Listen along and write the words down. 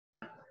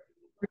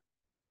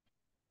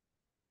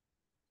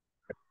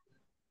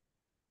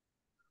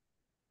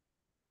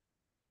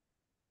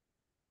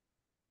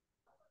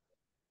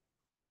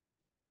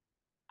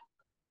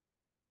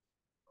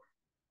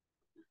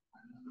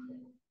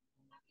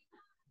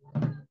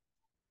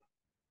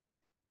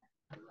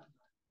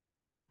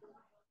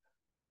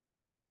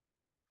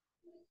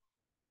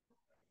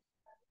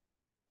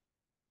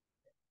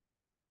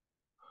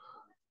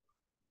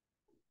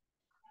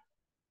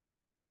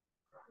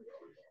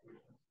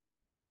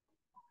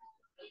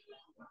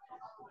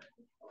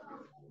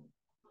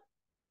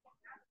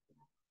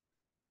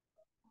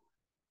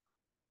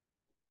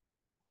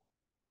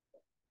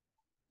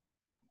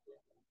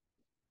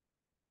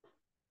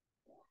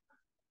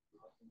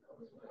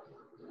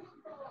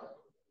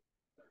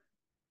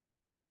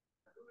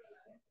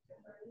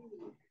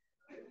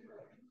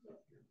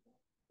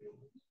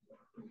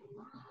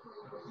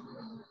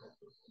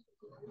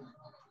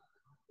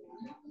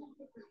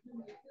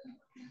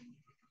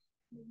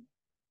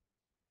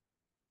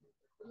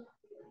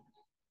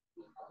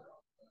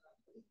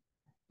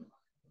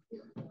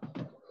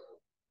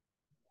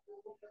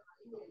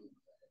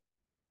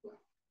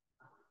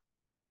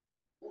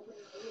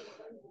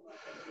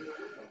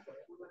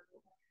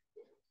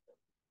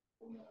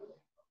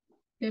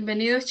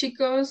Bienvenidos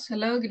chicos.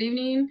 Hello, good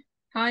evening.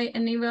 Hi,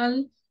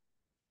 Aníbal.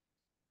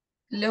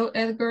 Hello,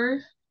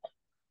 Edgar.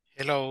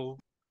 Hello.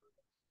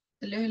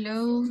 Hello,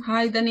 hello.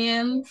 Hi,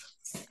 Daniel.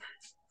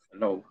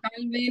 Hello.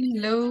 Calvin.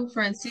 Hello,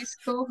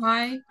 Francisco.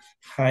 Hi.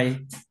 Hi.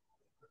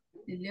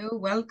 Hello,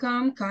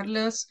 welcome.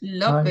 Carlos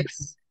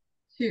Lopez.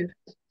 Hi,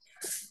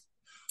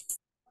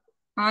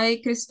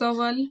 Hi,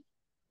 Cristobal.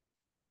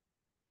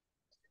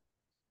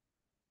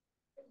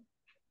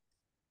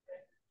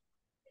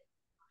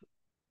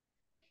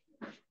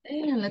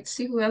 And let's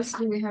see who else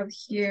do we have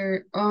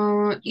here.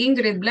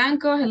 Ingrid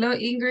Blanco. Hello,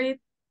 Ingrid.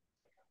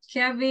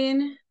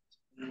 Kevin.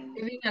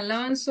 Kevin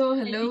Alonso.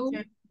 Hello.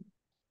 Good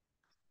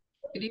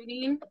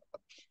evening.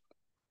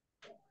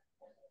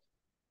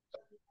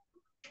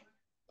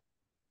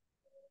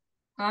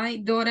 Hi,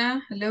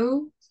 Dora.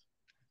 Hello.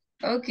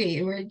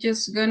 Okay, we're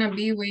just gonna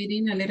be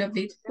waiting a little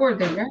bit for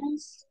the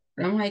rest.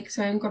 Vamos a ir que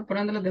se vayan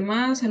incorporando los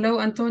demás. Hello,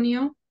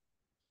 Antonio.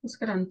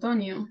 Oscar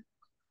Antonio.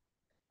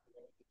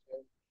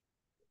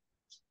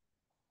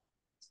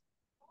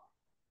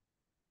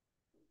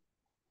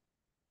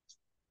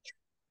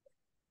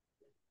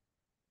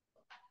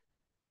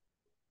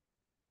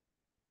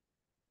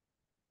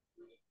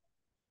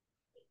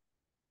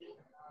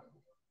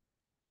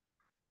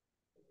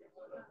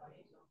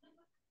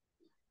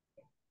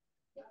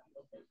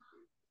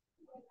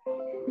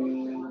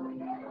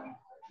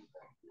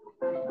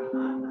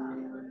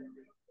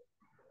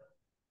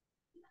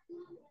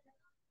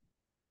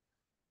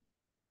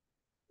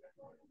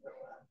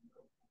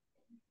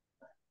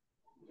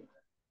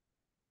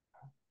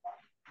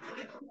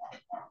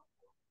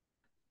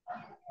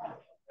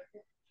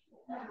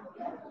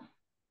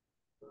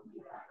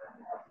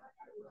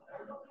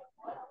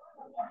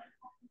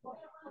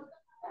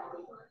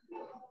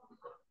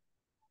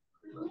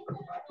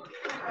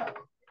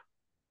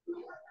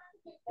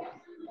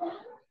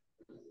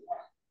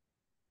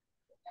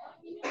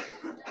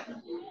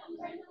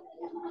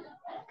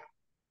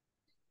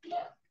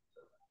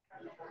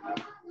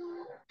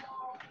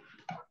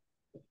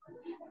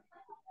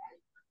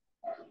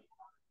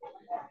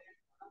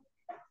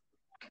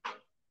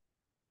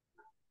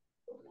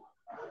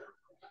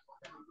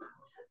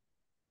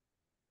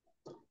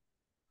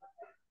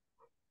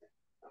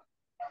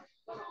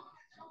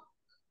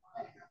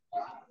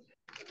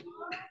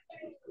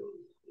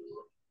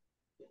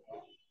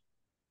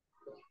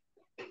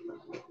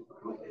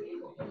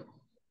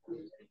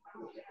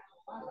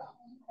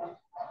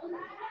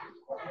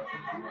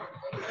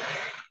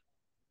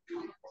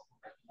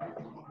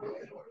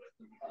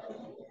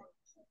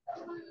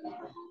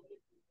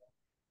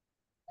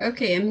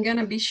 Okay, I'm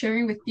gonna be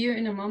sharing with you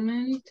in a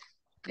moment.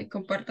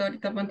 Comparto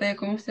ahorita pantalla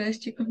con ustedes,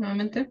 chicos,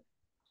 nuevamente.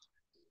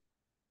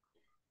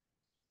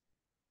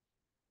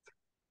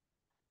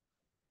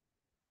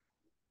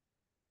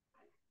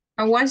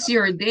 How was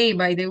your day,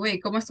 by the way?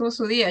 ¿Cómo estuvo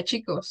su día,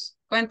 chicos?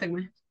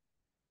 Cuéntenme.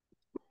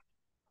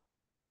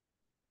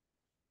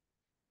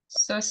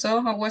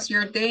 So, how was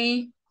your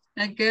day?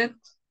 Good?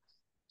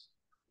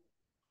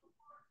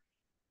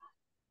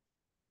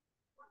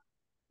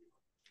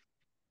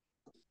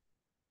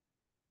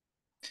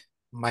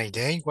 My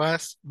day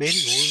was very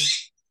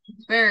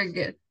good. Very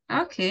good.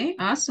 Okay,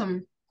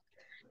 awesome.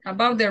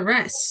 About the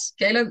rest.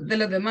 ¿Qué hay de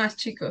los demás,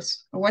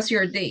 chicos? How was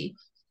your day?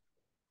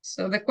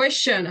 So the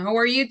question, how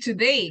are you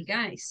today,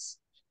 guys?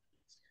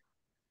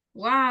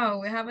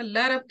 Wow, we have a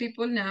lot of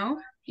people now.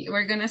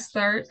 We're gonna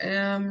start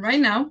right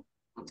now.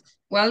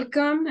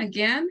 Welcome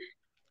again.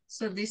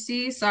 So this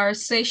is our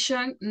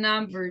session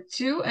number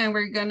 2, and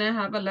we're gonna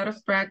have a lot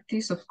of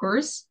practice, of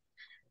course.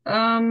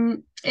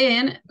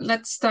 And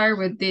let's start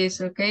with this,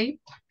 okay?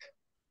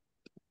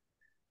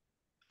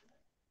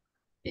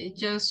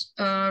 Just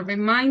a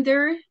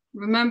reminder,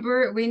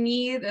 remember we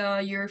need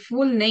your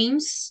full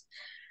names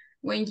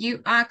when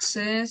you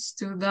access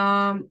to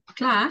the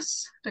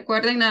class.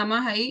 Recuerden nada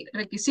más ahí,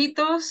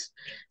 requisitos,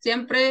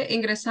 siempre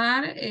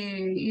ingresar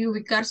y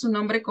ubicar su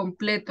nombre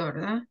completo,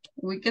 ¿verdad?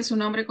 Ubiquen su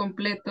nombre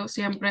completo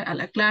siempre a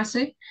la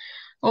clase.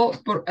 O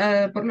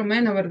por lo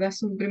menos, ¿verdad?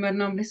 Su primer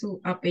nombre y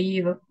su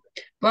apellido.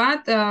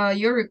 But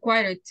you're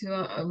required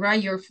to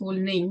write your full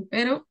name.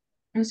 Pero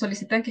nos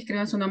solicitan que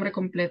escriban su nombre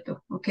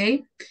completo, ¿ok?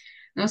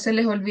 No se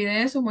les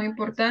olvide eso, muy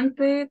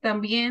importante.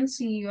 También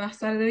si va a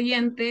estar de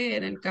oyente,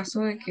 en el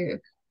caso de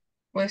que,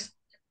 pues,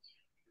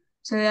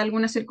 se dé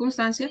alguna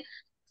circunstancia,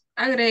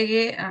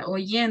 agregue a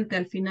oyente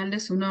al final de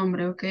su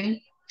nombre, ¿ok?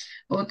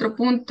 Otro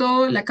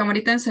punto, la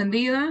camarita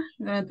encendida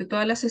durante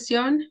toda la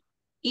sesión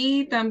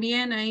y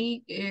también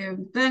ahí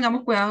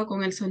tengamos cuidado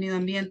con el sonido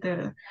ambiente,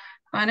 ¿verdad?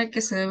 Para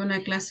que se dé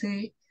una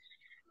clase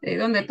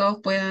donde todos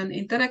puedan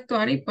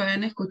interactuar y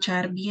puedan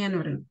escuchar bien,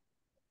 ¿verdad?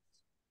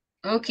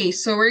 Okay,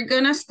 so we're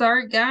gonna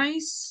start,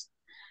 guys.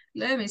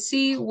 Let me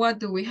see, what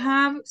do we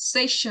have?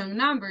 Session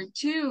number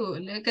 2.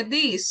 Look at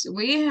this.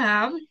 We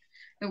have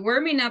the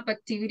warming up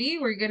activity.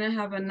 We're going to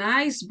have an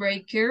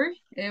icebreaker.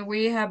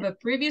 We have a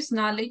previous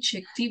knowledge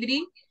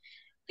activity.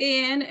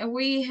 And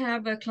we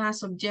have a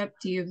class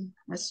objective,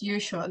 as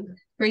usual.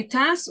 Great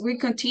task. We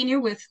continue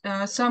with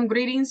some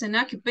greetings and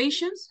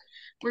occupations.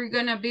 We're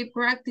going to be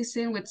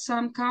practicing with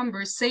some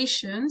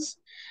conversations.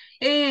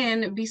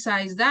 And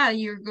besides that,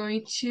 you're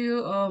going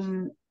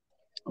to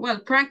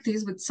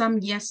practice with some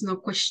yes/no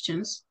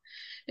questions.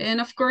 And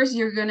of course,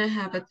 you're gonna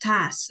have a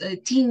task, a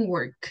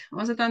teamwork.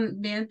 Vamos a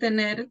también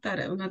tener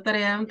una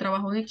tarea, un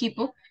trabajo en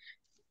equipo,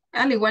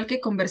 al igual que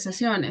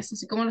conversaciones,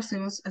 así como lo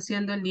estuvimos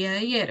haciendo el día de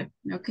ayer,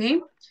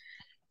 ¿ok?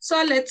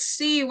 So let's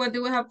see, what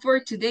do we have for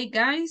today,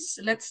 guys?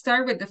 Let's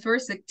start with the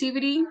first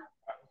activity.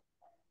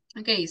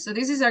 Okay, so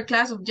this is our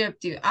class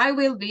objective. I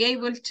will be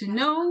able to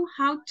know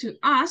how to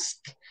ask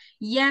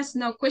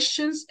yes/no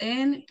questions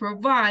and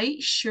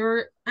provide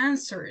short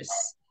answers.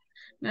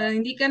 Me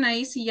indican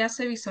ahí si ya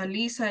se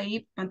visualiza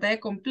ahí pantalla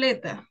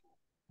completa.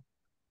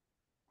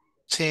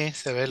 Sí,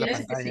 se ve la Yes,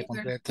 pantalla sí, claro.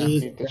 completa. Sí,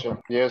 Sí, teacher.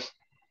 Yes.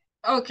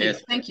 Okay,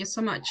 yes. thank you so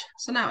much.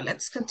 So now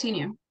let's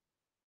continue.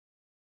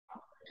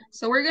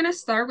 So we're gonna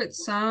start with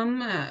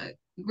some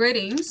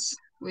greetings.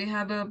 We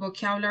have a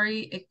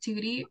vocabulary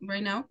activity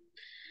right now.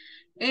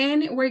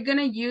 And we're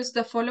gonna use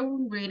the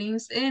following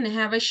greetings and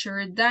have a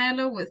short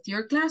dialogue with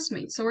your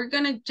classmates. So we're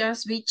gonna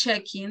just be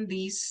checking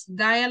these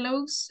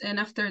dialogues and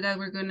after that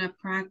we're gonna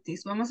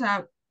practice. Vamos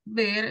a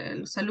ver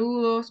los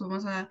saludos,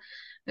 vamos a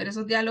ver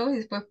esos diálogos y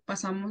después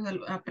pasamos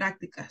a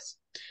prácticas.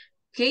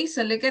 Okay,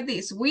 so look at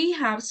this. We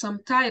have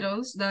some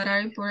titles that are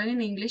important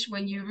in English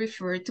when you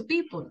refer to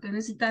people.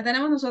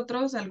 Tenemos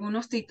nosotros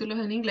algunos títulos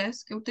en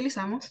inglés que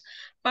utilizamos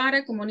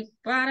para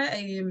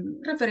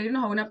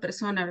referirnos a una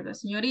persona, ¿verdad?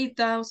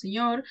 Señorita o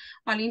señor,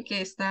 o alguien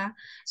que está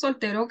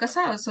soltero o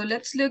casado. So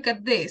let's look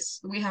at this.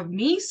 We have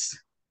Miss,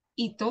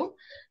 Ito.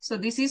 So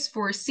this is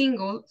for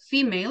single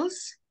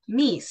females.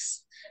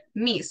 Miss.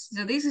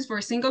 So this is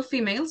for single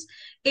females.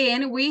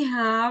 And we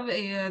have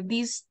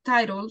this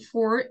title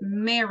for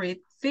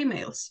married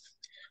females.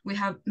 We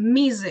have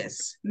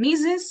Mrs.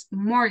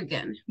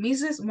 Morgan.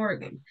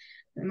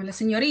 Tenemos la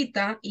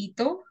señorita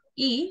Ito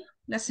y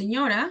la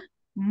señora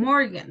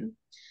Morgan.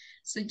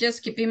 So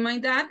just keep in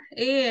mind that.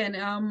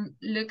 And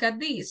look at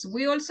this.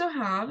 We also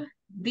have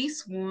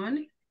this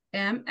one,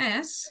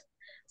 MS.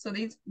 So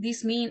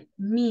this means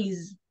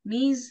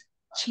Ms.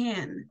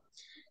 Chen.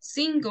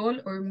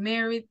 Single or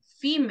married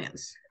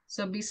females.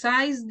 So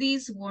besides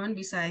this one,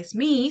 besides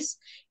Miss,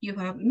 you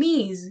have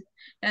Ms.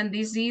 And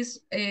this is,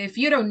 if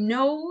you don't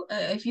know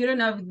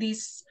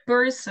this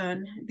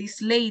person,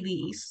 this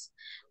lady is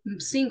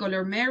single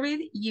or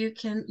married, you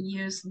can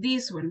use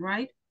this one,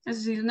 right?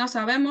 Es decir, no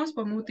sabemos,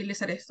 podemos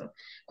utilizar esto.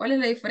 ¿Cuál es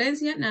la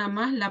diferencia? Nada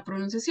más la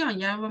pronunciación,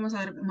 ya vamos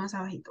a ver más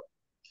abajito.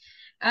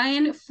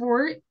 And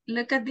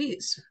look at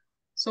this.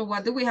 So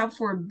what do we have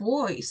for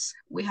boys?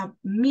 We have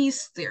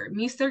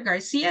Mr.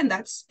 Garcia, and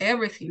that's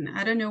everything.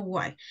 I don't know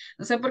why.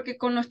 No sé por qué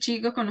con los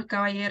chicos, con los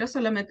caballeros,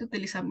 solamente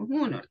utilizamos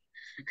uno.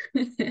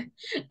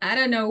 I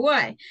don't know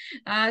why.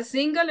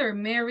 Single or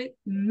married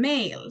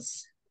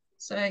males.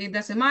 So it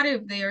doesn't matter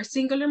if they are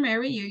single or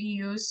married, you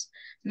use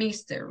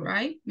Mr.,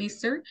 right?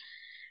 Mr.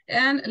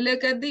 And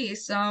look at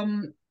this.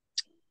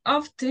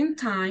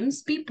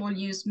 Oftentimes, people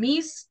use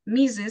Miss,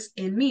 Mrs.,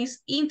 and Miss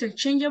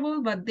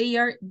interchangeable, but they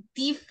are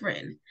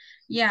different.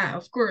 Yeah,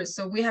 of course.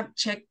 So we have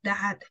checked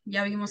that.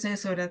 Ya vimos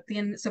eso, ¿verdad?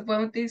 Se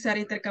pueden utilizar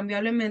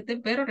intercambiablemente,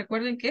 pero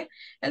recuerden que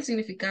el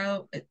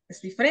significado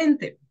es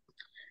diferente.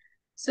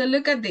 So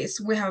look at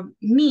this. We have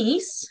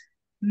Miss,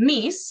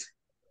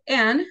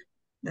 and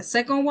the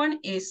second one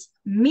is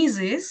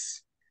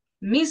Mrs.,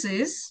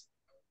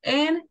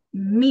 and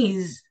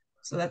Ms.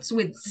 So that's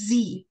with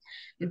Z.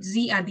 With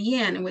Z at the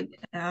end, with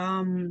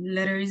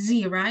letter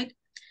Z, right?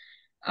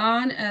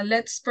 And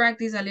let's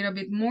practice a little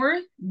bit more.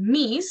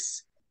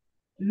 Miss,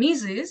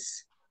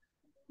 Mrs.,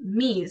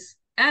 Miss.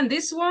 And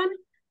this one,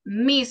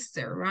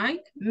 Mr.,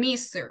 right?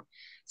 Mr.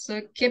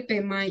 So keep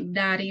in mind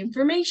that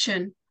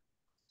information.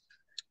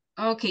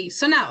 Okay,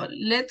 so now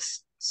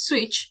let's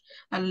switch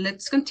and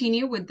let's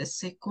continue with the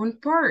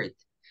second part.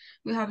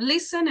 We have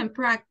listen and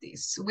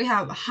practice. We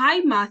have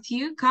hi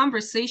Matthew,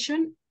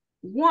 conversation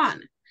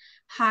 1.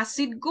 How's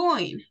it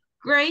going?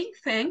 Great,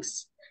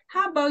 thanks.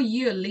 How about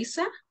you,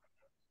 Lisa?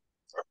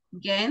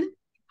 Again,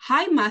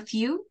 hi,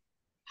 Matthew.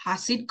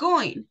 How's it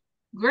going?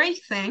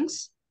 Great,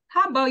 thanks.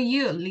 How about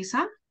you,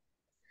 Lisa?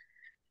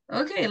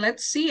 Okay,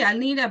 let's see. I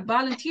need a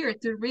volunteer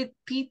to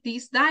repeat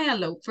this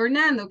dialogue.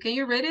 Fernando, can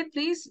you read it,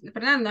 please?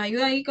 Fernando,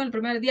 ayuda ahí con el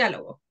primer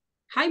diálogo.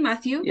 Hi,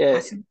 Matthew. Yeah.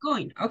 How's it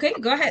going? Okay,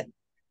 go ahead.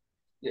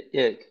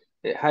 Yeah.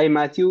 Hi,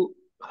 Matthew.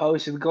 How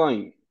is it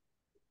going?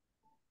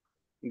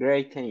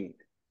 Great, thing.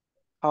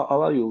 How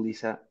about you,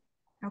 Lisa?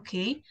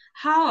 Okay.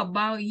 How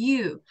about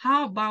you?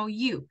 How about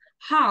you?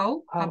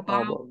 How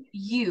about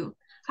you?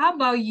 How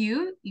about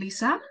you,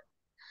 Lisa?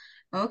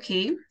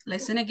 Okay,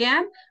 listen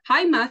again.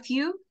 Hi,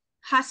 Matthew.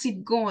 How's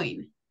it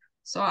going?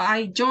 So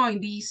I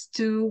joined these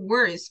two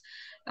words.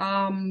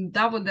 The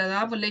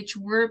double H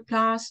word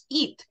plus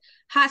it.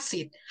 How's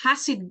it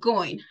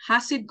going?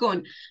 How's it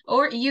going?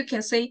 Or you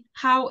can say,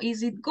 how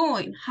is it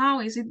going?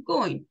 How is it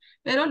going?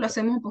 Pero lo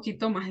hacemos un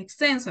poquito más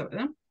extenso,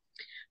 ¿verdad?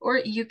 Or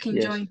you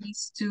can join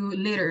these two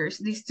letters,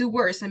 these two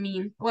words. I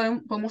mean,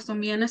 podemos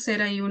también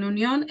hacer ahí una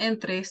unión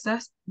entre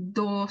estas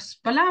dos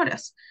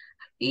palabras.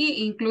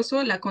 Y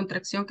incluso la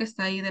contracción que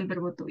está ahí del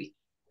verbo to be.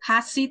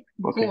 Has it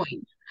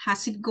going?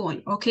 Has it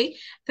going? Okay,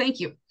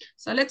 thank you.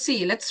 So let's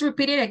see, let's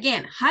repeat it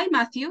again. Hi,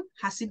 Matthew,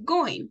 how's it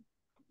going?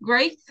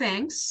 Great,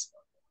 thanks.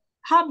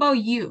 How about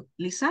you,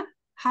 Lisa?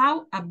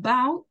 How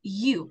about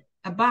you?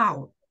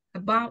 About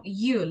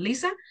you,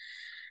 Lisa?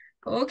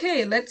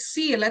 Okay, let's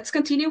see. Let's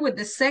continue with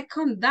the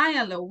second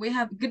dialogue. We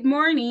have, good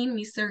morning,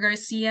 Mr.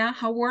 Garcia.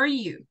 How are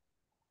you?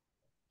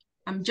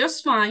 I'm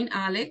just fine,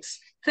 Alex.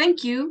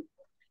 Thank you.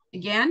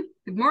 Again,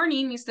 good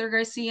morning, Mr.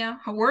 Garcia.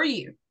 How are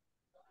you?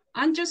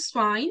 I'm just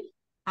fine,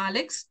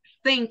 Alex.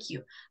 Thank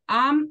you.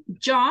 I'm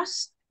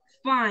just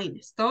fine.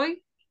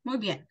 Estoy muy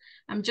bien.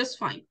 I'm just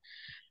fine.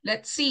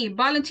 Let's see.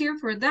 Volunteer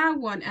for that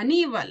one.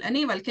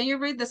 Aníbal, can you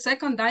read the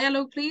second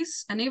dialogue,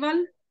 please?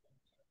 Aníbal?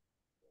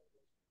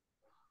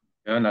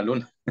 La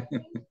luna.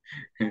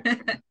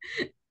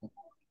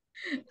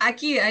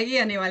 Aquí,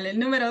 Aníbal, el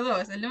número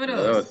dos.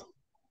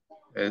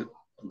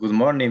 Good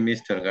morning,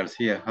 Mr.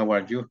 Garcia. How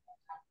are you?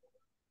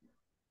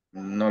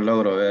 No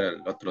logro ver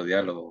el otro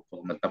diálogo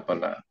porque me tapa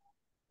la...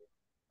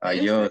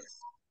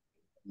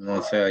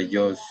 no sé,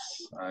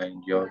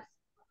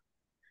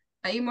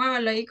 Ahí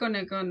muévalo ahí con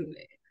el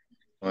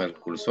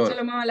cursor.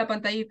 Solo mueva la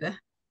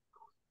pantallita.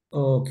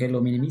 O que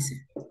lo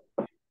minimice.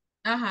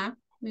 Ajá,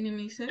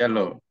 minimice. Ya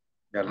lo...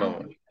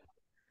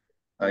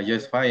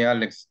 Just fine,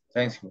 Alex.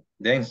 Thank you.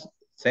 Thank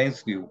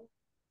you.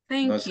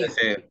 Thank you.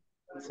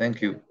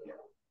 Thank you.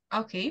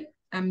 Okay,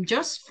 I'm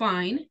just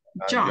fine.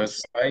 I'm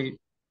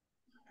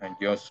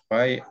just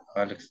fine,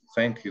 Alex.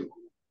 Thank you.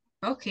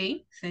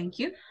 Okay, thank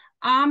you.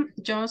 I'm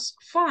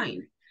just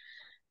fine.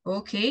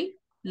 Okay,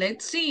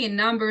 let's see.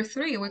 Number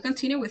 3. We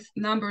continue with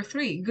number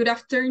 3. Good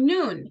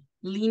afternoon,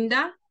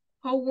 Linda.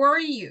 How are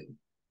you?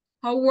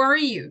 How are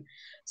you?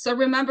 So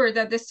remember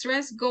that the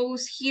stress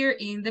goes here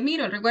in the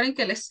middle. Recuerden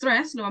que el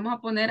stress lo vamos a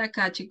poner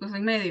acá, chicos,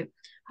 en medio.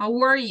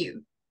 How are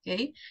you?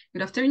 Okay.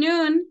 Good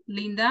afternoon,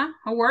 Linda.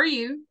 How are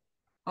you?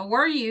 How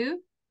are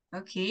you?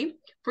 Okay.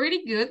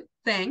 Pretty good.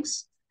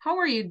 Thanks. How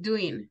are you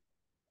doing?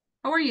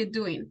 How are you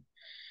doing?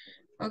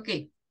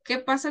 Ok. ¿Qué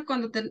pasa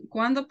cuando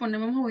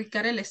ponemos a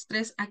ubicar el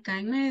estrés acá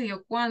en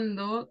medio?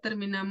 Cuando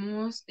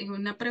terminamos en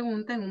una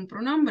pregunta en un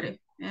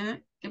pronombre.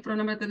 ¿Qué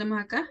pronombre tenemos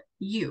acá?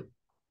 You.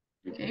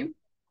 Okay.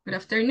 Good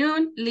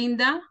afternoon,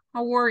 Linda.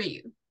 How are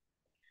you?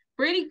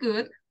 Pretty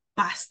good.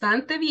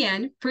 Bastante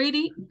bien.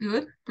 Pretty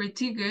good.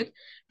 Pretty good.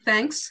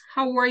 Thanks.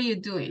 How are you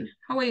doing?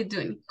 How are you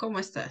doing? ¿Cómo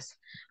estás?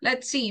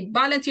 Let's see.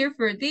 Volunteer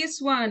for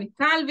this one.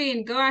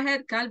 Calvin, go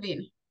ahead,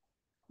 Calvin.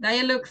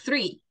 Dialogue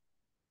 3.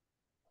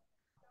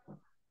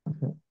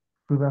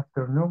 Good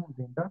afternoon,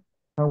 Linda.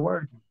 How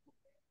are you?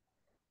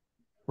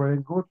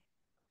 Very good.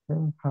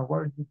 And how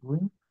are you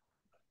doing?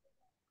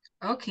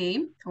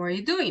 Okay, how are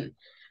you doing?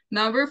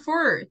 Number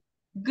 4.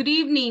 Good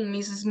evening,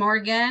 Mrs.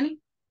 Morgan.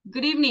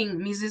 Good evening,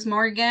 Mrs.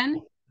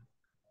 Morgan.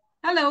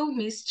 Hello,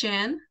 Miss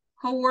Chen.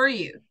 How are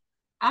you?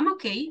 I'm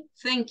okay,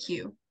 thank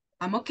you.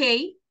 I'm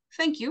okay,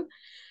 thank you.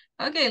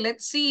 Okay,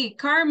 let's see.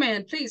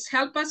 Carmen, please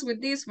help us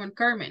with this one,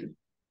 Carmen.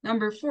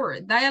 Number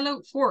 4,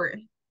 dialogue 4.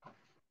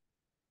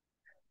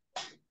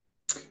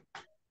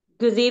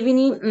 Good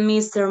evening,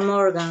 Mr.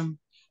 Morgan.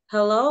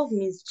 Hello,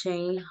 Miss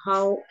Chen.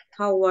 How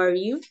are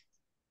you?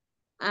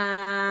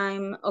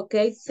 I'm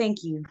okay,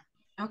 thank you.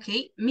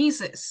 Okay,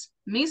 Mrs.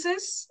 Okay,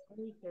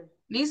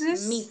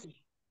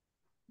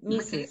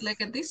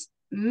 look at this.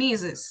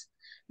 Mrs.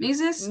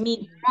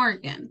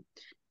 Morgan.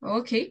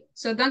 Okay,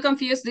 so don't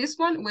confuse this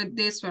one with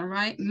this one,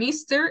 right?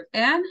 Mr.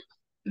 and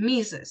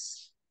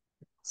Mrs.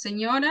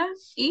 Señora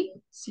y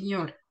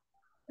señor.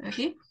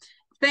 Okay,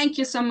 thank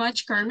you so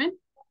much, Carmen.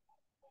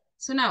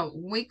 So now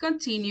we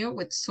continue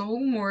with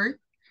some more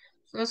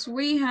because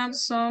we have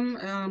some,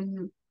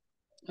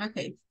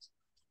 okay.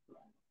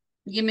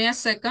 Give me a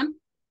second.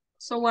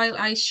 So while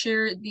I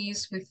share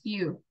these with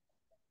you.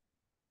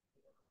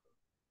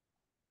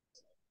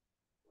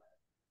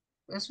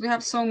 Because we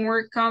have some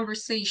more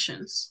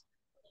conversations.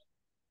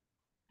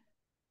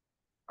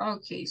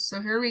 Okay,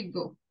 so here we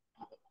go.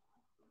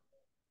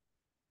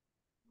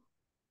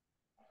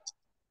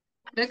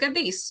 Look at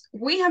this.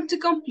 We have to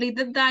complete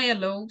the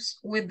dialogues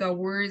with the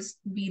words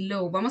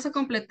below. Vamos a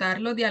completar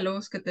los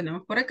diálogos que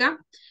tenemos por acá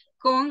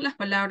con las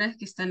palabras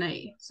que están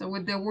ahí. So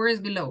with the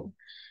words below.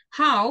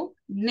 How,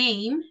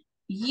 name,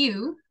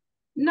 you,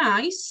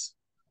 nice,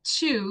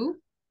 to,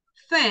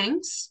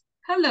 thanks,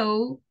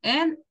 hello,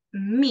 and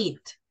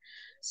meet.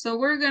 So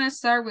we're going to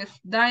start with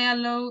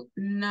dialogue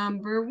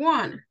number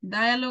 1.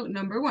 Dialogue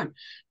number 1.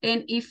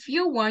 And if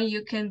you want,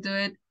 you can do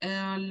it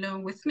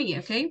along with me,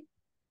 okay?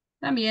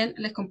 También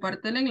les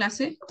comparto el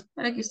enlace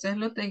para que ustedes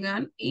lo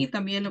tengan y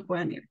también lo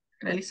puedan ir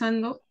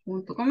realizando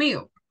junto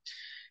conmigo.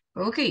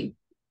 Ok,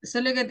 so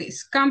look at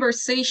this.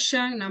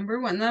 Conversation number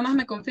 1. Nada más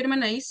me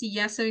confirman ahí si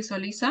ya se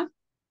visualiza.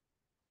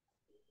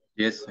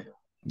 Yes.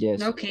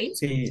 Yes. Okay,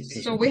 Sí.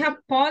 so we have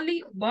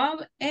Polly,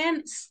 Bob,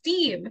 and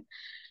Steve.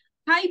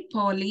 Hi,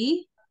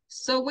 Polly.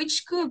 So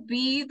which could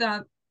be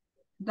the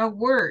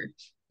word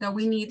that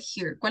we need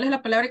here? ¿Cuál es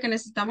la palabra que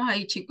necesitamos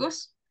ahí,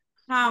 chicos?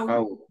 How?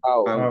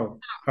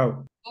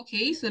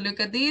 Okay, so look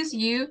at this.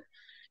 You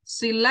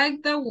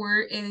select the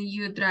word and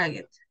you drag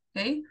it.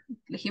 Okay,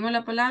 elegimos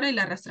la palabra y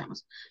la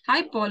arrastramos.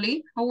 Hi,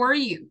 Polly. How are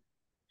you?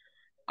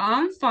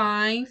 I'm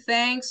fine.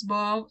 Thanks,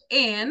 Bob.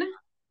 And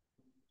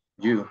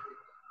You.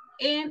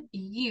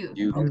 you.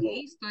 You.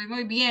 Okay, estoy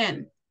muy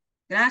bien.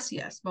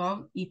 Gracias,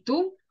 Bob. ¿Y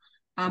tú?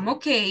 I'm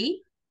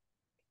okay.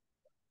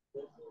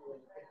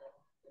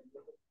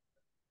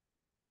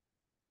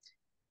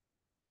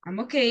 I'm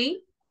okay.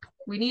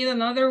 We need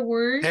another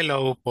word.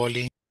 Hello,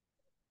 Polly.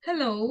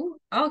 Hello.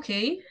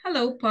 Okay.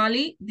 Hello,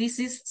 Polly. This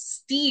is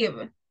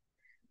Steve.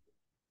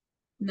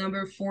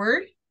 Number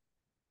 4.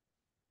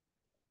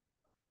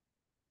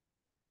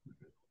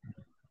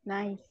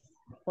 Nice,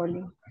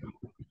 Polly.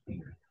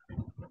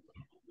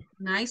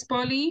 Nice,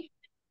 Polly.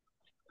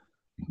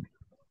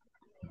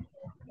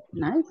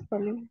 Nice,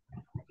 Polly.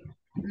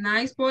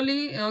 Nice,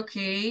 Polly.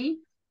 Okay.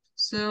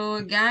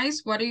 So,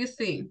 guys, what do you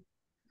think?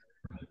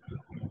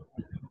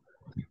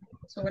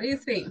 So, what do you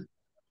think?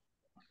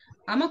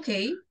 I'm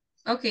okay.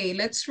 Okay,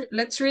 let's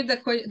read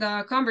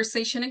the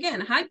conversation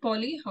again. Hi,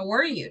 Polly. How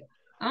are you?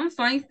 I'm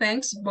fine,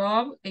 thanks,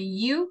 Bob. And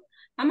you?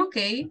 I'm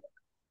okay.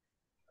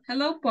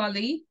 Hello,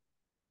 Polly.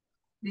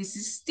 This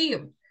is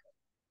Steve.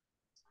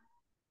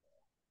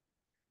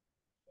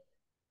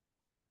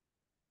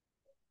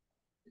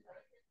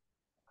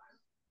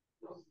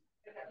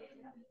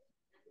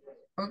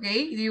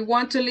 Okay, do you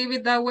want to leave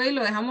it that way?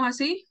 ¿Lo dejamos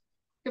así?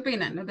 ¿Qué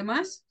opinan los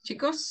demás,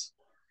 chicos?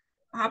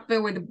 Happy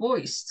with the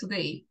boys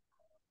today.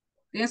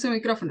 Tienen su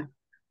micrófono.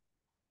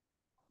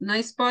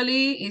 Nice,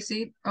 Polly. Is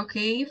it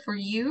okay for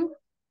you?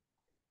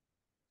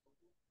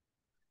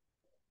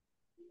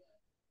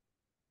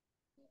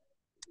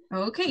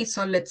 Okay,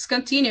 so let's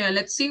continue and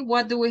let's see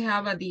what do we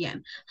have at the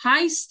end.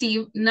 Hi,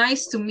 Steve.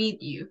 Nice to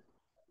meet you.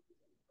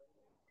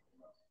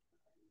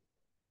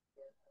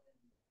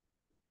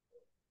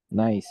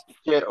 Nice.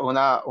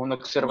 Una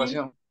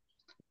observación.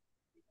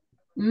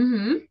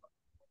 Mm-hmm.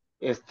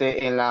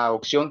 En la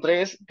opción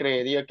 3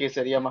 creería que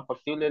sería más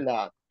factible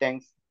la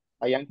thanks.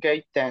 I am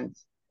okay,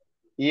 thanks.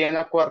 Y en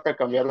la cuarta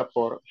cambiarla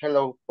por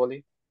hello,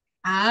 Polly.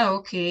 Ah,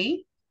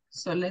 okay.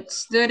 So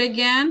let's do it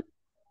again.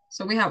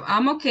 So we have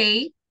I'm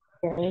okay.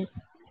 Okay.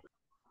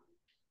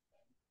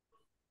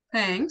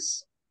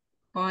 Thanks,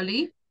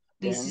 Polly.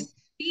 This Thanks. is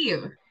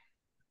Steve.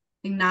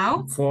 And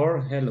now?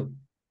 For hello.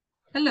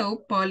 Hello,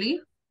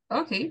 Polly.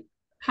 Okay.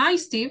 Hi,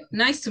 Steve.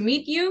 Nice to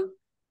meet you.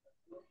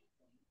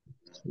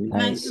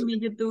 Nice. to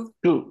meet you too.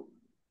 Two.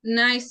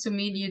 Nice to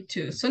meet you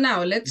too. So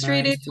now let's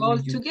read Nice it to all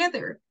meet you.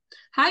 together.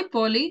 Hi,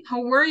 Polly.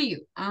 How are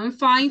you? I'm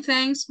fine,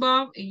 thanks,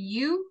 Bob. And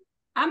you?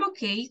 I'm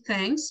okay,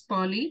 thanks,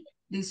 Polly.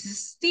 This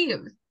is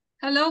Steve.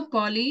 Hello,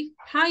 Polly.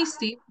 Hi,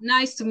 Steve.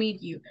 Nice to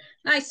meet you.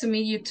 Nice to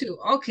meet you too.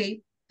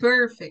 Okay,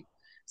 perfect.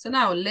 So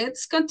now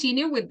let's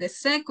continue with the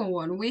second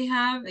one. We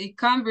have a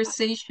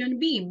conversation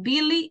B,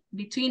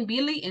 between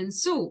Billy and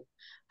Sue.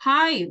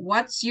 Hi,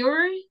 what's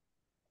your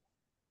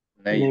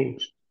Name.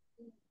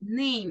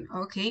 name?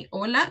 Okay,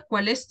 hola,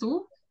 ¿cuál es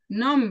tu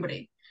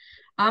nombre?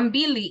 I'm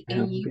Billy,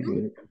 and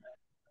you?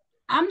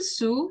 I'm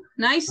Sue.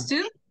 Nice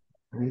to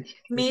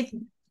Meet.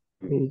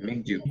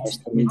 Meet you. Nice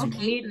to meet you.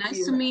 Okay,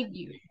 nice to meet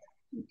you.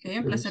 Okay,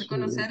 un placer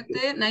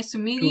conocerte. Nice to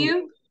meet Two.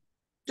 you.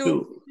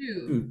 Two.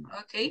 Two.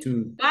 Okay.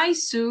 Two. Bye,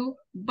 Sue.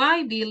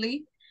 Bye,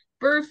 Billy.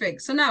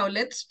 Perfect. So now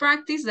let's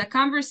practice the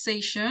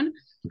conversation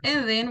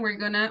and then we're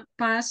gonna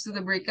pass to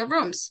the breakout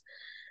rooms.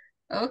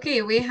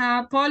 Okay, we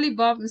have Polly,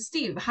 Bob, and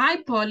Steve.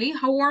 Hi, Polly.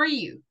 How are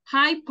you?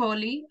 Hi,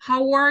 Polly.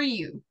 How are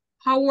you?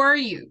 How are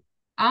you?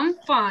 I'm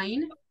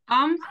fine.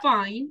 I'm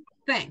fine.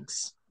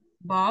 Thanks.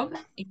 Bob,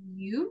 and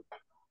you?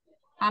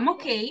 I'm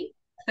okay.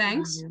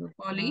 Thanks,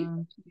 Polly.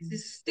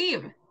 This is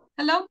Steve.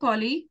 Hello,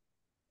 Polly.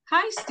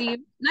 Hi, Steve.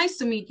 Nice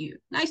to meet you.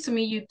 Nice to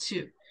meet you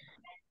too.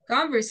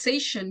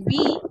 Conversation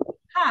B.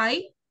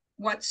 Hi,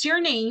 what's your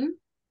name?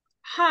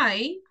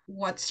 Hi,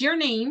 what's your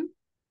name?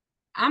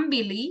 I'm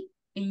Billy.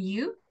 And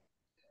you?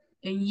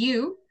 And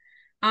you?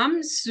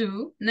 I'm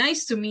Sue.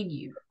 Nice to meet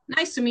you.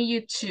 Nice to meet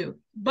you too.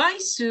 Bye,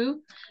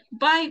 Sue.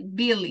 Bye,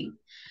 Billy.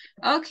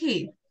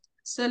 Okay,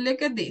 so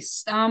look at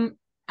this.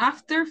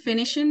 after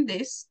finishing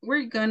this,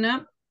 we're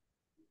gonna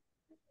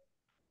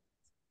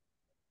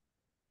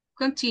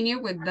continue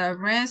with the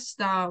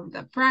rest of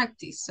the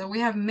practice. So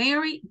we have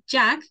Mary,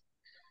 Jack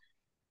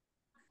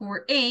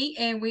for A,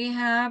 and we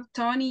have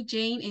Tony,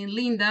 Jane, and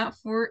Linda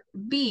for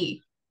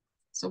B.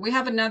 So we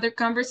have another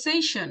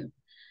conversation.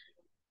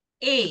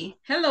 A,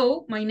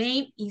 hello, my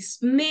name is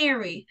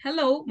Mary.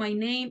 Hello, my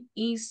name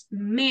is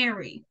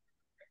Mary.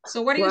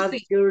 So what do you think?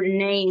 What's your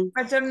name?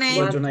 What's your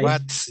name?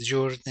 What's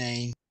your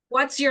name?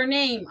 What's your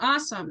name?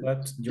 Awesome.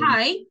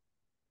 Hi.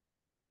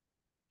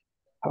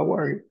 How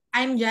are you?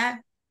 I'm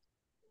Jack.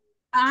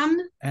 I'm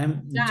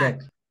Jack.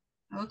 Jack.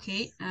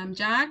 Okay, I'm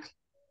Jack.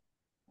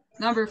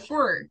 Number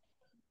 4.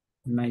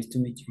 Nice to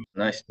meet you.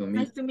 Nice to meet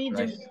Nice to meet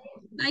you.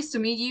 Nice to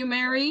meet you,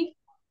 Mary.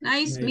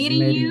 Nice Nice meeting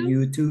meeting you.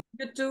 you too.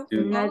 You too.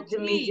 Nice to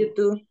meet you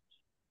too.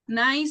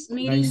 Nice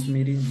meeting Nice you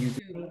meeting you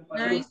too. too.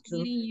 Nice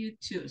meeting you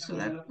too. So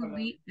that could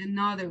be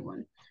another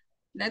one.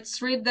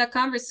 Let's read the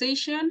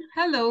conversation.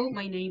 Hello,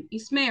 my name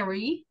is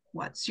Mary.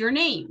 What's your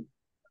name?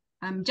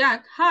 I'm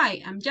Jack.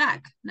 Hi, I'm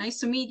Jack. Nice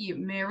to meet you,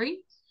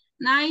 Mary.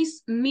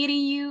 Nice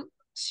meeting you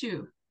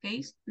too.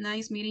 Okay,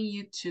 nice meeting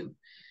you too.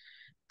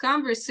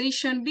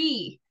 Conversation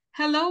B.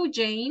 Hello,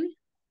 Jane.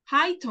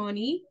 Hi,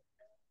 Tony.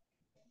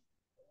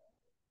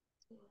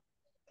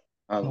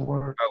 How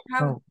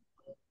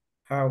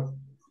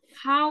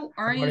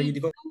are you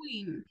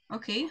doing?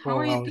 Okay, how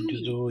are you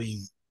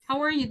doing?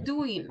 How are you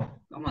doing?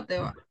 ¿Cómo te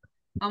va?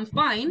 I'm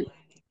fine.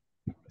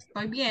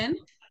 Estoy bien.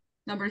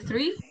 Number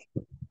 3.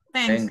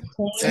 Thanks.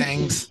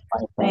 Thanks.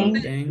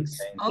 Thanks.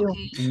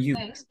 Okay, And you.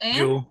 thanks. And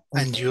You.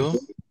 And you?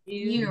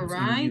 you, And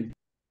right? you.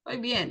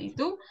 Estoy bien. ¿Y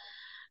tú?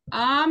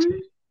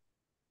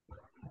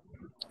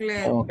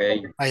 Glad.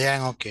 Okay. I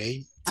am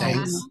okay.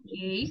 Thanks.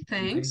 Okay,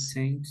 thanks.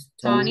 Okay, thanks.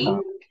 Tony?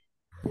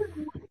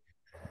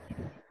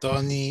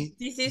 Tony,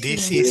 This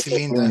this is is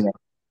Linda.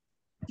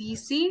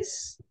 This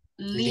is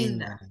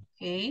Linda. Linda.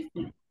 Okay.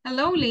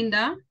 Hello,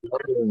 Linda.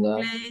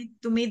 glad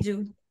to meet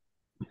you.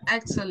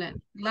 Excellent.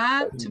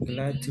 Glad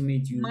to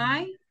meet you.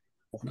 My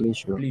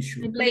Pleasure.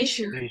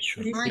 Pleasure.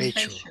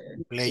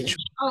 Pleasure.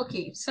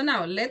 Okay, so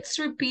now let's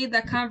repeat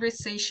the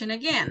conversation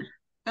again.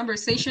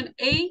 Conversation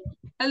A.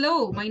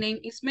 Hello, my name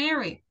is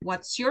Mary.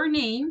 What's your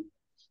name?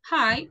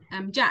 Hi,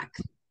 I'm Jack.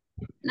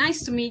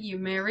 Nice to meet you,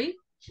 Mary.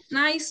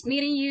 Nice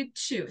meeting you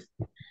too.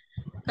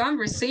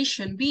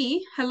 Conversation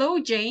B. Hello,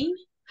 Jane.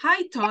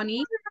 Hi,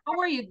 Tony. How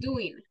are you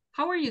doing?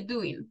 How are you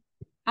doing?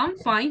 I'm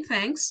fine,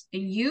 thanks.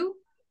 And you?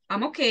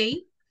 I'm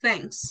okay,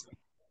 thanks.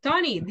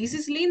 Tony, this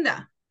is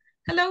Linda.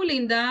 Hello,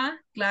 Linda.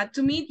 Glad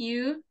to meet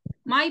you.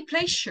 My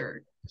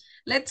pleasure.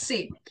 Let's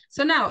see.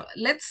 So now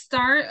let's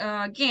start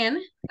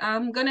again.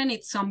 I'm gonna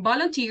need some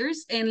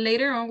volunteers and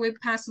later on we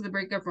pass to the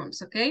breakout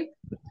rooms, okay?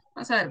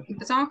 Vamos a ver,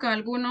 empezamos con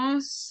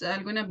algunas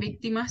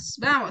víctimas.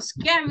 Vamos,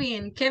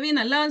 Kevin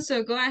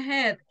Alonso, go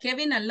ahead.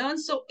 Kevin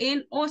Alonso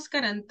and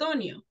Oscar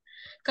Antonio.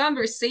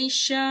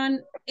 Conversation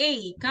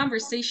A.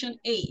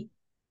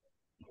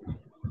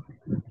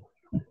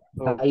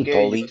 Okay,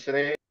 yo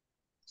seré.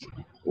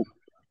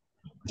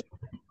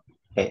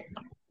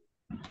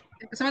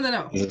 Empezamos de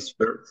nuevo.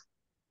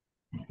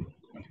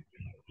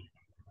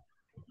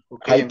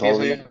 Okay,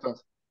 empiezo yo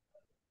entonces.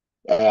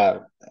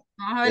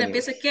 Vamos a ver,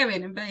 empieza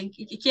Kevin.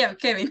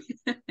 Kevin.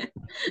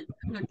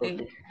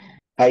 Okay.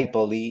 Hi,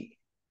 Polly.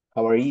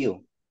 How are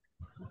you?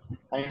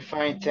 I'm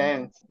fine,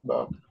 thanks,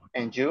 Bob.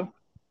 And you?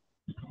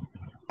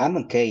 I'm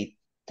okay,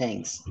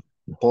 thanks.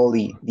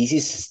 Polly, this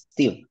is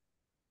Steve.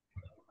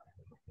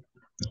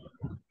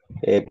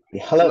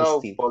 Hello,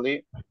 Steve.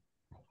 Polly.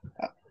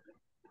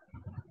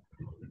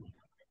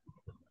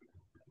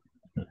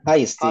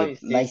 Hi, Steve. Hi,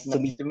 Steve. Nice to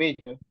meet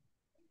you.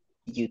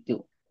 You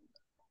too.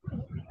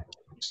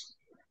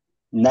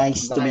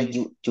 Nice to meet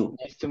you too.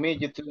 Nice to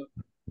meet you too.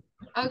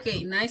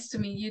 Okay, nice to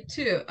meet you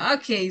too.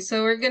 Okay,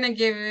 so we're gonna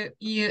give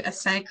you a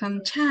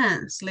second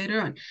chance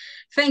later on.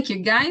 Thank you,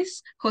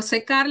 guys.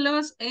 Jose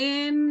Carlos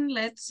and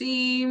let's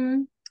see,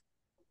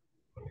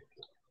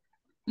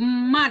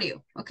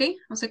 Mario, okay?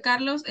 Jose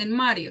Carlos and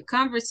Mario.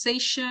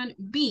 Conversation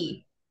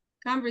B.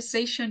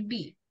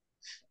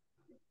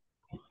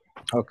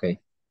 Okay.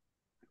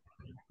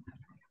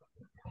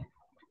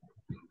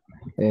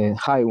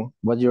 Hi,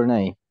 what's your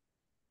name?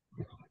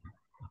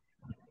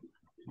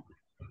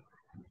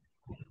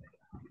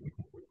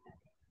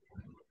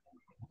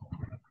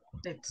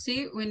 Let's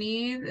see, we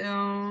need,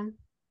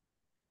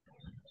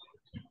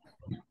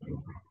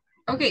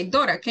 okay,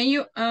 Dora, can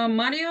you,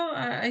 Mario,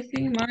 I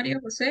think Mario,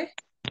 Jose?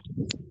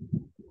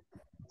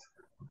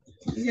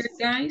 Here,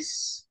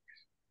 guys.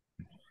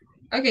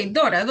 Okay,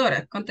 Dora,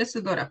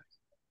 conteste Dora.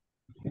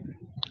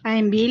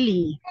 I'm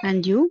Billy.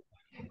 And you?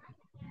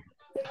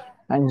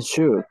 I'm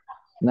sure.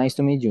 Nice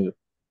to meet you.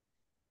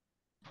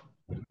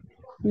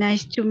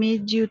 Nice to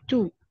meet you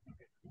too.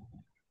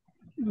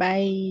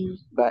 Bye.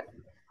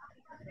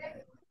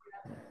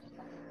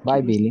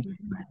 Bye, Billy.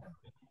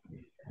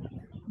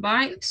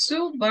 Bye,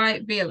 Sue. Bye,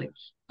 Billy.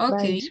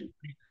 Okay.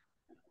 Bye.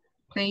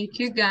 Thank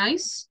you,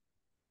 guys.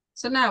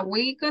 So now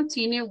we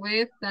continue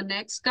with the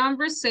next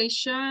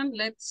conversation.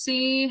 Let's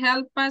see,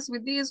 help us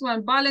with this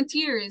one.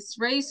 Volunteers,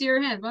 raise your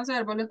hand. Vamos a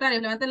ver,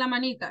 voluntarios, levanten la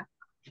manita.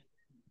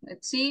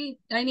 Let's see,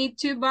 I need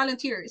 2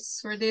 volunteers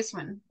for this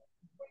one.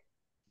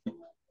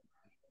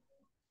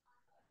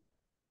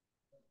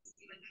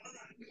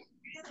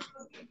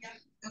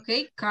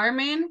 Okay,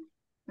 Carmen.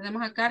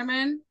 Tenemos a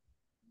Carmen.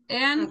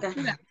 And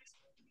Okay.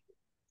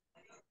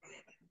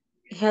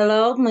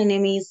 Hello, my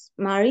name is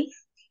Mary.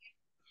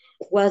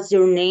 What's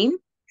your name?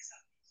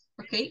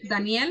 Okay,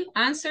 Daniel,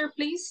 answer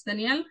please,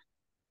 Daniel.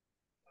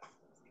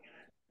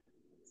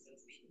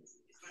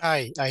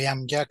 Hi, I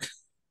am Jack.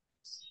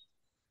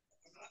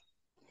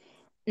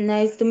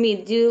 Nice to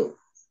meet you,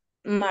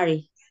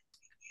 Mary.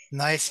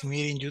 Nice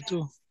meeting you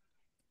too.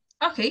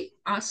 Okay,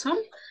 awesome.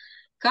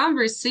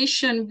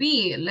 Conversation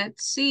B,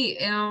 let's see.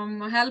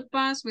 Help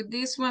us with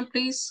this one,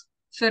 please.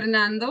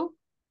 Fernando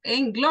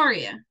and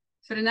Gloria.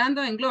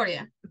 Fernando and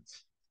Gloria.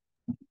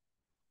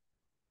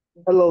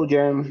 Hello,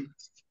 Jem.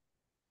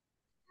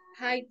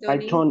 Hi, I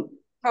Tony. Tony.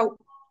 How?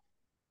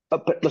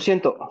 Lo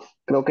siento,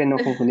 creo que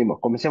nos confundimos.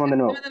 Comencemos de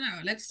nuevo.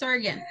 Let's start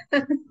again.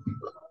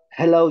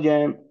 Hello,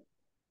 Jem.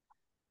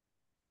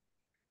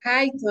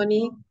 Hi,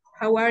 Tony.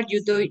 How are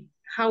you doing?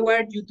 How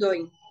are you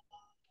doing?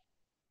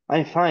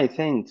 I'm fine,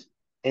 thanks.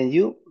 And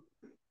you?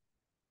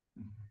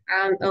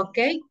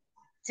 Okay.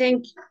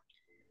 Thank you.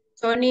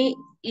 Tony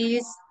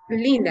is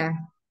Linda.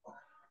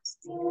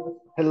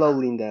 Hello,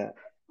 Linda.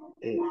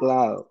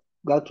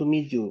 Glad to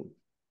meet you.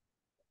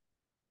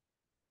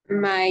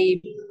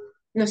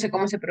 No sé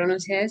cómo se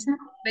pronuncia esa.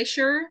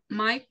 Pleasure,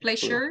 my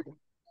pleasure.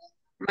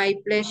 My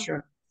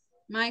pleasure.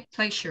 My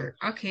pleasure.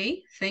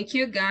 Okay, thank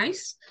you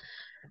guys.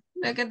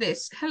 Look at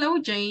this. Hello,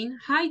 Jane.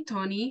 Hi,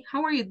 Tony.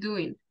 How are you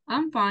doing?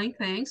 I'm fine,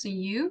 thanks. And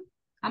you?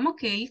 I'm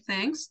okay,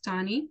 thanks,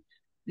 Tony.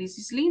 This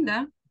is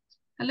Linda.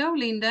 Hello,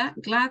 Linda.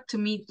 Glad to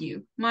meet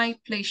you. My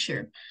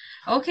pleasure.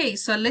 Okay,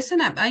 so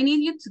listen up. I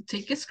need you to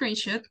take a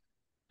screenshot.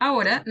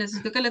 Ahora,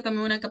 necesito que le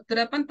tome una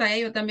captura de pantalla.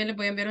 Yo también le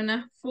voy a enviar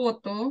una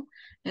foto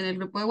en el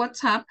grupo de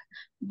WhatsApp.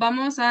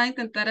 Vamos a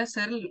intentar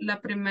hacer la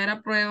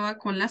primera prueba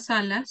con las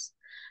salas.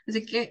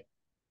 Así que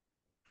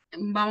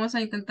vamos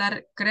a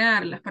intentar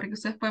crearlas para que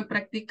ustedes puedan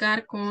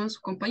practicar con sus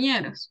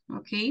compañeros,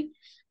 ¿ok?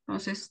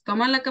 Entonces,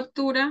 toman la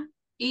captura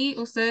y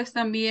ustedes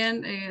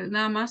también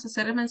nada más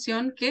hacer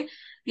mención que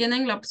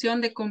tienen la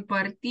opción de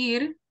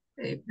compartir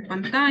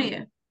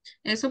pantalla.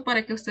 Eso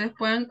para que ustedes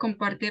puedan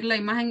compartir la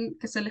imagen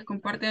que se les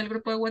comparte en el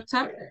grupo de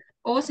WhatsApp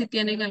o si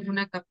tienen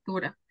alguna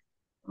captura,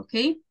 ¿ok?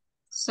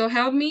 So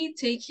help me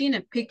taking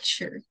a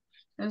picture.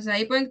 Entonces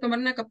ahí pueden tomar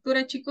una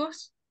captura,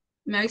 chicos.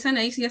 Me avisan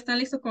ahí si ya están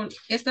listos con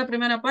esta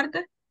primera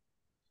parte.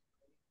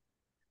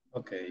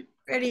 Okay.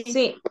 Ready.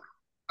 Sí.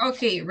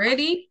 Okay,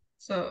 ready?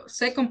 So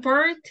second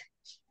part.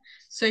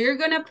 So you're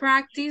gonna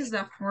practice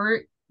the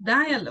 4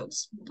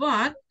 dialogues,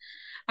 but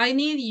I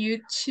need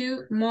you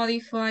to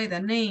modify the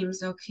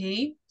names,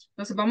 okay?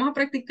 Entonces vamos a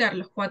practicar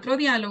los 4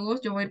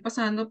 diálogos. Yo voy a ir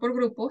pasando por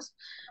grupos,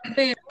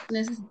 pero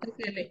necesito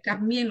que le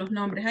cambien los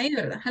nombres ahí,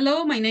 ¿verdad?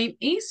 Hello, my name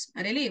is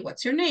Arely.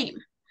 What's your name?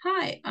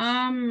 Hi,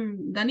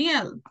 I'm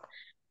Daniel.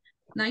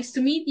 Nice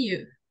to meet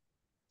you.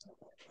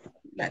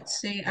 Let's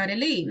say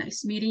Arely.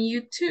 Nice meeting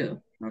you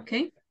too,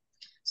 okay?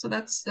 So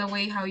that's the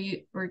way how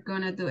we're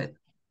gonna do it.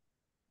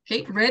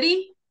 Okay,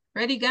 ready?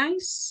 Ready,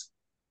 guys?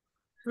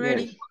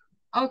 Ready. Yes.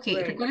 Ok,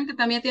 Ready. recuerden que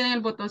también tienen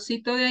el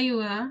botoncito de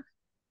ayuda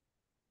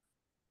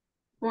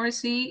por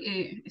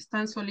si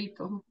están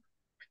solitos.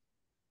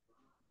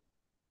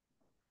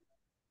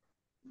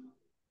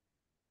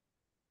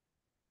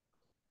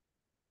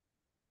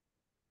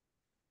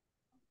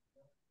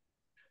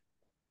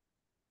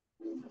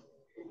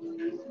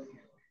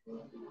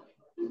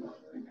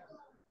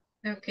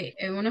 Ok,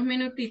 en unos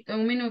minutitos,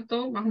 un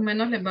minuto más o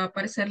menos les va a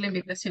aparecer la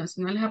invitación.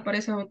 Si no les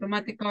aparece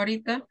automático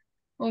ahorita,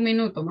 un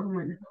minuto más o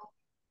menos.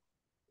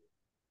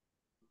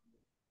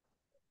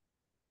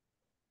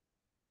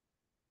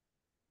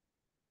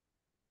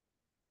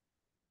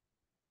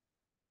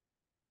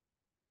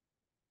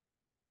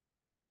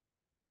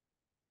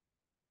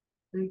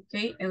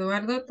 Ok,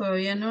 Eduardo,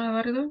 todavía no,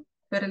 Eduardo.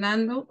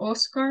 Fernando,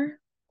 Oscar,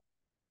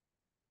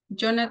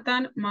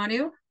 Jonathan,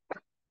 Mario.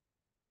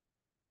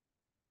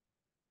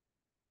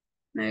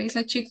 ¿Me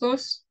avisan,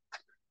 chicos?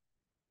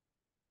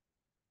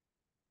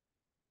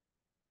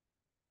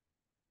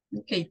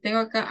 Ok, tengo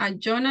acá a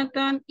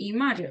Jonathan y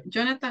Mario.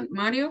 Jonathan,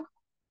 Mario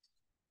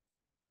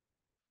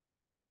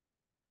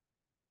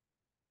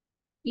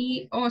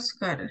y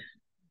Oscar.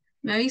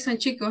 Me avisan,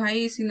 chicos,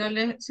 ahí si no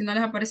les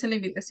aparece la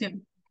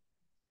invitación.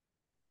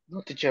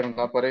 No, teacher,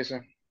 no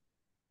aparece.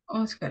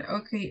 Oscar,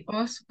 ok,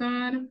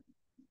 Oscar,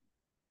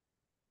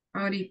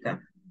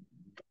 ahorita.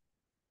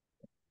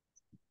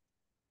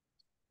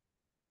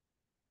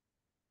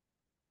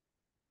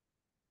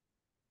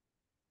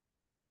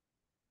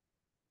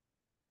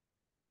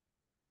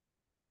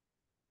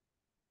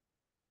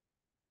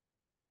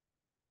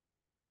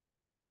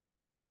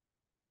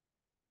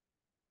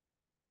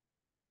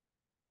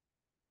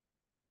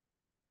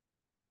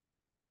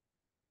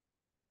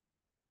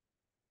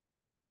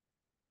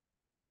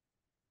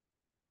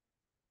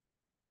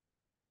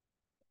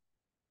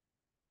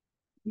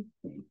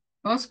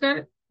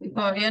 Oscar,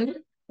 ¿todo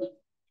bien?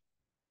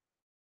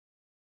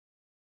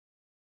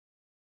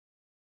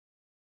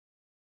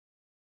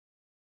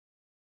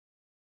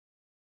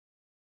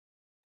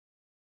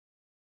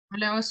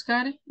 Hola,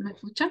 Oscar, ¿me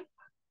escucha?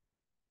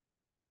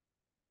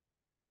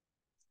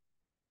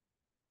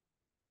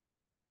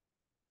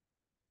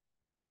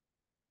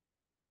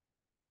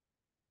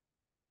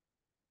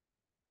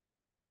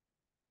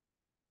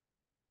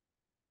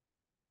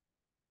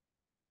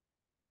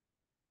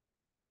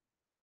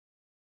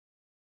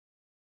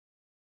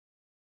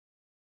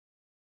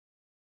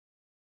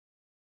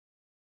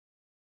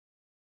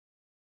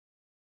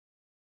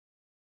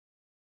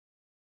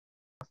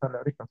 Sale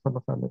ahorita,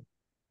 solo sale.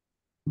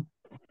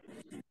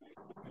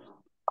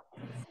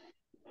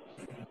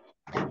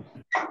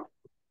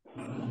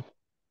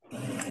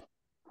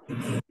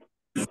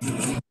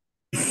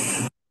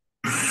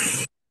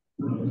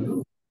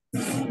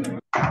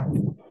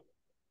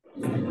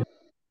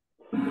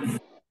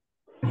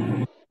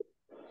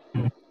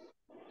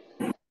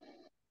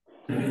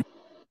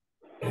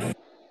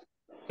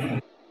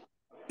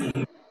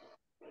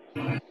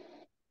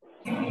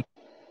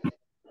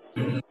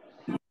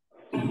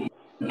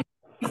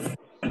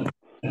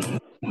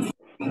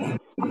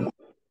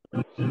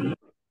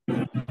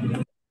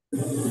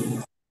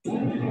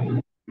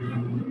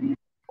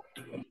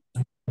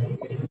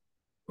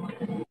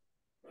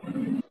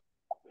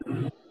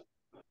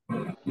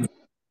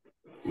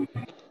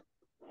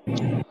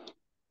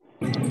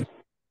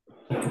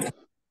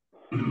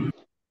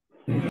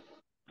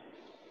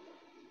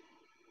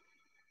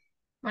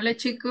 Hola,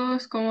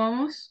 chicos, ¿cómo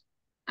vamos?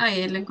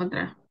 Ahí la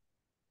encontré.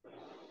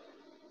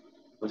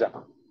 Ya.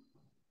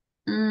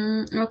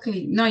 Ok,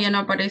 no, ya no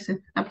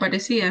aparece.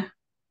 Aparecía.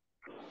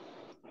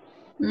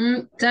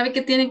 ¿Sabe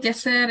qué tiene que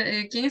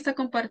hacer? ¿Quién está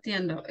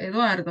compartiendo?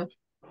 Eduardo.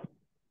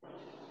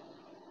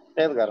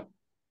 Edgar.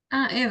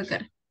 Ah,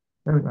 Edgar.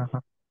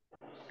 Ajá.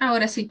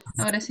 Ahora sí,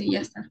 ya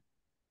está.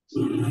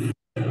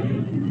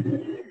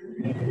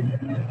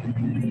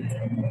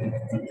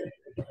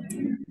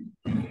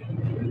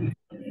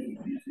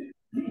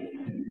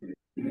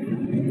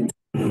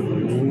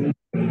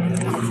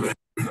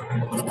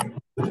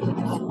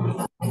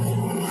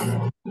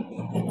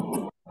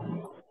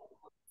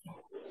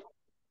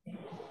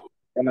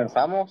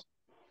 Comenzamos.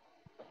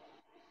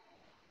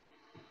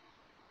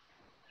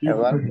 Sí,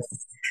 Eduardo.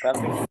 sí,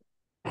 Calvin.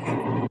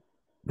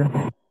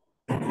 ya.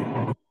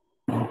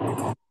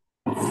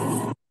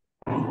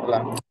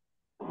 Hola.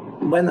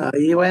 Bueno,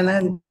 ahí voy a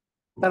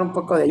necesitar un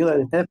poco de ayuda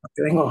de ustedes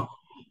porque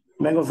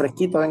vengo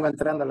fresquito, vengo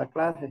entrando a la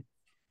clase.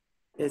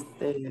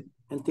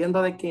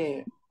 Entiendo de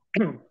que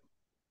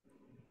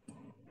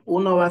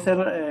uno va a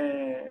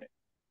hacer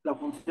la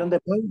función de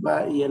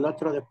prueba y el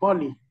otro de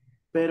poli,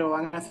 pero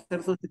van a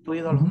ser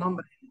sustituidos los Ujú.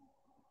 nombres.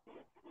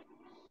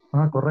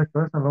 Ah,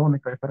 correcto, esa es la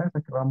única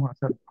diferencia que vamos a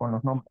hacer con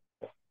los nombres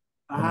de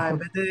Ajá, en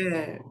nosotros. vez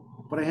de,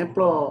 por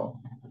ejemplo,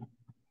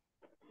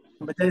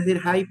 en vez de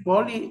decir hi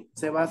poli,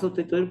 se va a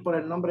sustituir por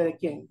el nombre de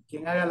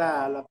quien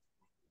haga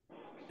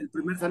el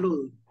primer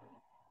saludo.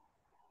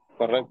 Ah,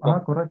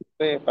 Correcto. correcto.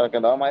 Sí, para que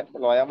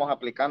lo vayamos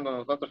aplicando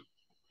nosotros.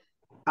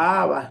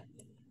 Ah, va.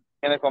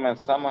 ¿Quiénes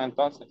comenzamos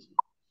entonces?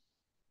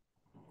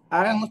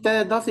 Hagan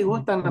ustedes dos si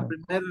gustan la Ok,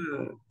 primer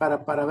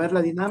para ver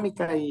la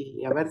dinámica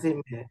y a ver si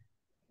me...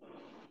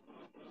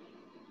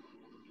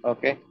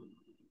 Ok.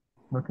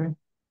 ok.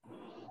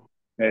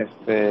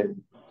 Este,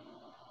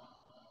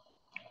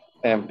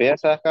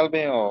 ¿empiezas,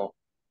 Calvin, o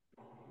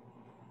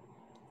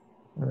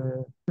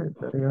Sí,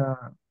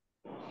 sería,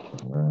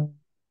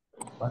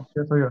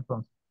 empiezo yo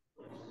entonces.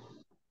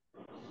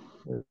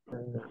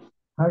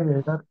 Hi,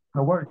 Edgar,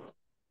 how are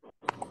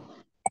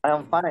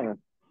I'm fine,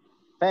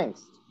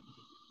 thanks.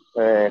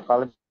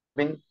 Calvin,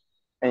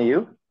 and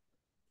you?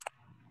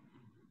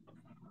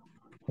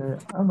 you?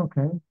 I'm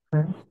okay,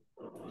 thanks,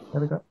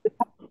 Edgar.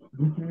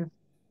 This is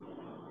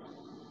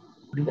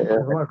Eh,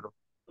 Eduardo.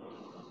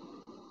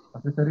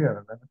 Así sería,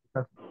 ¿verdad? En este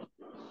caso.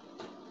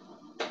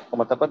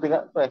 Como está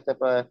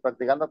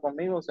practicando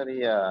conmigo,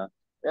 sería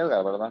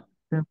Edgar, ¿verdad?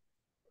 Sí,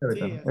 Sí,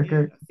 Edgar. Es así es, que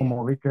así es.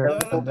 como vi que Yo lo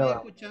estoy cambiaba.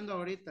 escuchando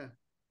ahorita.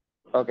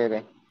 Ok,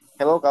 ok.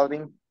 Hello,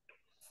 Calvin.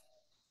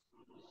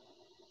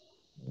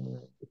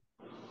 eh,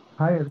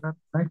 Hi, Edgar,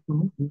 nice to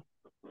meet you.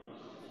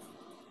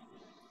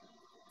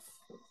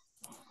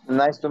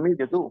 Nice to meet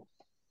you too.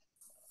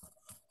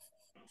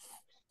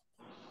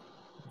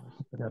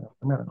 Esa sería la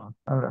primera, ¿no?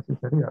 Ahora sí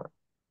sería, ¿verdad?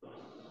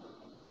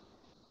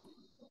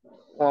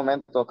 Un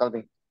momento,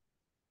 Calvin.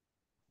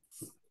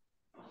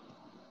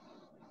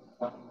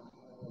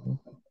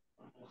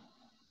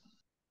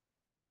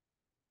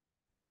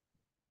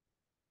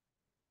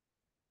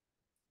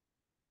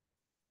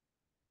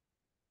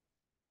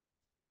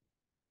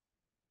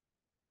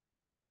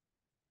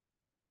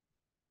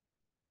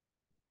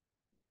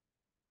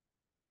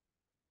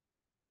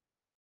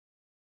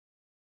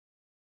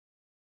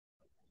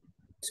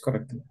 Es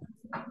correcto.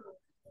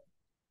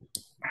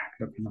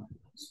 Creo que no.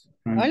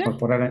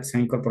 Hola. Se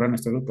va a incorporar a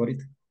nuestro grupo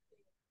ahorita.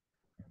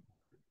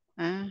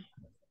 Ah,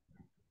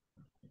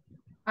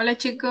 Hola,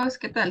 chicos,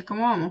 ¿qué tal?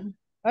 ¿Cómo vamos?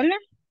 hola.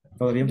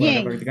 Todo bien por acá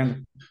Bien.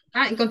 practicando.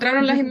 Ah,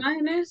 ¿encontraron las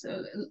imágenes?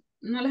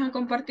 ¿No las han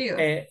compartido?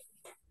 De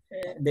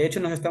hecho,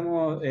 nos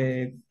estamos,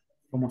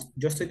 como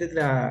yo estoy desde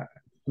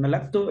una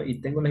laptop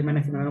y tengo las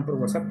imágenes que me mandaron por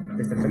WhatsApp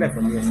desde el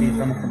teléfono y así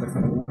estamos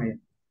conversando con ella.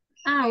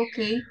 Ah, ok.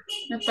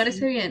 Me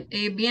parece bien.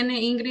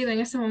 Viene Ingrid en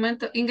este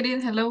momento. Ingrid,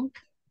 hello.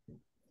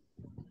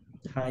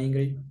 Hi,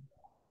 Ingrid.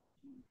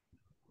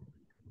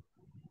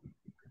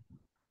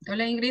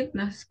 Hola, Ingrid,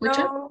 ¿nos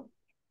escucha? No,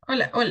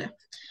 Hola, hola.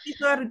 sí,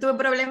 sorry, tuve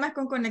problemas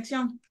con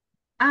conexión.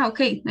 Ah,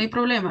 ok, no hay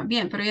problema.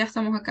 Bien, pero ya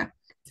estamos acá.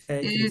 Hey,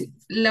 Chris.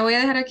 La voy a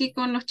dejar aquí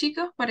con los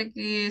chicos para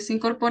que se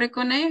incorpore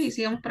con ellos y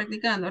sigamos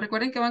practicando.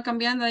 Recuerden que van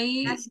cambiando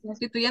ahí, Gracias.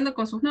 sustituyendo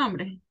con sus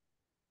nombres.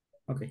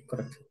 Ok,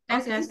 correcto. Okay,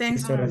 Gracias,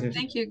 thanks. Listo, gracias.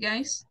 thank you,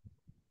 guys.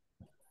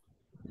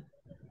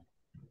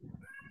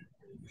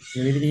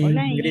 Good evening,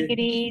 Hola, Ingrid.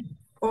 Ingrid.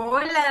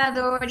 Hola,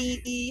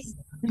 Doris.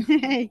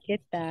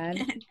 ¿Qué tal?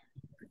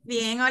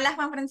 Bien, hola,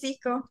 Juan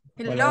Francisco.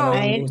 Hola, hola, A un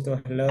Hello. él, gusto.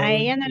 a Hello,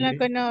 ella no la Ingrid.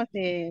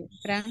 conoce,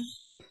 Fran.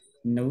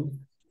 No,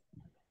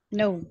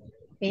 No,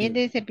 ella es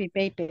de CP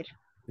Paper.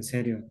 en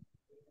serio.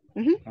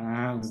 Ujú.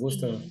 Ah, un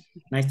gusto.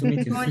 Sí. Nice to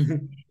meet you. Hola.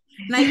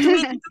 Nice to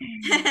meet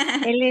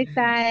you. Él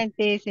está en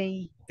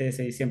TSI. Sí,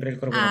 sí, siempre el Ah,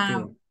 corporativo.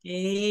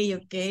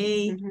 ok, ok.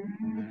 Ujú.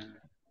 Ah,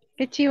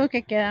 Qué chivo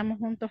que quedamos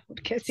juntos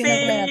porque así no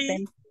me da Sí.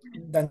 pena.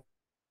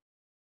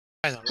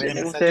 Bueno, voy a Leen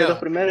empezar ustedes los yo.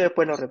 primeros y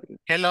después los repito.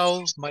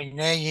 Hello, my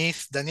name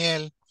is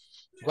Daniel.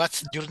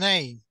 What's your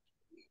name?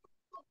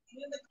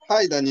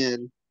 Hi,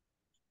 Daniel.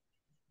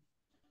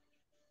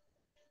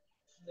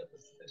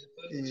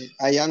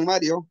 I am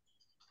Mario.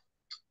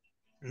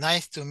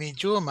 Nice to meet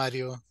you,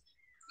 Mario.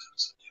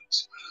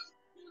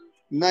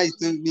 Nice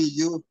to meet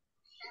you.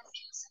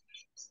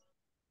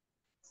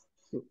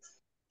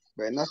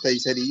 Bueno, hasta ahí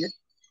sería.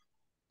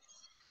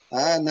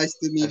 Ah, nice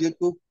to meet you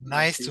too.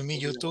 Nice Sí, to meet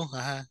you sería. too.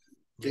 Ajá.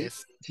 Sí, Yes.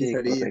 sí Sí,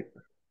 sería.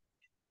 correcto.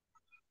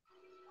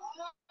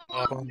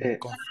 Oh, Eh,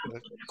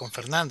 con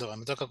Fernando.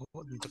 Me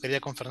tocaría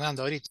con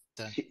Fernando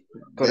ahorita. sí,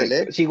 correcto.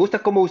 Dele. Si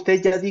gusta, como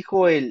usted ya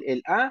dijo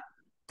el A,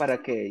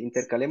 para que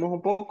intercalemos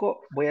un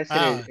poco, voy a hacer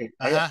Ah,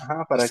 ajá.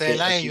 ajá, para Usted el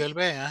que A y yo así. el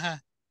B.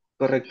 Ajá.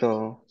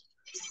 Correcto.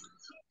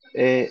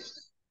 Eh,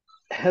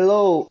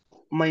 hello,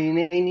 my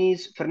name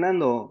is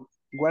Fernando.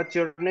 What's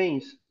your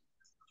name?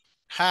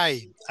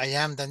 Hi, I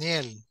am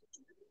Daniel.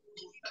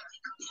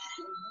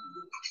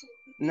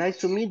 Nice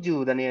to meet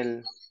you,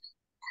 Daniel.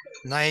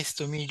 Nice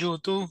to meet you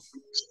too.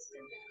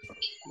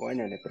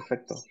 Bueno,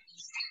 perfecto.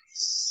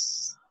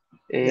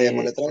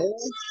 Démosle otra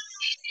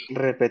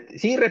vez.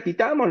 Sí,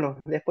 repitámoslo.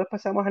 Después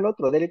pasamos al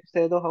otro. Dele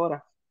ustedes dos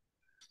ahora.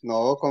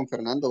 No, con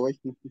Fernando, güey.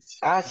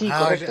 Ah, sí,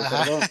 Ajá, correcto,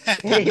 ajá. perdón.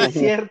 Es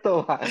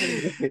cierto.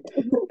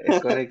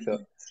 Es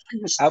correcto.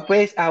 Ah,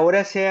 pues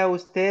ahora sea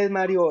usted,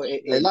 Mario,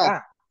 el ¿Verdad? A.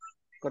 Va.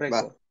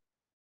 Correcto.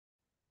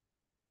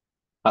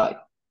 Hi.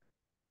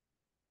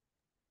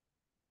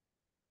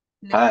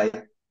 Hello. Hi.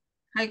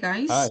 Hi,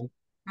 guys. Hi,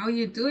 How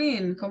you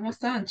doing? ¿Cómo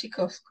están,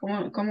 chicos?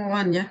 ¿Cómo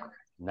van ya?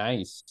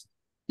 nice.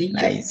 Sí,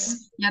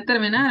 Nice. ya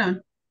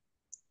terminaron.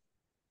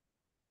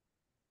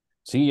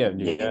 Sí,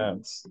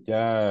 Yes.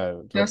 ya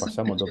Veo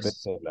repasamos dos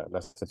sospechoso. veces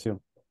la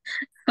sesión.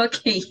 Ok,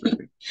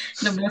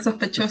 los veo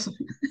sospechosos.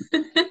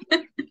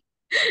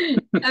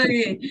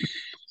 Okay.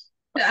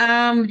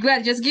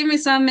 Well, just give me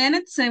some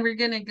minutes and we're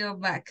gonna go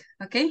back,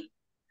 okay?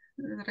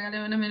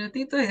 Regálame unos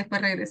minutitos y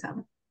después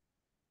regresamos.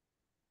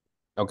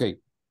 Ok,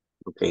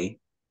 Okay.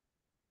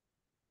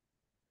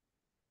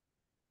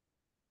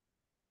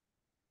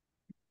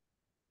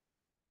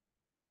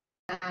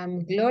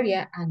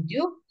 Gloria, and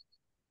you?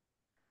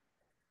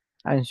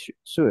 I'm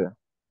sure.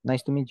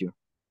 Nice to meet you.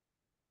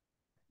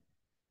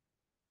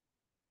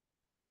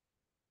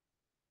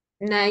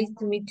 Nice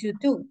to meet you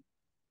too.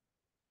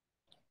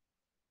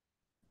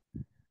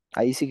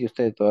 Ahí sigue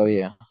usted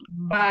todavía.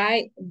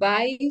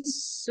 Bye,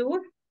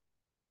 Sur.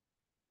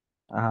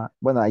 Ajá.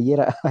 Bueno, ayer,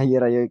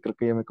 ayer yo creo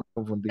que ya me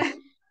confundí.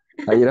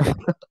 Ayer,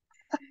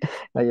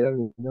 ayer era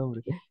mi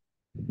nombre.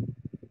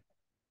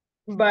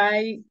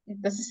 Bye.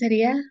 Entonces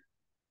sería,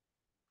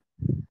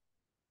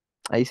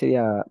 Ahí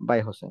sería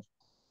bye, José.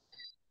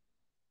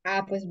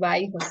 pues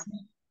bye, José.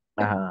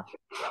 Ajá.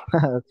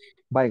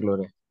 Bye,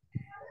 Gloria.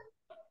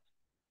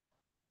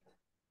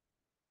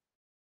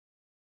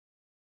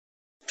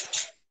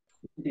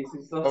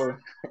 Oh,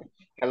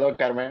 hello,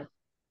 Carmen.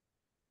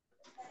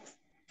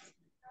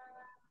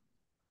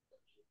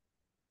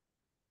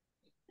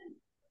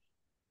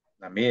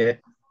 A mí,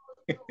 ¿eh?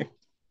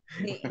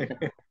 Sí.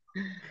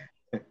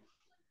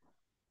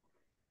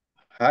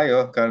 Hi,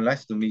 Oscar.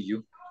 Nice to meet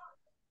you.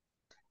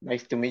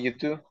 Nice to meet you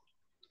too.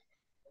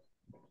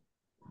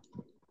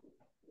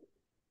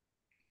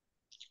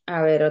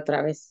 A ver,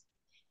 otra vez.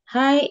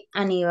 Hi,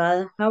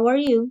 Aníbal. How are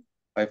you?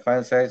 I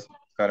find says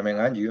Carmen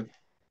and you.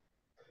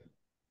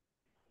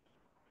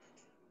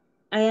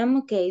 I am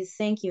okay.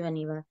 Thank you,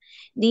 Aníbal.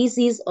 This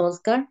is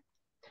Oscar.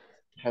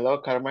 Hello,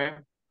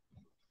 Carmen.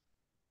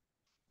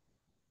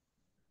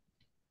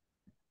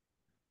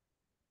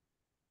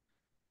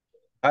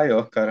 Hi,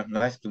 Oscar.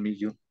 Nice to meet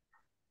you.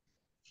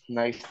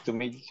 Nice to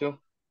meet you too.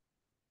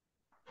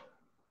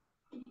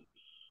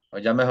 O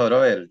ya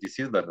mejoró el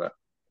disease, ¿verdad?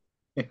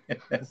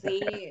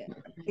 Sí,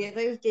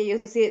 fíjate que yo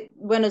sí,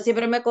 bueno,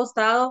 siempre me ha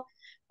costado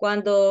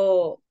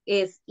cuando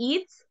es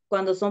it,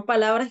 cuando son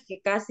palabras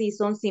que casi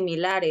son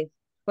similares.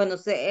 Cuando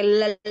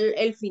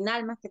el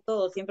final más que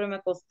todo siempre me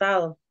ha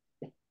costado.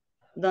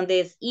 Donde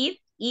es it,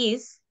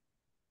 is,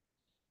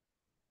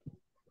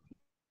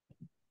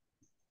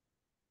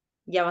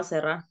 ya va a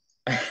cerrar.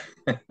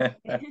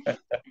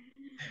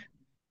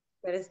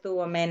 Pero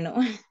estuvo menos.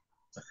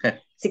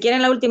 Si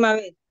quieren la última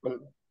vez.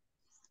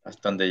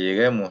 Hasta donde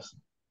lleguemos.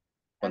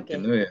 Okay.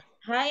 Continúe.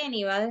 Hi,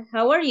 Aníbal.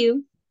 How are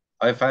you?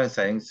 I fine,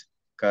 thanks.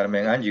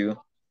 Carmen, and you?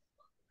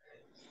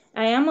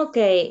 I am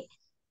okay.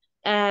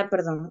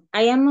 Perdón.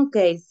 I am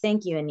okay.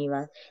 Thank you,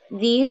 Aníbal.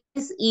 This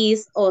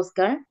is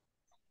Oscar.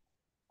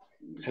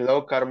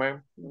 Hello,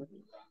 Carmen.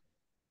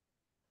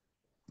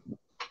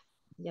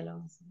 Ya lo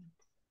vamos a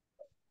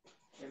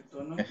ver. El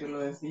tono que lo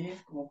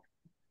decís como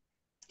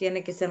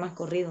Tiene que ser más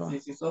corrido.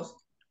 this is Oscar.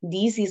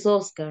 This is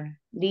Oscar.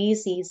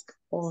 This is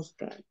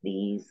Oscar.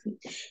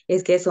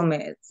 Es que eso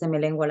se me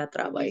lengua la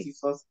traba ahí. This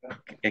is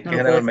Oscar. Es que No lo puedo decir.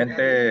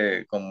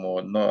 generalmente,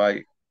 como no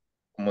hay,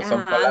 como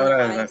son Ajá, no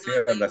palabras hay, así,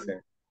 ¿verdad?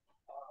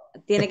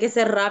 Sí. tiene que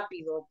ser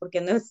rápido,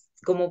 porque no es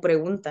como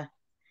pregunta.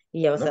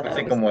 Y ya va a No, ser pues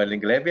sí, rápido. como el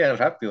inglés bien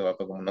rápido, ¿verdad?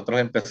 Como nosotros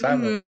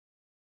empezamos. Ujú.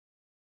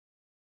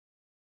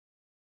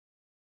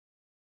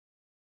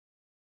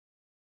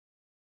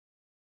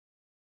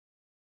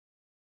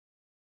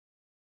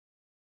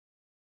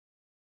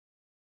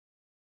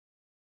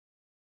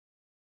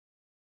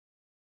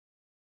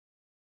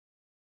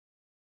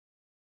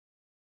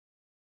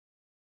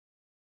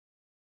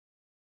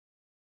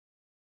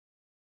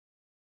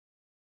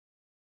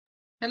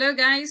 Hello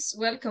guys,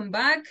 welcome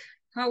back.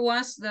 How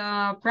was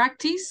the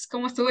practice?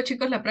 ¿Cómo estuvo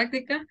chicos la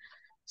práctica?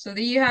 So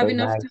do you have Very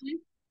enough nice. time?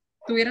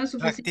 ¿Tuvieron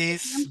suficiente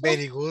Practice, tiempo?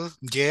 very good.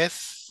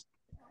 Yes.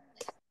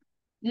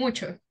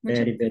 Mucho, mucho.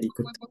 Very, very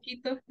good. Muy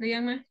poquito,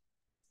 díganme.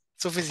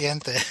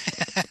 Suficiente.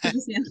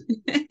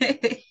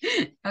 Suficiente.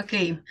 Ok,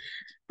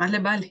 más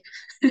les vale.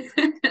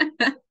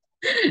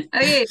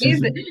 Okay,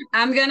 listen,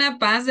 I'm gonna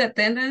pass the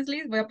attendance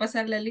list. Voy a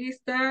pasar la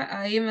lista.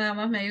 Ahí nada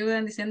más me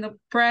ayudan diciendo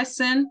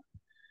present.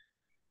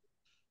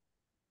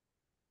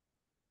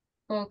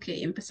 Ok,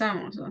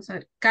 empezamos. Vamos a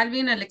ver.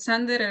 Calvin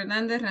Alexander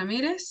Hernández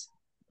Ramírez.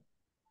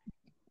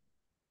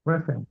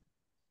 Present.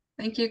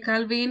 Thank you,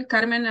 Calvin.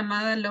 Carmen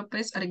Amada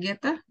López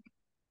Argueta.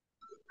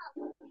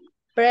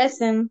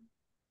 Present.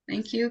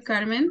 Thank you,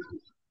 Carmen.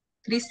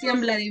 Cristian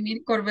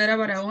Vladimir Corbera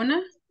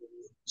Barahona.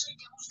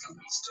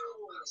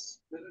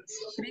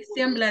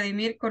 Cristian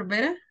Vladimir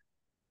Corbera.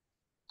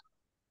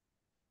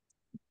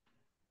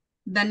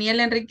 Daniel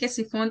Enrique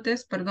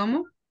Cifontes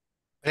Perdomo.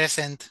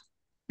 Present.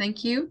 Thank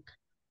you.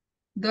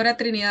 Dora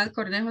Trinidad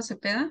Cornejo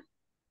Cepeda.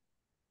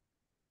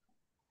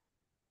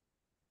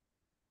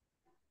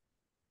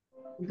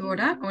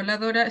 Dora, hola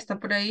Dora, ¿está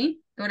por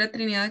ahí? Dora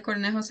Trinidad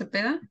Cornejo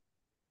Cepeda.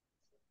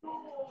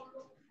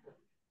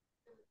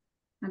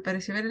 Me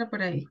pareció verla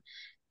por ahí.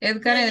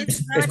 Edgar,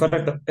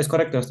 Es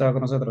correcto, estaba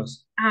con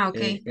nosotros. ah, ok.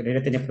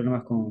 Gregorio tenía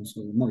problemas con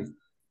su móvil.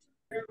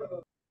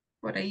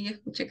 Por ahí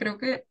escuché, creo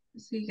que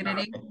sí,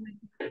 Gregorio.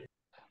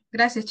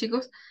 Gracias,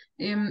 chicos.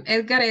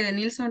 Edgar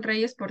Edenilson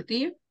Reyes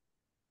Portillo.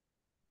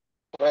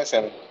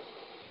 Present.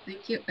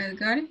 Thank you,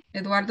 Edgar.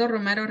 Eduardo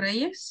Romero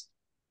Reyes.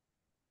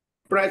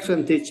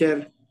 Present,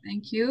 teacher.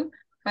 Thank you.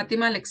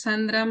 Fátima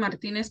Alexandra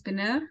Martínez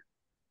Pineda.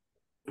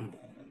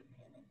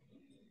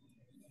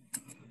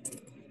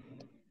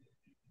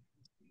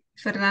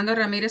 Fernando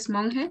Ramírez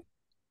Monge.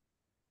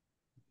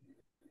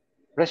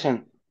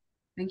 Present.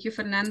 Thank you,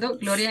 Fernando.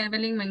 Gloria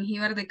Evelyn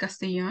Mengíbar de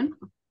Castellón.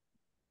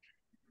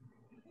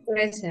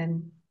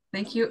 Present.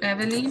 Thank you,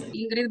 Evelyn.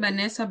 Ingrid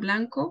Vanessa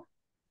Blanco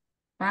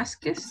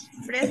Vázquez.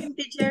 Present,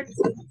 teacher.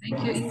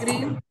 Thank you,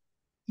 Ingrid.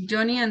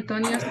 Johnny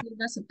Antonio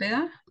Silva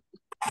Cepeda.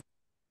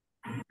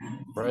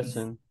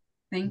 Present.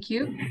 Thank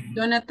you.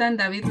 Jonathan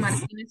David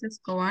Martínez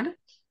Escobar.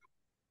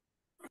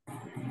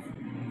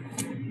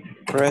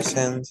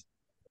 Present.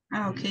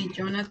 Ah, ok,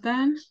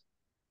 Jonathan.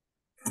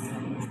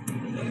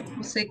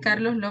 José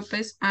Carlos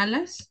López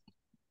Alas.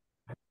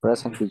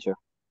 Present, teacher.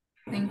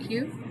 Thank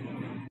you.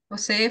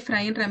 José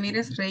Efraín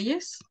Ramírez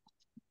Reyes.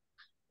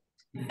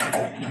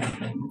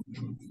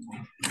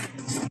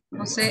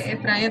 José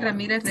Efraín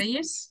Ramírez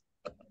Reyes.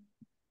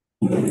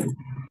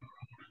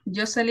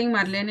 Jocelyn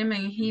Marlene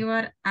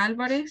Mengíbar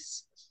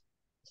Álvarez.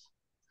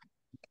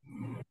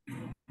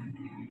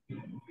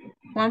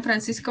 Juan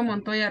Francisco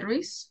Montoya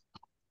Ruiz.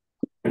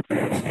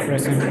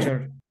 Present,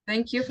 teacher.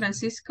 Thank you,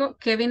 Francisco.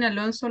 Kevin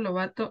Alonso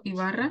Lobato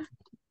Ibarra.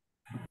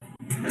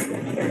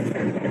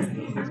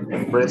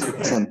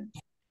 Present.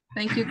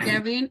 Thank you,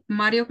 Kevin.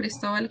 Mario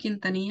Cristóbal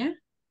Quintanilla.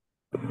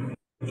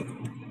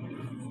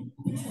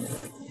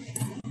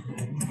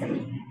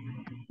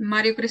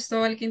 Mario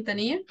Cristóbal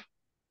Quintanilla.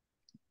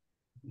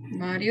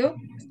 Mario,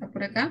 ¿está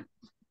por acá?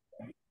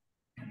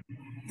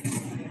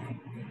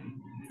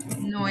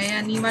 Noé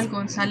Aníbal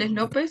González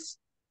López.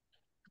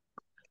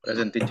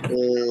 Present, teacher.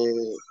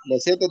 Lo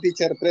siento,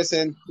 teacher,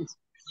 present.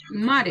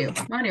 Mario,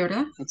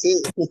 ¿verdad?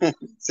 Sí,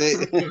 sí.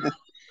 Okay.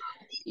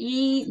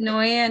 Y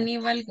Noé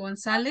Aníbal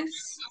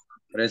González.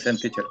 Present,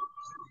 teacher.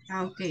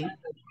 Ah, ok.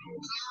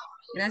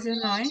 Gracias,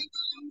 Noé.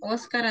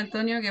 Oscar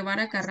Antonio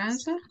Guevara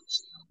Carranza.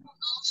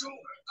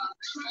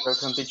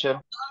 Present, teacher.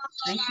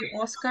 Thank you,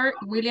 Oscar.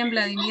 William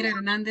Vladimir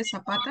Hernández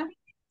Zapata.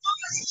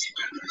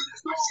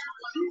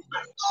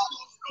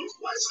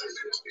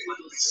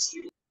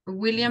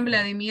 William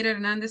Vladimir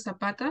Hernández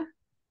Zapata.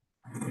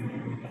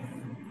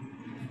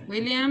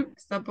 William,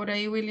 ¿está por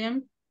ahí,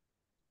 William?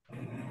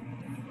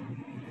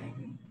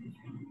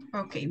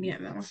 Ok,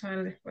 bien, vamos a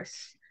ver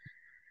después.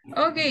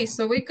 Okay,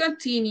 so we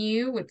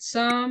continue with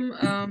some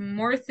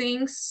more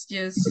things.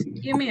 Just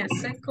give me a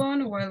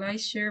second while I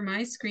share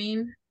my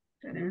screen.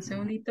 Esperen un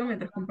segundito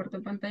mientras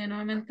comparto pantalla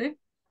nuevamente.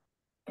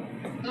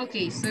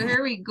 Okay, so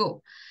here we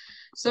go.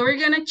 So we're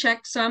gonna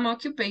check some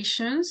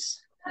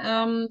occupations.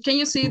 Can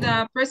you see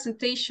the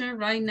presentation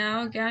right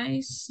now,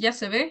 guys? ¿Ya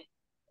se ve?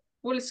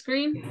 Full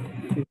screen?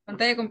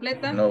 ¿Pantalla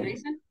completa? No. ¿Me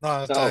dicen?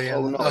 No, todavía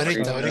no.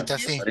 Ahorita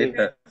sí.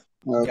 Ahorita.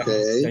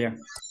 Okay.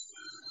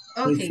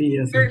 Okay,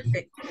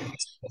 perfect.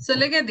 So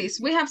look at this.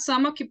 We have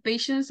some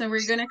occupations and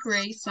we're going to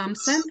create some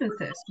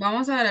sentences.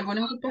 Vamos a ver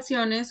algunas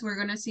ocupaciones. We're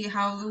going to see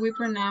how do we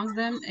pronounce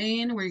them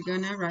and we're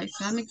going to write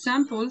some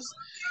examples.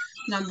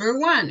 Number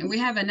one, we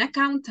have an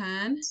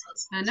accountant.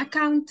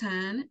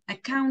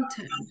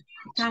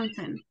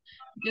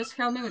 Just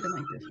help me with the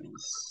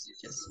microphones.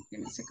 Just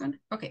give me a second.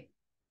 Okay.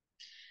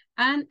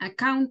 An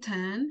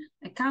accountant.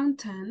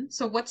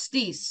 So what's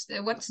this?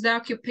 What's the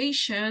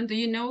occupation? Do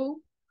you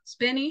know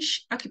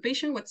Spanish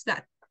occupation? What's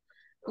that?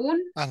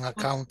 An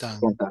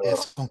accountant.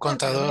 Es un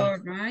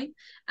contador. Right?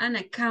 An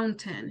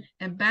accountant.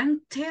 A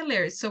bank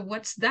teller. So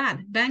what's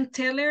that? Bank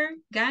teller,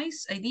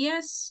 guys,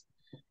 ideas?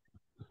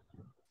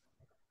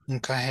 Un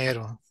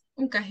cajero.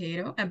 Un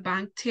cajero, a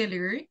bank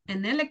teller,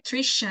 an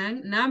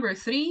electrician. Number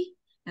three,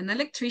 an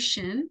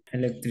electrician.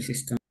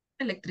 Electricista.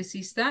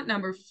 Electricista.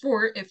 Number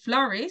four, a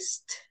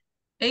florist.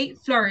 A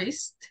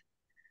florist.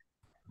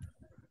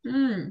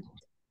 Yes.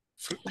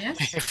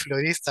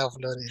 Florista o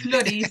florista.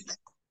 Florist.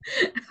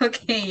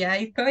 Okay,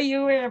 I thought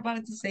you were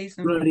about to say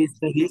something.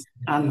 Florista,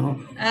 no.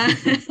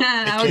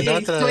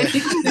 Okay, so we need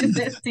to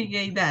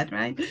investigate that,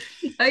 right?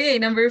 Okay,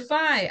 number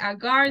five, a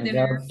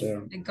gardener.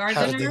 A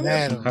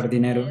gardener.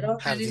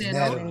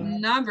 Jardinero.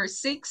 Number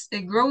six,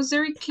 a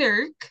grocery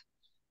clerk.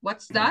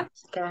 What's that?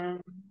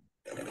 Cajero.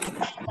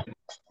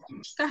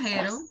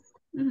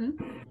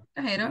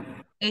 Cajero.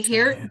 A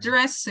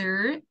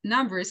hairdresser.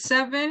 Number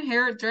seven,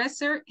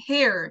 hairdresser.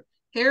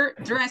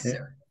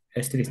 Hairdresser.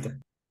 Estilista.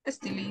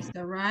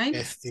 Estilista, right?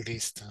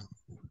 Estilista.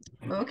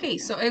 Okay,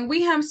 so and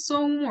we have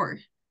some more.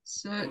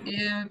 So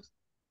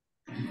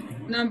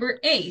number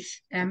eight,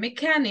 a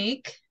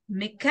mechanic.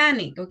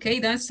 Okay,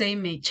 don't say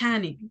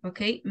mechanic,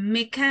 okay?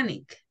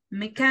 Mechanic.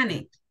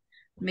 Repeat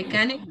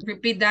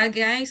that,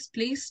 guys,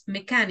 please.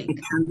 Mechanic.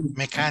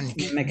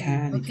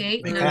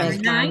 Okay, number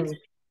nine,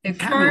 a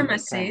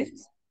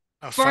pharmacist.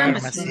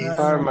 Pharmacist.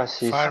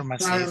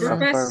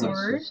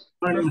 Professor.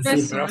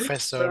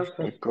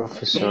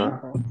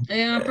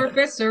 A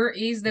professor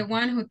is the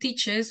one who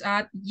teaches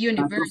at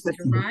university,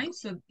 right?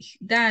 So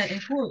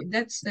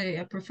that's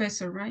a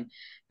professor, right?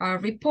 A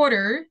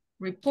reporter.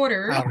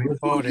 Reporter.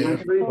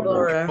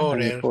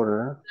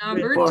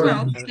 Number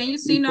 12. Can you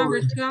see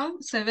number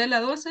 12? ¿Se ve la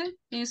 12?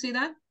 Can you see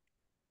that?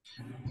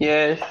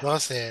 Yes.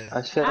 12.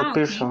 A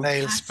salesperson.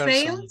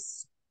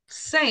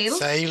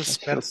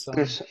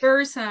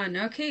 Person.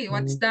 Okay,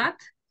 what's that?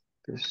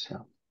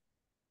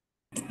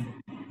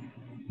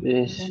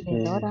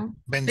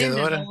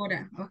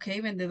 Vendedora. Okay,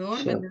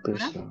 vendedora.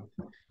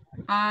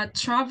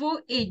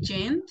 Travel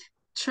agent.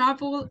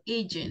 Gente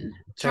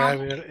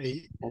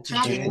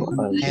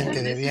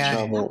de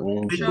viaje.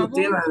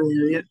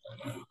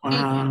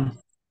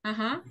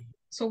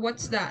 So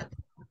what's that?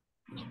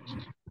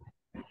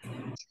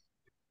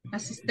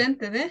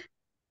 Asistente de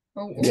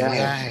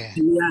viaje.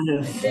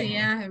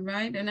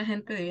 Right? Un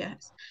agente de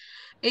viajes.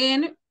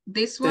 And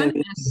this one,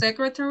 a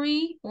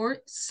secretary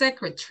or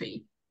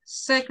secretary.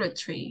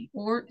 Secretary.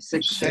 So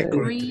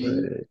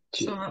Secretary.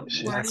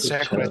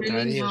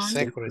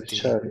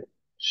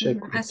 A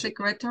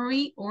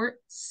secretary or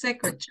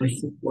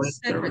secretary.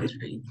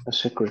 A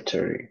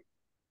secretary.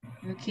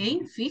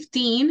 Okay,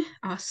 15,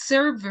 a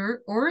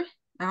server or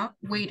a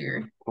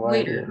waiter.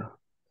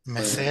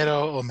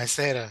 Mesero o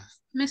mesera.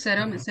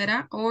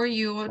 Mesera, or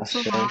you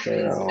also have a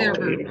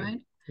server, right?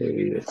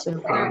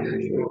 Server.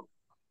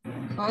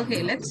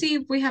 Okay, let's see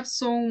if we have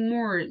some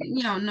more.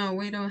 No,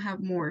 we don't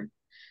have more.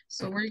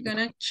 So we're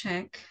gonna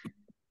check.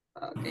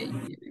 Okay, give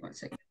me 1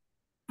 second.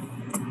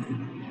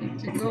 Need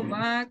to go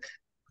back.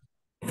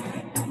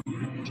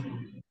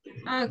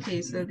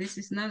 Okay, so this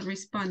is not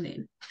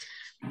responding.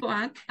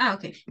 But,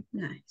 okay,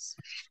 nice.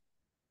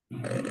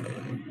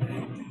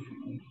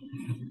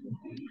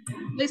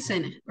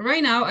 Listen,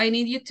 right now I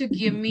need you to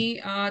give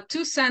me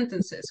 2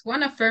 sentences,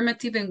 one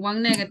affirmative and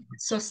one negative.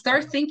 So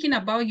start thinking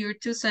about your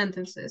 2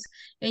 sentences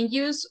and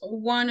use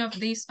one of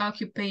these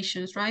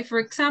occupations, right? For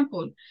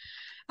example,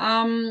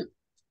 for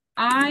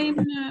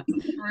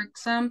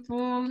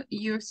example,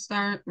 you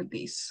start with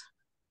this.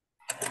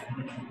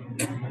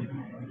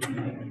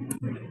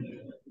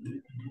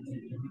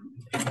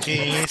 She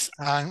is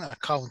an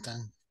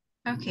accountant.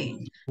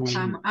 Okay.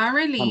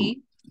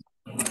 Arely.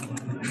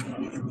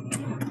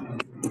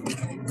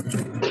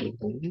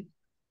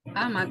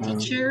 I'm a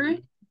teacher.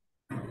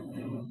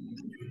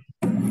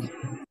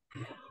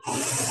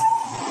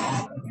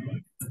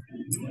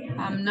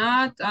 I'm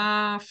not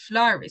a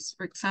florist,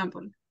 for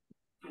example.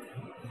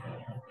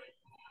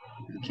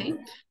 Okay,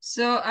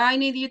 so I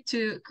need you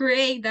to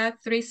create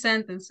that 3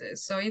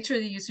 sentences. So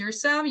introduce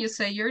yourself, you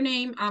say your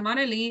name, I'm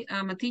Arely,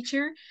 I'm a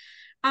teacher,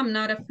 I'm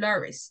not a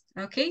florist.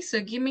 Okay, so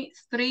give me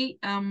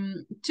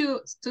two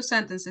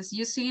sentences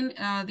using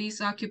these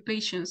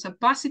occupations, a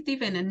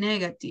positive and a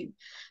negative.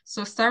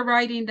 So start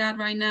writing that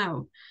right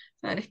now.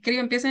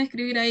 Empiecen a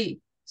escribir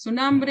ahí su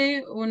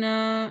nombre,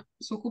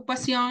 su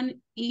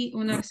ocupación y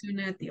una oración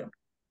negativa.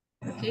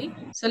 Okay,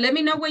 so let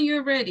me know when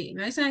you're ready.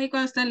 Me dicen ahí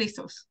cuando están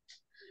listos.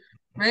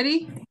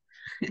 Ready?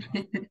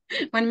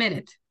 1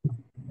 minute.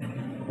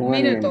 Un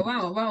minuto,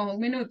 vamos, un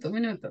minuto.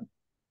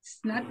 It's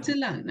not too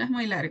long, no es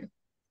muy largo.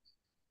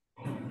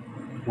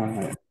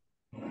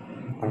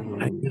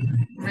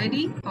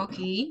 Ready?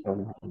 Okay.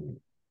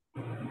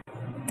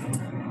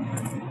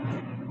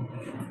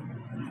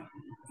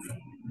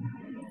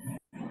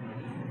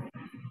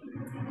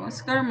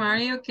 Oscar,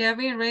 Mario,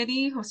 Kevin,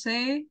 ready?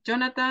 Jose,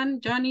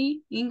 Jonathan,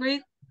 Johnny,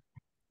 Ingrid,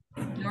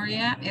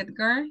 Gloria,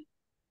 Edgar.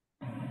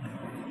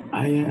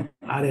 I am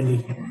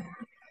Arely.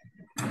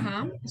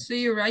 So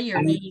you write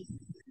your name.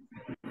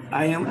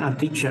 I am a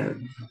teacher.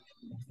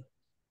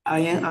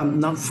 I'm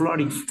not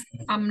florist.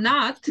 I'm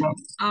not.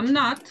 I'm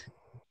not.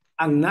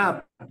 I'm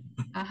not.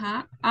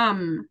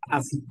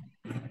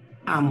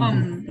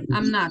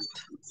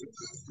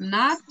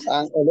 Not.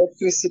 An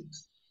electrician.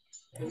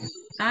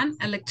 An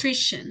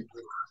electrician.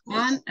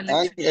 An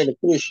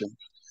electrician.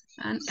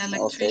 An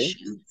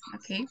electrician.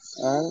 Okay.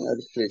 An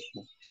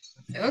electrician.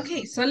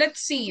 Okay, so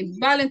let's see.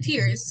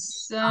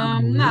 Volunteers.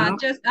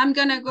 I'm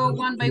gonna go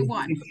one by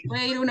one. Voy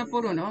a ir uno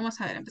por uno. Vamos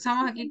a ver.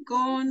 Empezamos aquí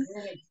con...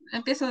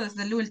 Empiezo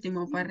desde el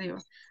último para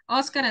arriba.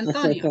 Oscar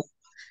Antonio.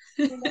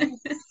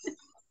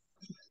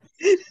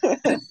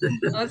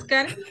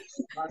 Oscar.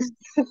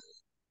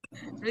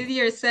 Read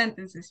your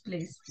sentences,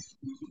 please.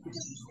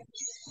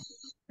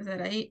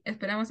 Ahí,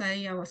 esperamos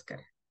ahí a Oscar.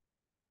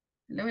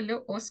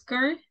 Hello,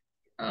 Oscar.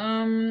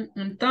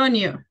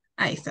 Antonio.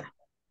 Ahí está.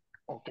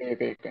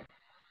 Okay.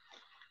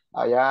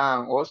 I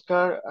am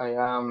Oscar. I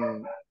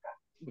am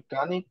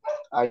mechanic.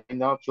 I am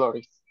not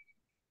florist.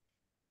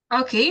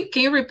 Okay,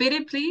 can you repeat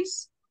it,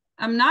 please?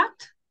 I'm not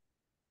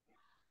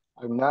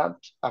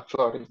a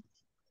florist.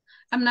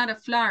 I'm not a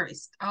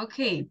florist.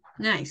 Okay,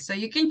 nice. So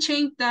you can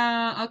change the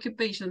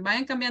occupation.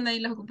 Vayan cambiando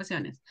ahí las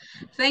ocupaciones.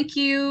 Thank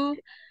you,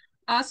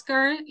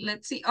 Oscar.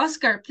 Let's see.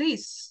 Oscar,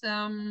 please.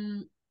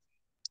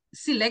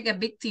 Select a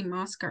victim,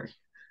 Oscar.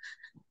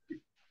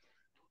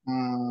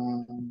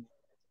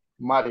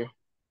 Mario.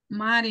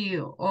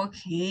 Mario.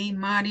 Okay,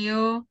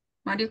 Mario.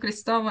 Mario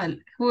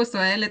Cristóbal. Justo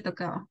a él le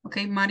tocaba.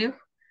 Okay, Mario.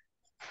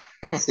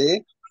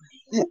 Sí.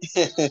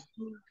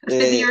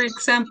 Your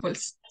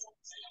examples.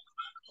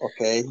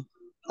 Okay.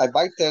 A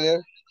bank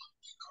teller.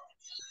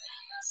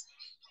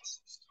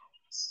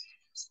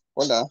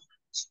 Hola.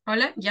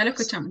 Hola, ya lo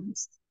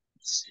escuchamos.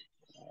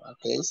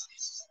 Okay.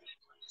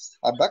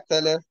 A bank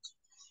teller.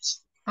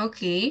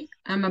 Okay,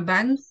 I'm a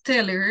bank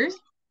teller.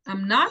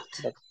 I'm not.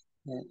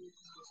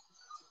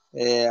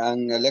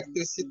 An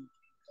electrician.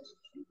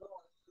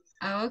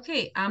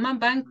 Okay, I'm a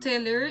bank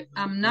teller.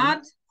 I'm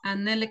not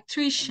an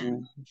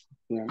electrician.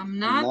 I'm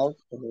not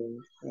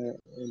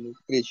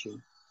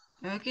electrician.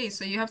 Okay,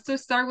 so you have to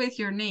start with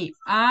your name.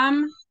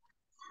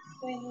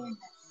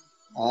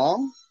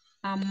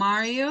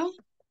 Mario.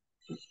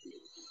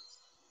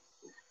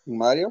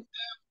 Mario.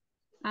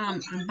 A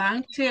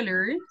bank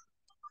teller.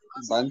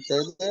 Bank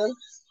teller.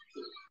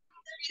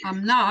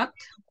 I'm not.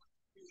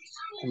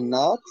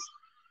 Not.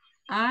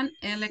 An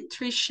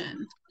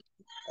electrician.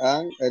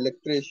 An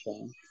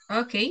electrician.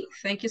 Okay,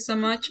 thank you so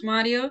much,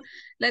 Mario.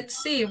 Let's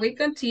see, we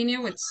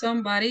continue with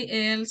somebody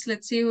else.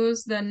 Let's see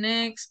who's the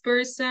next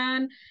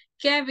person.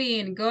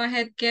 Kevin, go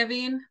ahead,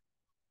 Kevin.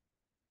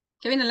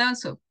 Kevin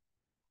Alonso.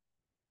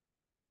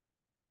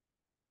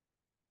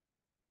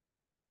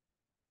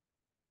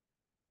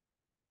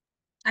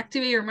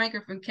 Activate your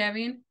microphone,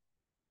 Kevin.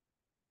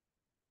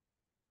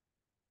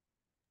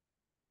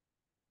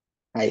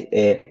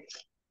 Hi,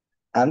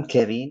 I'm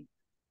Kevin.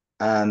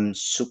 I'm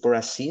super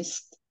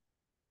assist.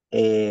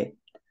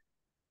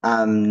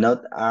 I'm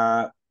not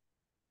a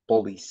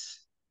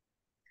police.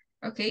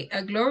 Okay,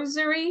 a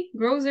grocery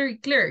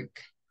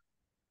clerk.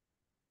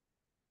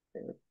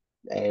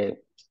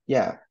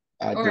 Yeah,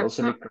 a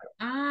grocery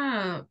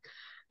clerk.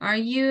 Are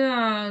you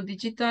a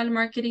digital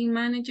marketing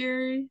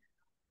manager?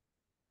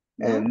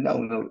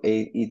 No,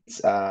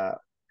 it's un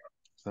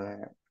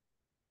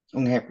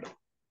ejemplo.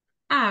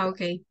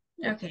 Okay,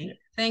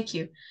 thank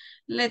you.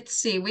 Let's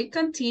see, we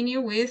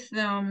continue with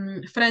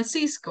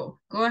Francisco.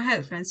 Go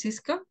ahead,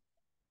 Francisco.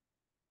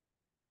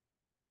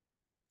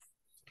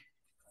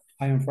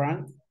 I am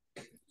Frank.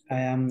 I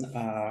am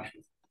a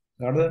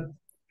gardener.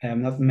 I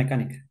am not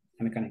mechanic.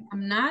 A mechanic.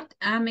 I'm not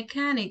a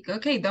mechanic.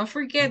 Okay, don't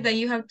forget that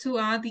you have to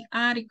add the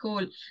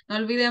article. No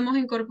olvidemos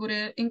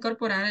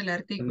incorporar el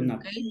artículo, No.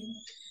 okay?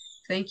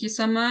 Thank you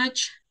so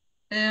much.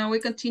 We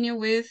continue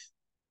with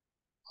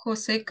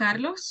José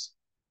Carlos.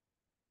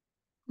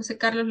 José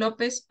Carlos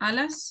López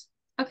Alas.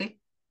 Okay.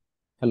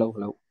 Hello,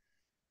 hello.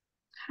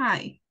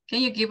 Hi.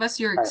 Can you give us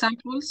your Hi.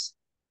 examples?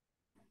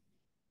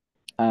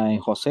 I'm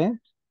Jose.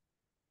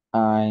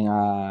 I'm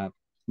a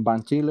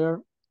bank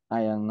teller.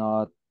 I am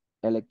not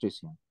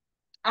electrician.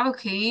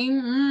 Okay,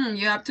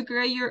 you have to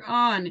create your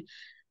own.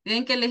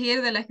 Tienen que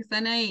elegir de las que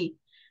están ahí.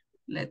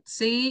 Let's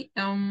see.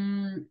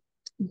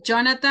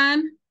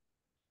 Jonathan.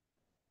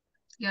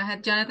 Go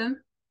ahead,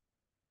 Jonathan.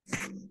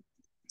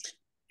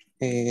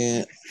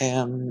 I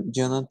am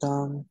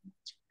Jonathan.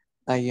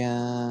 I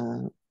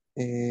am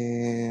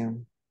a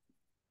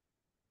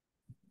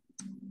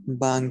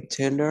bank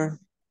teller.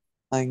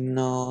 I'm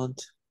not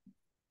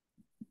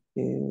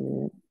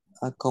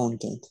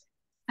accountant.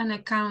 An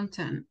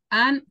accountant.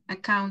 An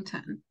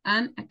accountant.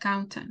 An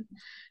accountant.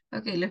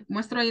 Ok, les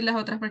muestro ahí las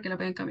otras para que la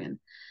vayan cambiando.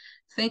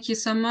 Thank you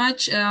so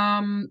much.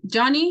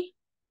 Johnny.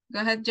 Go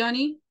ahead,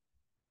 Johnny.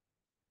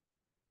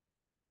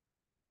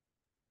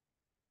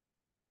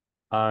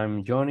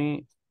 I'm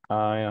Johnny.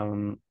 I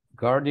am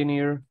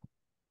gardener,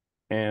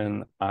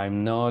 and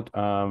I'm not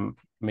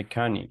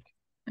mechanic.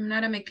 I'm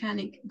not a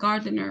mechanic.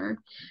 Gardener.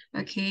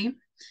 Okay.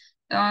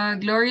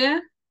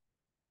 Gloria.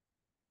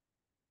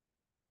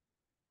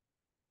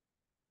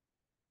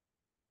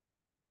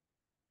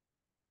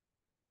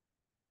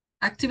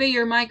 Activate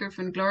your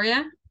microphone,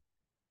 Gloria.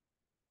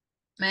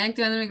 Me vayan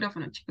activando el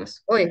micrófono,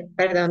 chicos. Uy,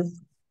 perdón.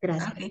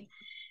 Gracias. Okay.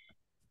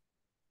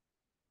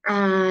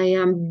 I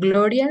am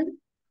Gloria.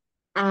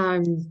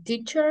 I'm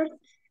teacher.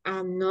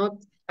 I'm not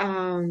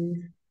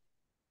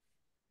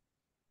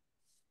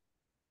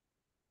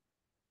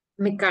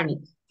mechanic.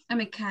 A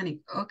mechanic.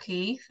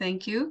 Okay,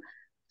 thank you.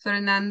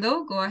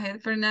 Fernando, go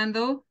ahead,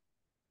 Fernando.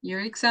 Your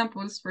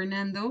examples,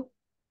 Fernando.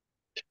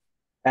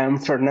 I'm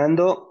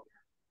Fernando.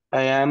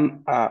 I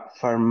am a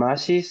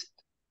pharmacist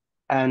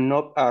and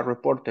not a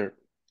reporter.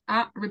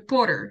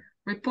 Reporter.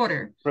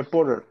 Reporter.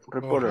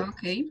 Reporter.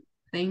 Okay,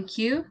 thank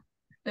you.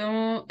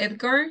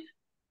 Edgar.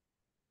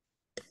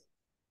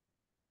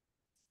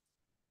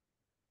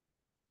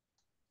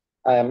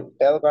 I am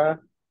Elgar.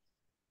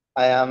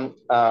 I am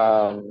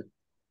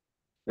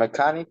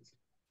mechanic,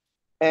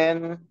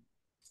 and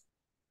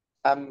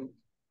I'm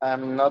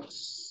not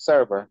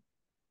server.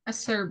 A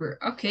server.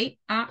 Okay,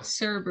 a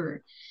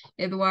server.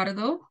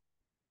 Eduardo.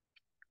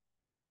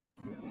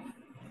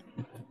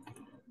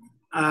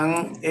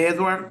 I'm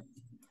Edward.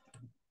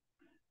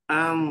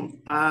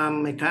 I'm a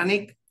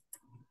mechanic.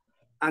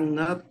 I'm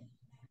not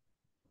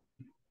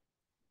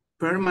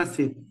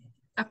pharmacist.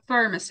 A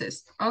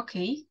pharmacist.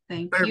 Okay,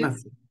 thank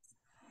Pharmacist.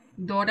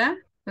 you. Dora.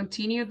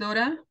 Continue,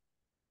 Dora.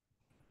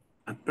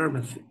 A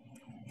pharmacist.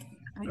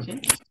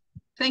 Okay.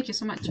 Thank you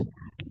so much.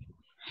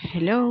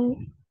 Hello.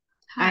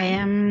 Hi. I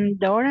am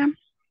Dora.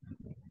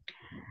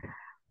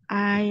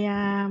 I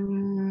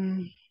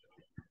am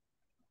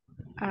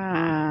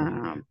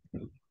a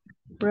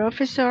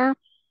professor.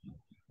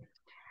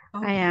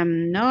 I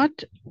am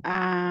not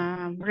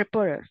a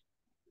reporter.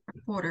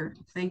 Reporter.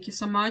 Thank you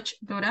so much,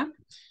 Dora.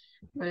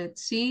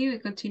 Let's see, we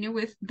continue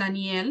with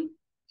Daniel.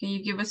 Can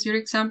you give us your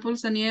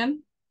examples, Daniel?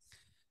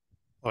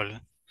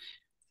 Hola.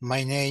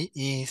 My name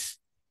is,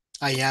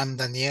 I am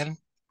Daniel.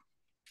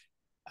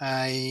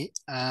 I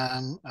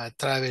am a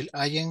travel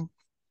agent.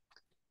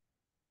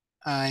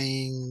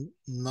 I'm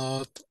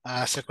not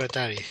a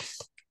secretary.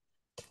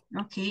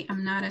 Okay,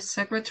 I'm not a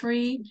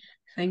secretary.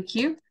 Thank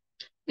you.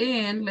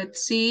 And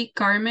let's see,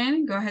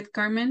 Carmen. Go ahead,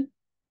 Carmen.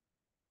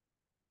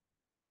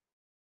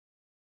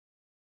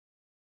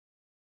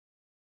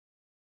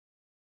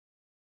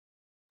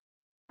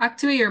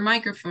 Activate your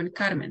microphone,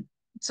 Carmen.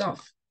 It's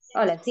off.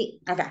 Hola, sí,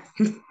 acá.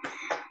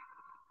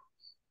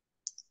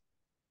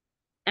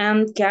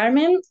 I'm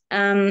Carmen.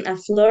 I'm a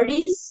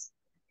florist.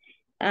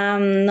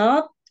 I'm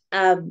not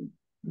a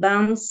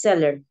bank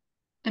seller.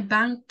 A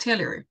bank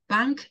teller.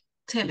 Bank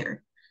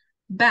teller.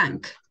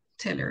 Bank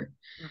teller.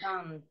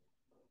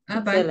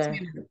 A bank Teller.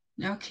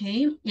 teller.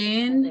 Okay.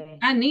 And Okay.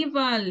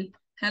 Aníbal.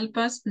 Help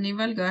us,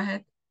 Aníbal. Go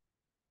ahead.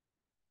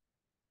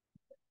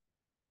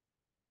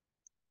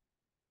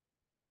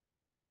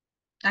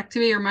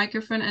 Activate your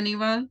microphone,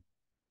 Aníbal.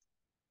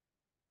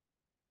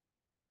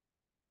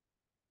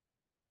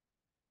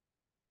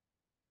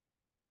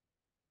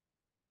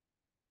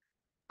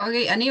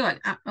 Okay, Aníbal.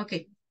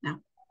 Okay, now.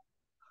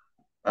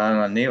 I'm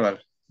Aníbal.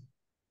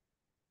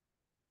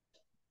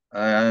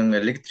 I am an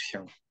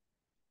electrician.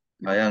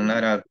 I am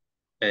not a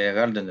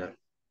gardener.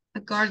 A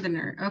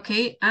gardener.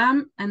 Okay,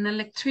 I'm an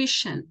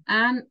electrician.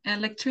 An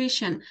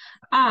electrician.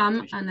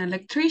 I'm an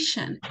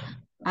electrician.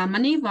 I'm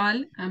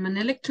Aníbal. I'm an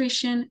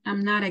electrician.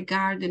 I'm not a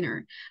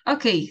gardener.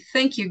 Okay,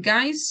 thank you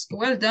guys.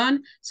 Well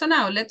done. So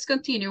now let's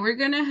continue. We're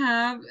gonna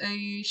have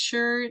a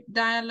short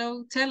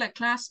dialogue. Tell a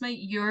classmate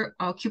your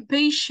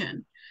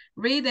occupation.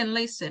 Read and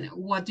listen.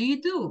 What do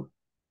you do?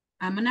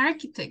 I'm an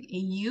architect.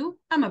 And you?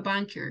 I'm a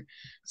banker.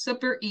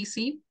 Super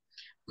easy.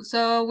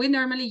 So we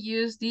normally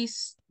use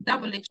this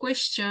double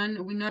question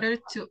in order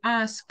to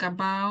ask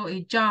about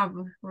a job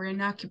or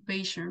an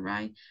occupation,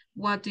 right?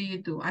 What do you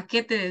do? ¿A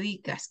qué te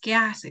dedicas? ¿Qué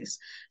haces?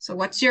 So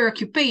what's your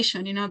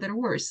occupation, in other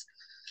words?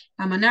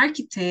 I'm an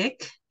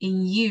architect,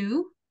 and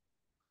you?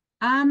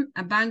 I'm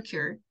a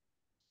banker.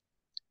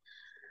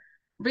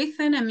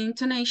 Rhythm and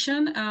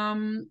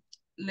intonation,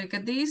 look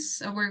at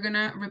this. We're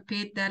gonna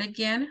repeat that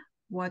again.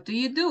 What do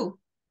you do?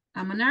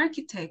 I'm an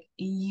architect.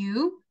 And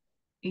you?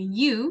 And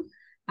you?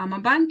 I'm a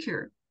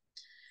banker.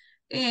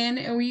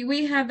 And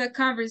we have the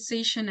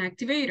conversation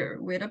activator.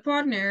 With a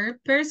partner,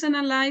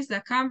 personalize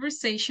the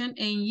conversation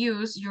and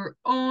use your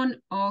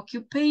own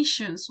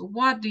occupations.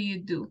 What do you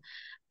do?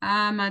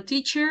 I'm a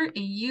teacher,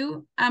 and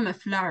you? I'm a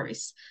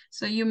florist.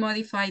 So you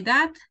modify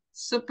that.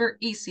 Super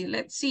easy.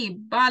 Let's see.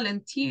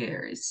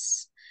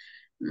 Volunteers.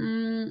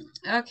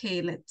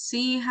 Okay, let's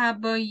see. How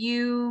about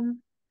you?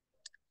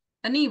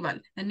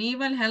 Aníbal.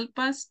 Aníbal, help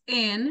us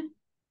in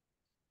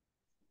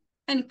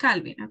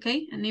Calvin,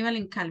 okay? Aníbal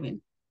and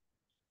Calvin.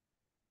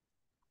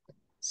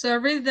 So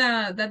read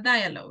the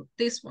dialogue,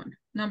 this one,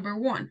 number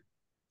 1.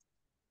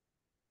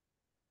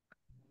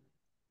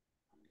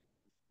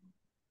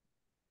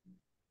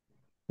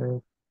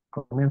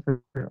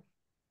 Comienza.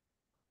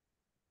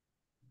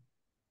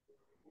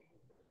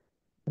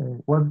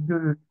 What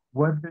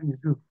do you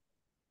do?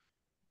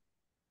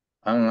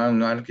 I'm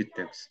an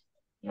architect.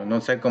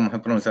 No sé cómo se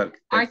pronuncia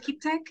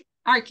architect.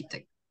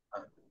 Architect.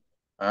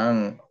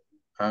 I'm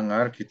an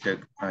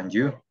architect. And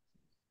you?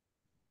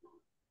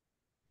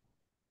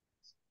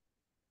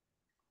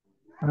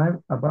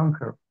 I'm a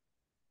banker.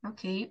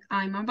 Okay,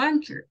 I'm a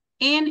banker.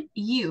 And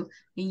you?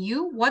 And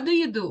you, what do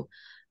you do?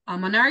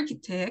 I'm an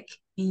architect.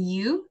 And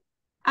you?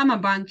 I'm a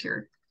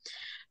banker.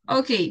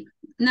 Okay,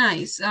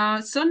 nice.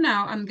 So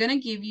now I'm gonna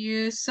give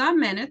you some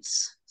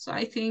minutes. So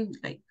I think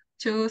like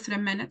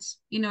 2-3 minutes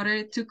in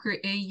order to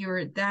create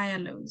your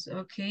dialogues,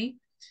 okay?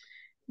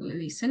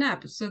 Listen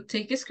up. So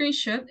take a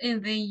screenshot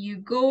and then you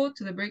go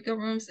to the breakout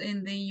rooms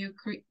and then you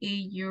create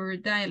your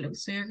dialogue.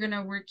 So you're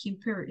gonna work in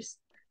pairs.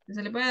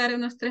 Se le puede dar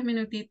unos 3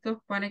 minutitos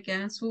para que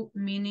hagan su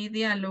mini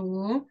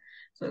diálogo.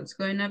 So it's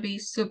going to be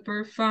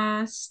super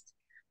fast,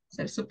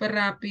 ser super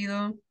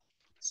rápido.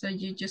 So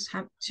you just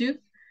have to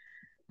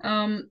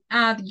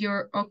add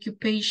your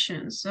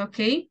occupations,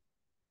 okay?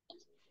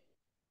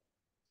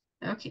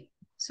 Okay,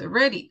 so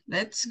ready,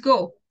 let's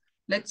go.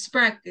 Let's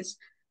practice.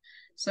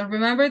 So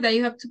remember that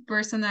you have to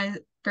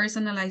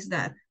personalize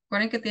that.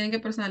 Recuerden que tienen que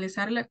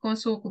personalizarla con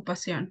su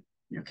ocupación,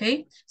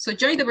 okay? So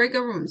join the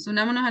breakout rooms,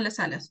 unámonos a las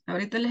salas.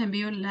 Ahorita les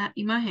envío la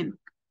imagen.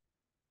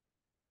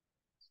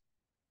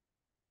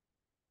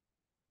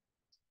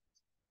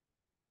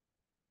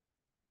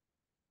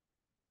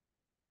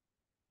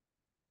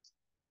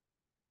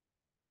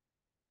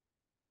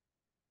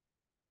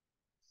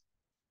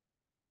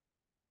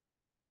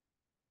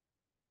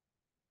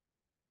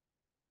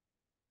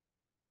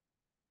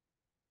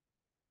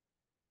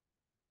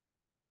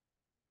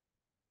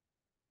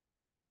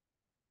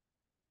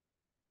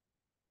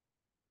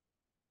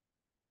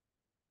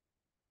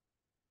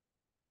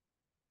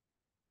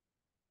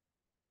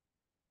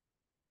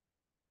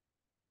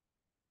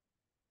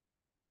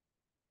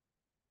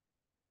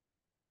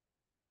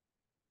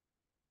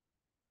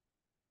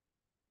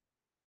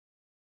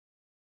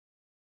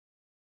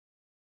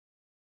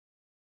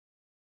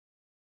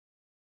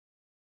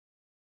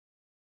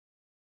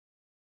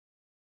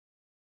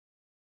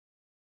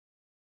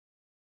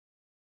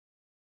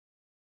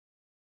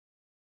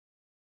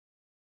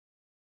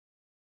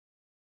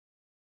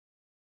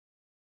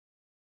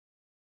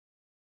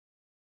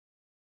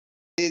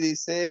 Sí,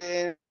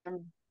 dice...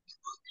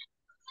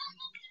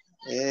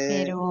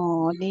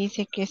 Pero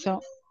dice que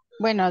eso,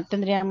 bueno,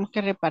 tendríamos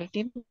que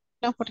repartirlo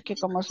porque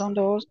como son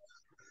dos,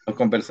 Son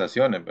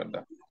conversaciones,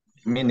 ¿verdad?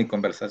 Mini o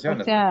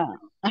conversaciones. sea,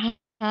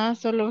 ajá,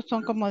 solo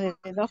son como de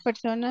 2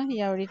 personas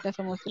y ahorita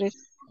somos 3.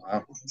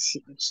 Ah,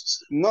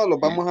 No, los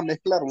vamos a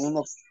mezclar.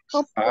 Uno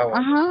bueno.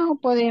 Ajá, o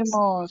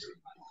podemos.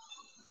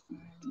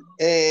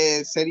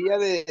 sería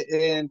de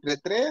entre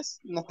 3,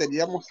 nos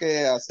tendríamos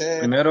que hacer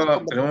Primero 3 una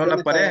conversaciones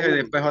cada pareja y uno.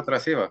 después otra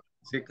sí va.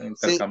 Sí, que Sí,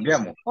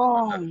 intercambiamos.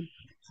 O sí,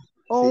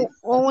 así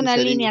una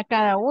sería. línea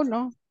cada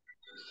uno.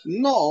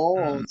 No,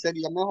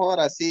 sería mejor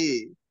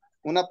así,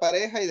 una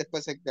pareja y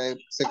después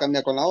se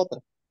cambia con la otra.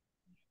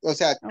 O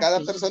sea, cada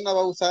Ok. persona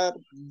va a usar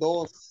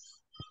dos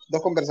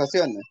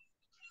conversaciones.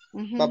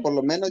 Ujú. Por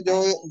lo menos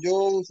yo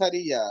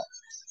usaría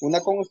una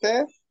con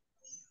usted,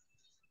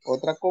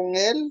 otra con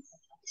él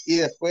y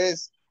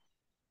después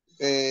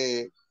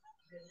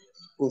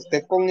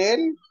usted con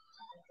él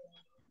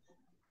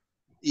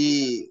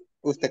y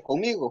usted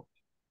conmigo.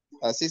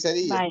 Así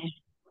sería. Vaya.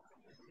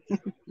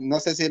 No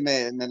sé si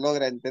me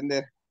logra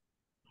entender.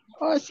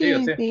 Oh, Sí,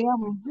 sí, sí.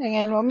 digamos, en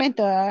el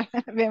momento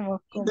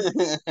vemos cómo.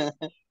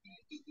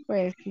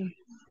 Pues sí.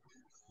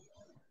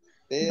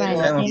 Pero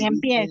Vaya, aquí ¿quién dice...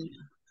 empieza?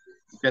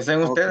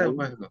 Empiecen Ok, ustedes,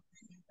 pues.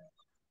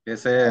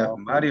 Empiece ok,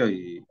 Mario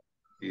y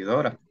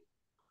Dora.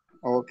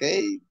 ok,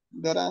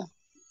 Dora.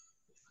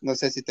 No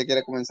sé si te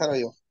quiere comenzar o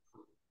yo.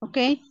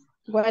 Okay.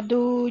 What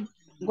do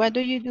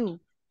you do?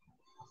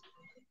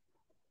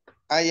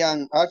 I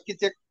am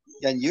architect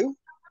and you.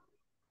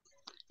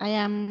 I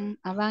am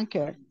a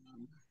banker.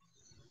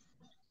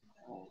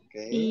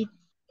 Okay. Y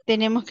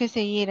tenemos que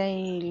seguir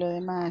ahí lo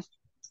demás.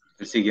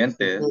 El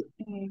siguiente.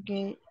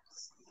 Que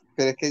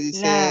Pero es que la,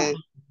 dice,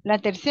 la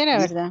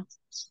tercera, dice- ¿verdad?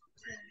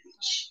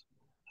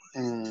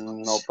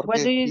 no, What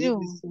porque do you aquí do?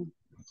 dice,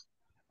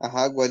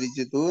 ajá, what is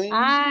you doing?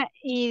 Ah,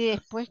 y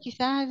después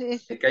quizás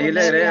es Es que ahí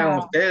le poner agregan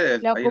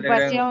ustedes. la Ahí le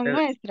agregan ocupación ustedes.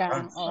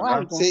 nuestra o Ajá.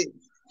 algo. Sí,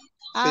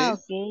 Ah,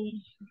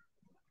 sí. ok.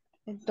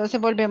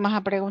 Entonces volvemos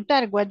a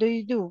preguntar, what do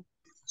you do?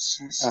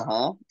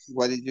 Ajá.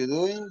 What is you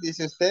doing?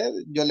 Dice usted.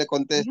 Yo le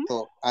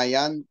contesto, I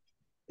am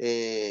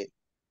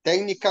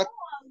technical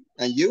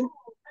and you.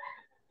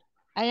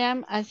 I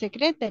am a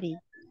secretary.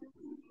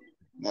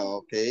 No,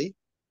 ok.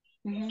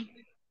 Ujú.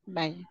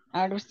 Vaya,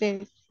 ahora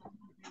ustedes.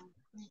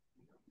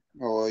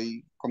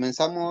 Hoy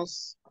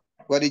comenzamos.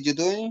 What is you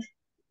doing?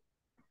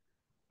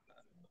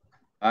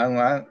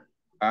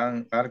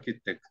 I'm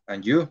architect.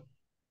 And you?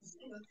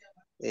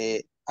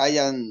 I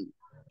am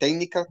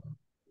technical.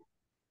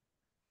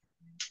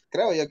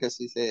 Creo yo que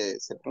así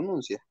se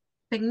pronuncia.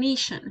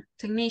 Technician,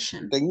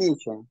 technician.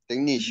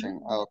 Technician.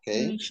 Ah, ok.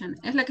 Technician.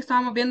 Es la que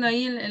estábamos viendo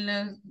ahí en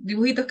los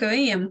dibujitos que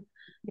veíamos.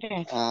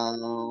 Ah,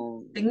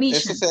 no.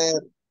 Technician.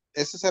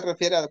 Eso se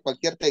refiere a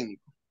cualquier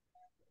técnico.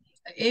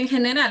 En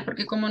general,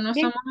 porque como no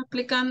estamos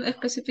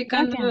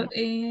especificando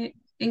Gracias.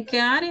 en qué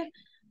área,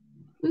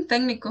 un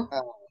técnico.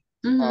 Ah,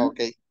 Ujú. ok.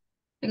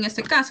 En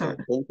este caso,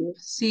 ¿verdad? Thank you.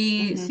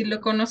 Si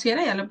lo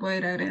conociera, ya lo puedo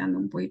ir agregando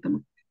un poquito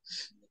más.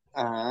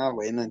 Ah,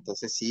 bueno,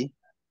 entonces sí.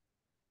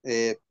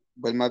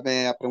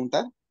 Vuélvame a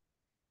preguntar.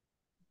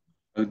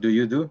 What do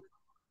you do?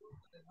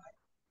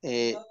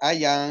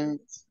 I am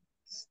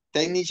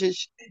technician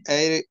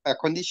air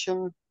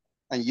condition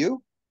and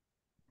you.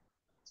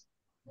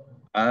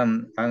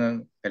 I'm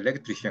an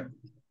electrician.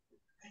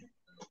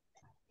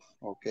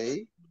 Ok.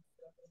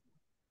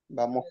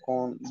 Vamos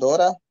con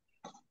Dora.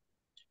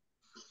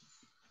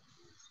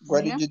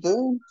 What did Hola. you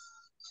do?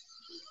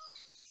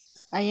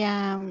 I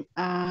am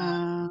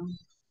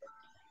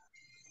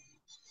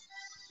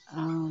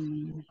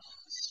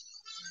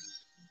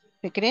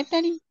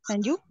secretary,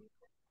 and you?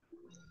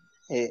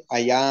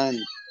 I am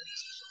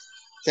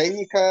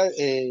technical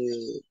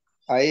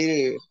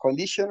air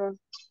conditioner.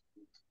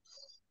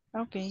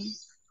 Okay.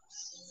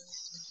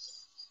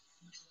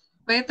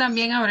 Puede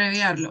también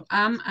abreviarlo.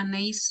 I'm an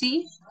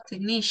AC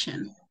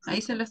technician.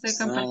 Ahí se lo estoy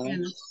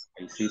compartiendo.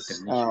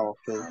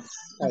 Ok.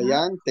 I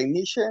am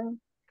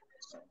technician.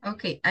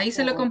 Ok, ahí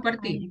se lo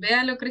compartí.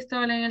 Véalo,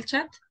 Cristóbal, en el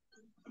chat.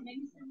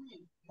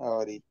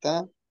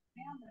 Ahorita.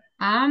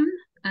 I'm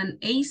an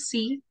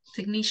AC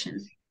technician.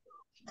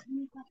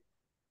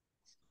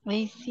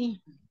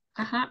 AC.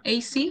 Ajá,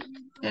 AC,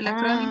 el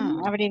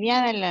acrónimo.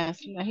 Abreviadas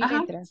las Ajá.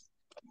 letras.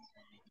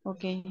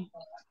 Ok.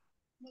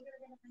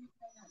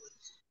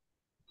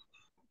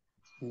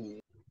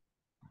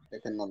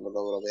 Es que no lo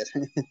logro ver.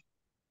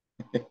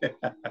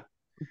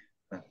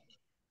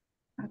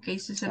 Ok,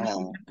 si se lo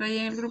comparto ahí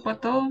en el grupo a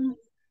todos.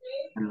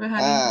 Tal vez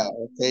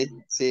Ok.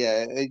 Sí,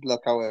 lo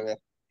acabo de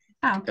ver.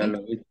 Ah, ok. Ya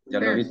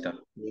lo vi.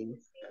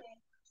 Sí.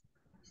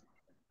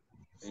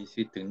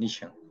 AC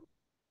technician.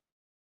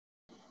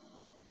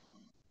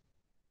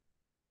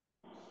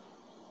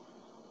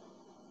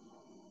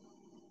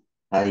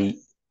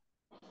 Ahí.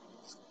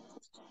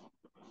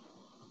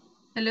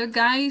 Hello,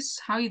 guys.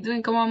 How you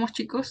doing? ¿Cómo vamos,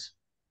 chicos?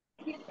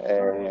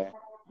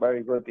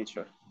 Very good,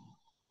 teacher.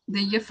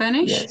 Did you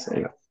finish? Yes,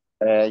 I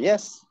go.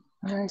 Yes.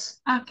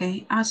 Nice.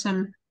 Okay,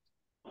 awesome.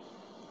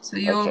 So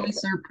you Okay. always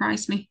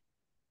surprise me.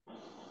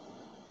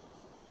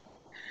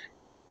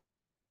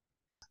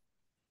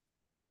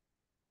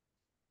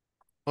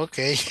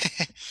 Okay.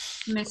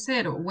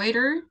 Mesero,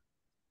 waiter,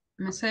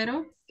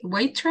 mesero,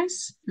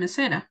 waitress,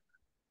 mesera.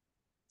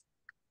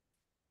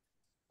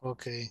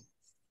 Okay.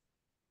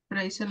 Por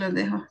ahí se los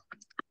dejo.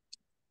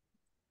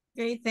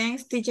 Okay,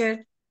 thanks,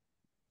 teacher.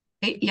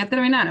 ¿Ya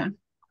terminaron?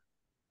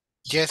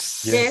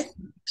 Yes. Yes.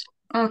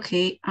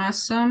 Okay,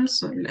 awesome.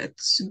 So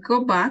let's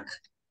go back.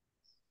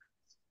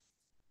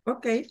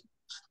 Okay.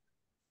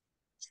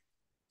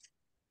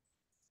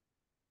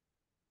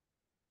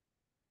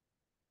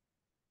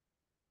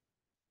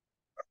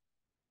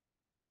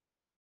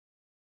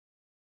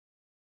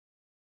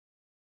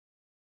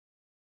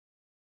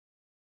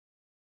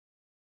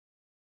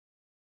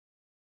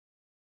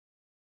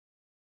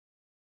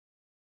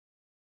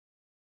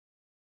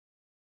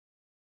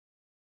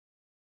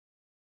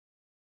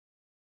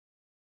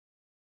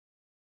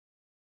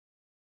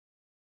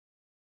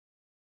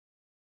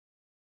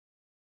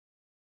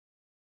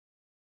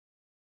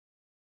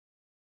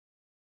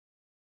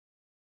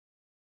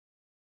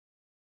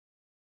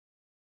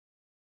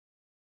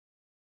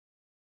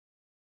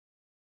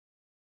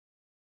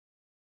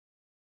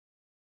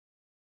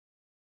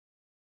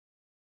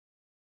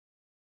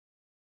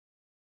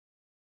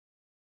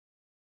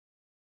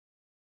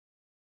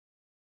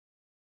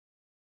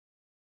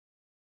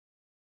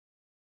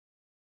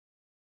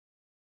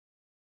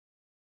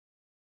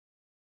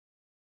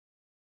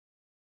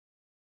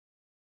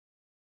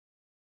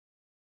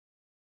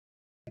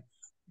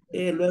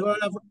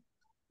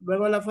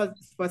 Luego la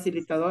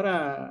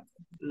facilitadora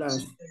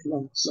las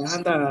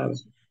anda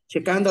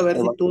checando a ver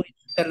si tú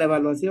hiciste la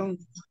evaluación.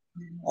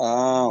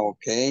 Ah,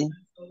 ok.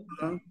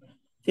 Ajá.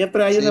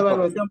 Siempre hay una Sí,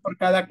 evaluación por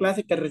cada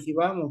clase que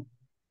recibamos.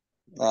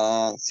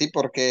 sí,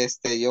 porque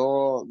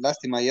yo,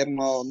 lástima, ayer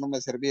no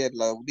me servía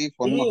el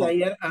audífono.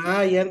 Sí,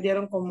 ayer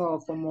dieron como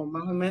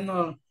más o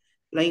menos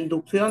la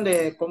inducción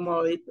de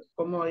cómo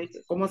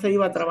se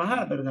iba a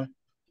trabajar, ¿verdad?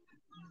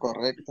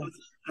 Correcto.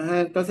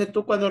 Ajá, entonces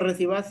tú cuando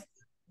recibas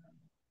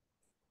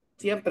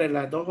siempre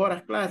las 2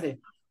 horas clase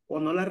o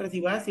no las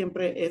recibas,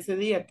 siempre ese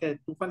día que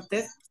tú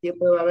faltes,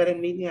 siempre va a haber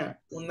en línea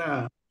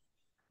una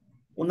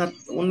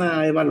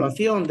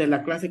evaluación de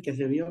la clase que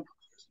se vio.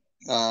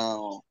 Ah,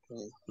 ok.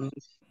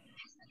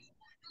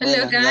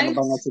 Hello, Bueno, ya nos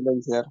van a guys.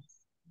 silenciar.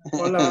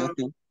 Hola.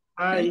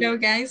 Hi. Hello,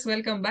 guys.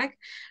 Welcome back.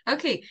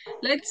 Okay,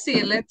 let's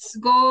see. Let's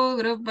go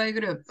group by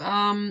group.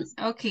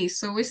 Okay,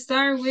 so we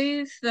start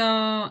with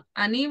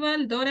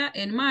Aníbal, Dora,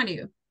 and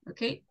Mario.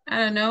 Okay, I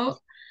don't know.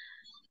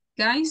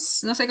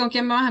 Guys, no sé con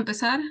quién vamos a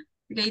empezar,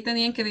 porque ahí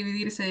tenían que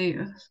dividirse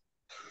ellos.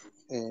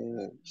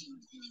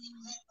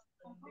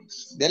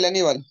 Dele,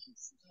 Aníbal.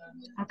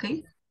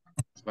 Okay.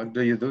 What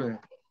do you do?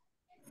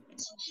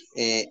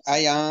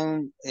 I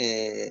am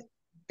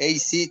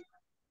AC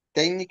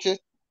technician,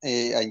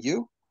 and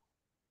you?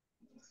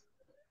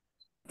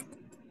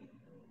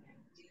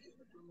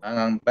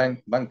 I'm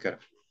banker.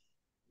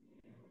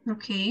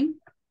 Okay.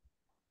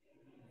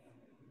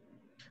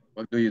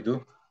 What do you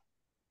do?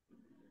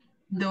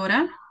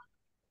 Dora.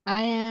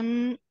 I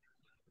am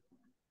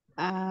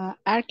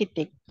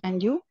architect.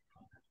 And you?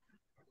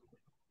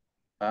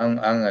 I'm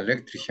an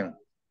electrician.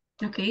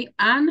 Okay,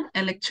 an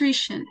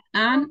electrician.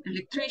 An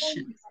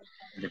electrician.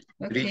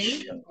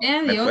 Okay,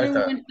 and Me the other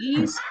cuesta. one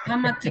is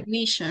I'm a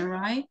technician,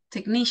 right?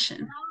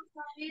 Technician.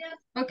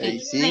 Okay,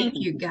 thank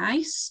you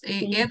guys.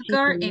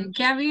 Edgar and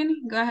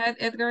Kevin. Go ahead,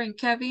 Edgar and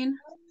Kevin.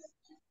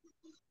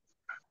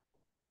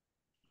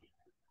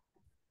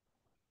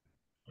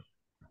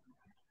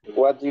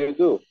 What do you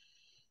do?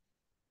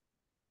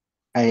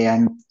 I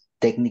am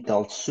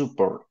technical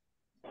support.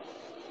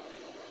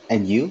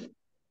 And you?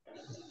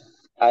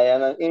 I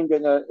am an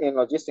engineer in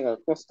logistics and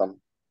custom.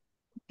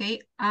 Okay,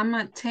 I'm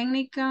a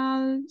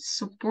technical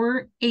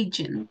support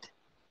agent.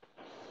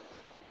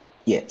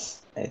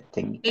 Yes, a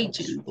technical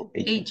support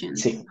agent.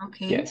 Sí,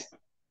 Okay. yes.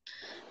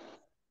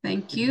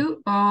 Thank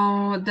you.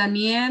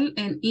 Daniel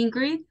and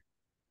Ingrid.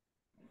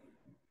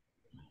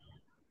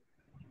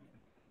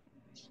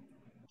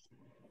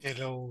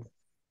 Hello.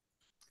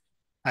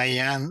 I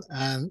am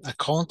an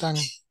accountant.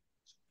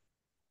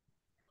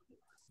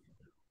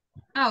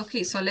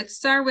 Okay, so let's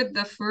start with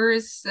the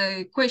first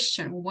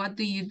question. What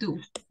do you do?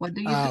 What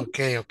do you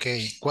do?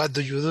 Okay. What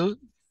do you do?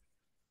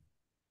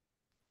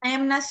 I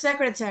am a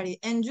secretary.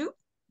 And you?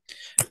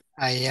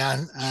 I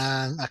am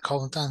an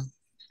accountant.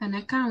 An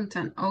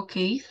accountant.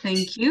 Okay,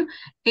 thank you.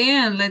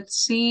 And let's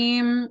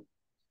see,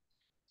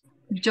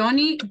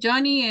 Johnny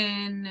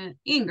and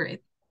Ingrid.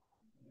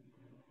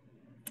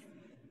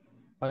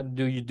 What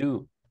do you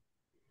do?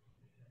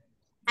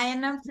 I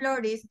am a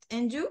florist.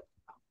 And you?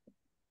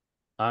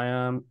 I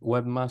am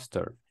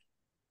webmaster.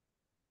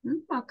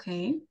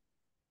 Okay.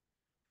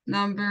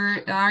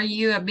 Are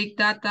you a big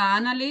data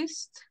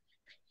analyst?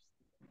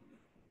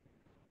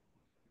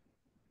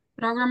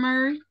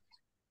 Programmer?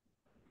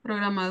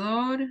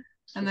 Programador?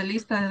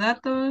 Analista de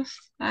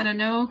datos? I don't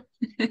know.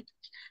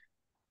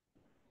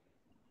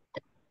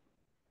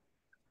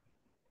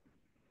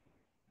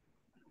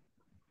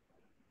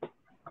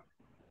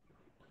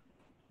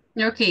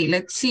 Okay,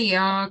 let's see.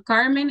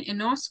 Carmen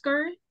and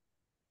Oscar.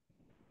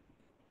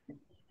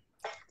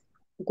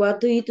 What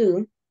do you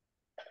do?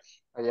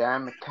 I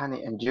am a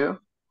mechanic. And you?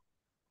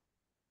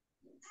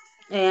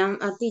 I am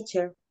a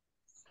teacher.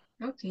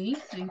 Okay,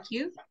 thank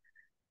you.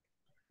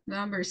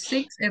 Number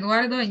 6,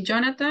 Eduardo and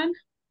Jonathan.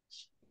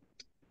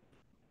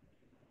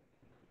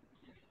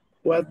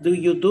 What do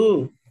you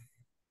do?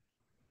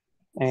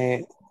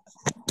 I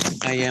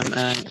am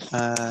an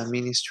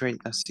administrative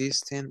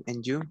assistant,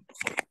 and you?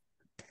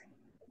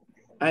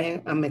 I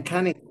am a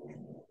mechanic.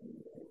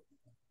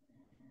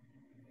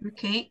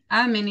 Okay,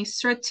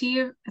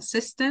 administrative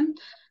assistant.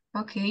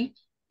 Okay,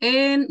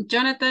 and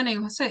Jonathan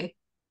and Jose.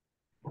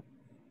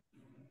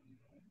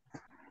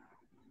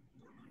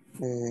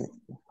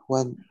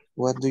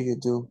 What do you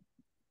do?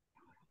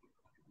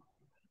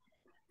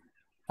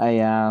 I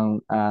am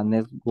a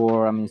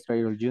network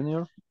administrator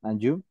junior.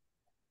 And you?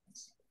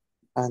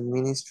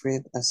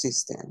 Administrative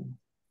assistant.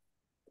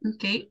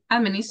 Okay,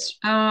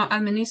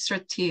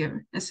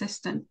 administrative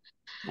assistant.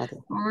 Okay.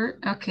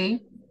 Okay.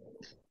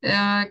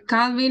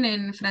 Calvin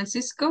and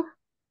Francisco.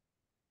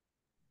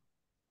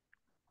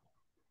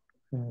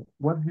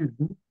 What do you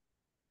do?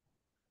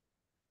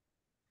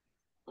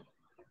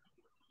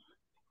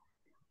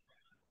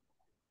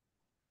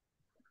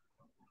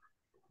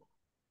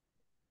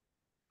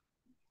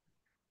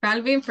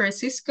 Calvin,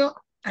 Francisco,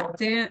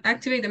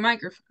 activate the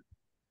microphone.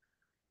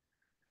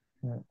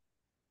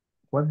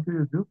 What do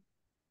you do?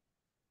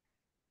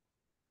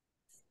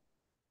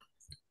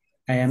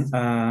 I am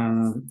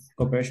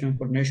cooperation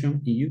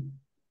coordination EU.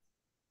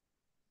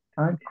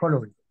 I'm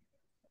coloring.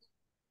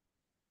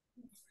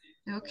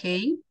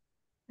 Okay,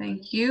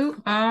 thank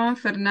you.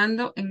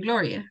 Fernando and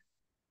Gloria.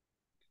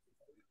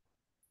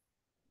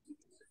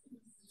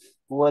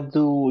 What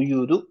do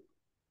you do?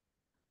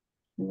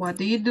 What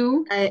do you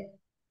do?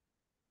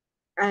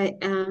 I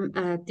am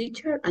a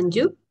teacher, and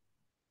you?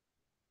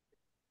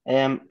 I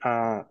am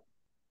a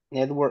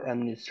network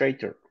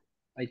administrator,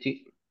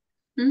 IT.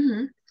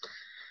 Mm-hmm.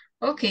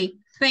 Okay,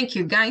 thank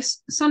you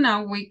guys. So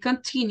now we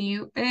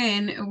continue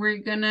and we're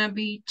gonna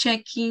be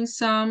checking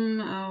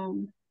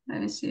some,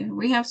 let me see,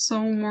 we have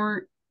some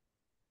more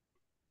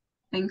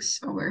things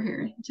over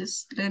here.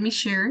 Just let me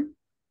share.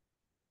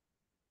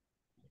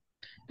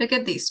 Look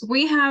at this.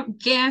 We have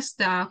guessed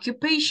the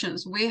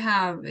occupations. We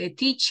have a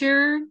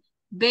teacher,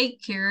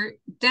 baker,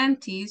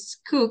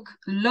 dentist, cook,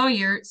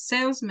 lawyer,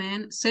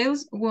 salesman,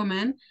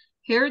 saleswoman,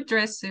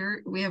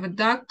 hairdresser. We have a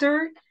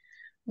doctor,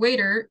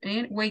 waiter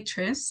and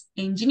waitress,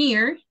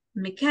 engineer,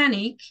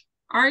 mechanic,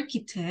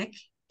 architect,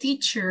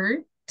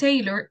 teacher,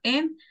 tailor,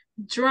 and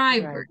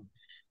driver.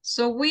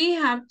 So we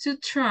have to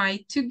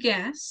try to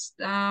guess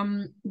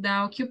the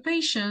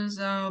occupations,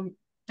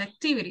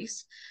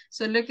 activities.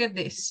 So look at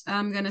this.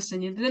 I'm going to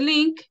send you the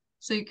link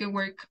so you can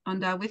work on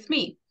that with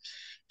me.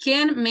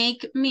 Can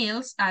make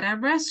meals at a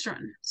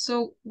restaurant.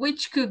 So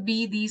which could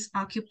be this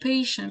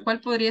occupation?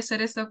 ¿Cuál podría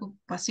ser esta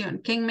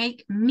ocupación? Can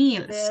make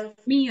meals. Chef.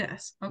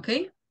 Comidas,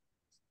 okay?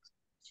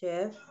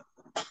 Chef.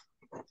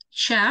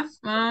 Chef.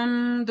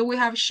 Do we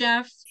have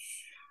chef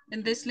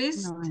in this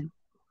list? No.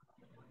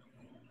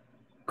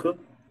 Cook.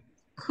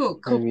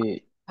 Cook.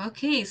 Maybe.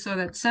 Okay, so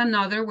that's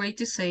another way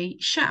to say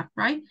chef,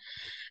 right?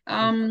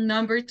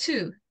 Number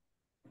 2.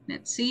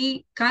 Let's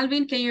see.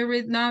 Calvin, can you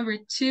read number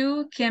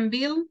 2? Can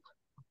build.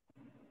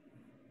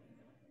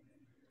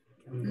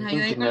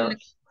 Engineer.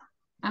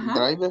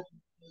 Driver.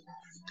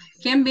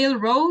 Can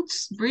build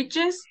roads,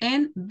 bridges,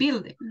 and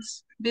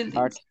buildings.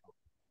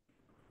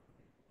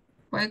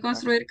 Puede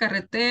construir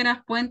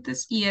carreteras,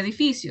 puentes, y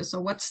edificios. So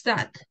what's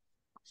that?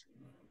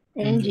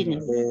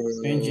 Engineer.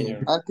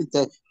 Engineer.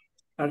 Architect.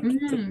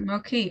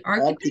 Okay,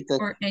 architect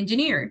or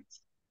engineer.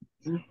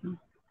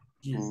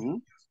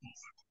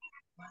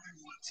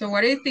 So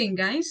what do you think,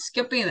 guys?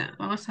 ¿Qué opinan?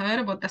 Vamos a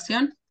ver,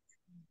 votación.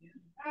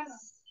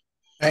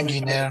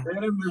 Engineer.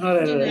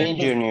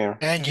 Engineer.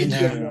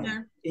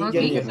 Engineer.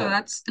 Okay, so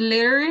that's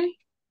letter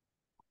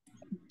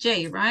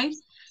J, right?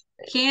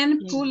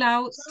 Can pull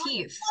out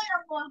teeth.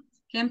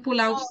 Can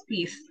pull out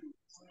teeth.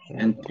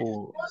 Can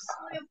pull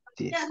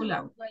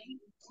out.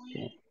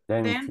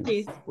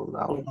 Dentist.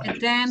 A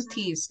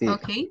dentist.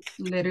 Okay,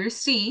 letter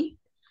C.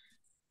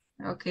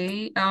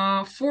 Okay,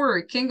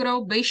 4. Can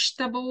grow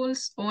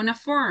vegetables on a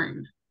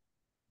farm.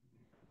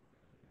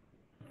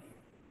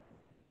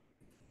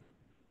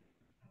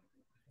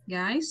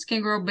 Guys,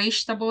 can grow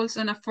vegetables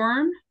on a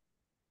farm?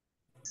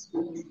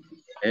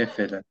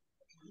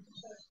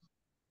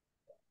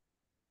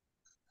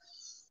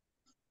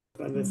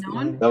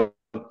 None?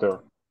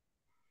 Doctor.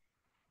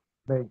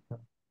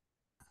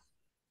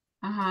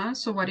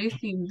 So what do you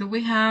think? Do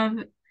we have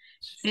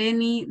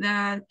any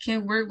that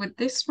can work with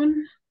this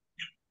one?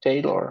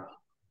 Tailor.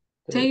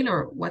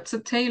 Tailor. What's a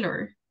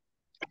tailor?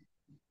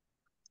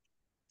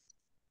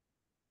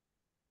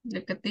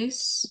 Look at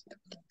this.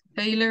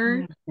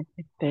 Tailor.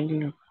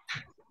 Tailor.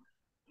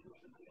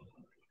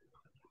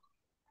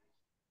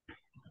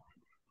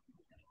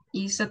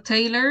 Is a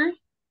tailor?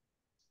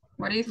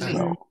 What do you think?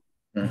 No,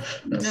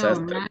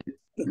 right?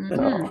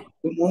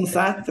 Como un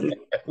sastre.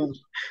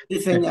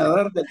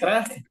 Diseñador de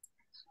traje.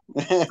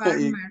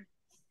 Farmer.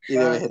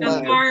 A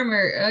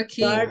farmer.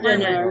 Okay.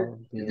 Gardener.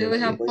 Do we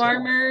have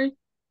farmer?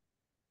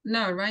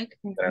 No, right?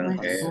 So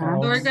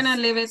we're gonna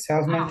leave it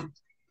out.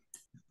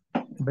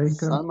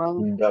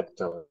 Salmon.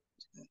 Doctor.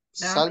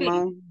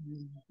 Salmon.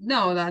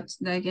 No, that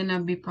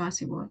cannot be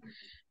possible.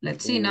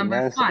 Let's see,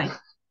 number 5.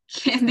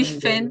 Can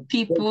defend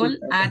people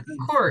at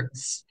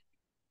courts.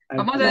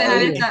 Vamos a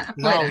dejar esta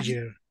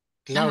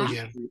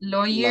afuera.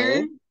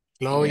 Lawyer.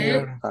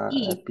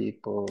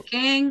 People.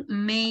 Can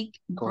make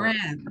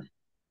bread.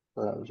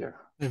 Lawyer.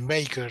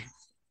 Baker.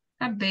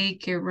 A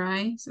baker,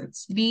 right? So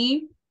it's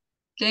B.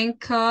 Can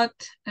cut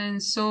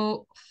and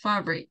sew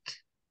fabric.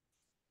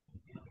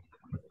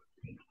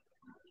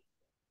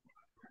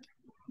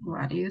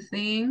 What do you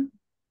think?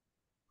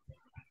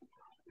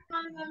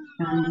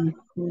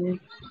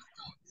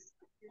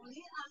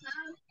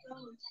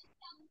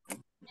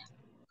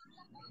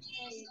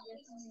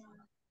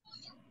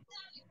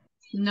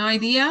 No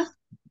idea?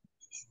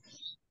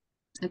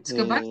 Let's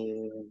go back.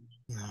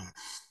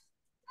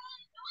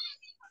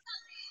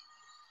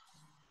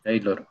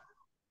 Tailor.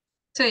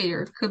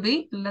 Tailor could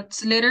be.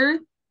 Let's letter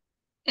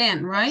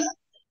N, right?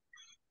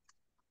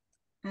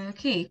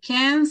 Okay.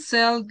 Can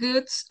sell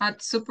goods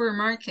at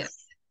supermarket.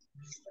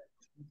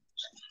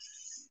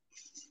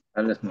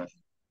 Salesman.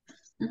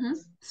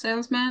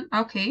 Salesman.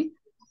 Okay.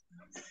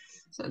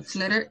 So it's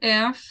letter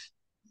F.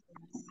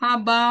 How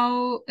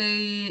about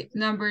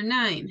number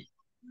 9?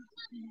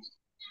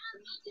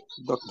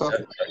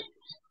 Doctor.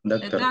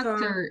 A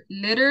doctor.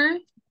 Letter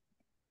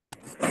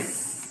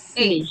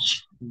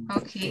H.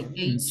 Okay,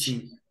 H.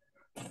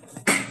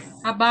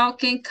 How about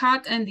can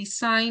cut and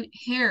design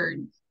hair?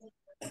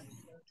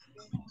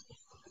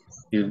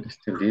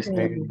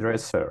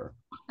 Hairdresser.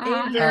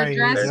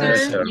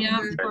 Hairdresser. Yeah,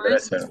 of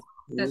course.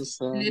 That's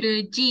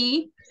letter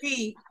G.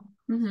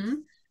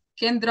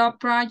 Can draw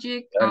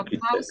project of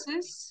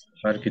houses.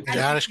 Architect.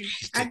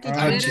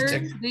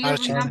 Do you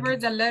remember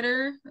the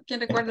letter? ¿Quién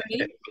recuerda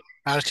ahí?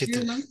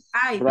 Architect.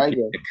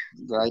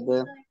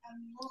 Driver.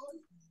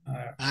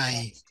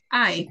 I.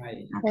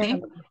 Okay.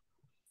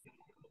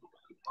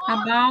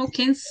 How about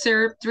can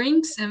serve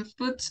drinks and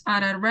foods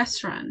at a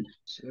restaurant?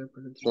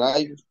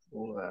 Drive.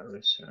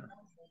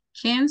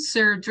 Can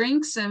serve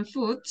drinks and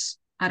foods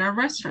at a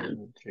restaurant.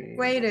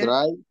 Waiter.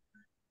 Drive.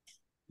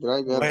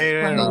 Driver.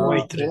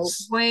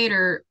 Waitress.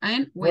 Waiter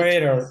and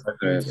waitress.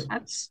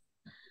 That's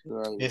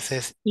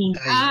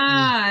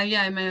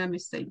yeah, I made a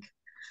mistake.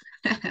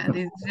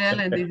 This is L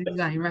and this is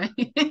I, right?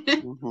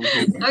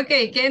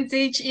 Okay, can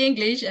teach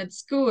English at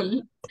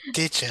school.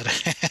 Teacher.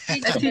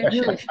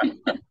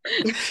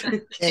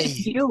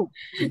 You.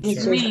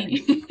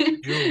 Me.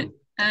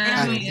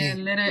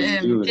 Letter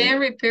M. Can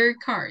repair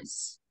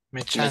cars.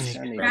 Mechanic.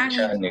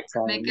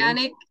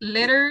 Mechanic.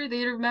 Letter, do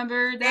you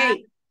remember that?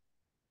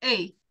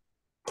 A.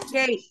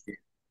 K.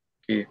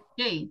 K.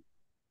 K.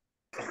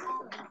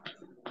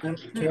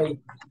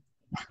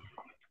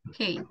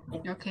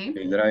 Okay.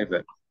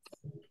 Driver.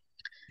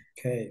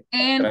 Okay.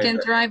 And can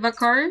drive a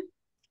car?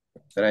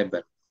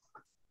 Driver.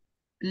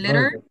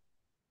 Letter?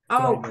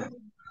 O.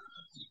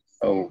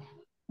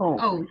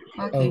 Oh,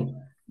 okay.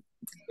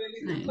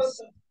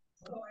 Nice.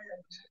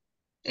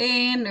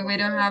 And we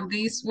don't have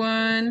this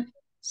one.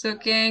 So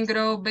can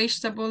grow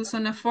vegetables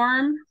on a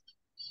farm?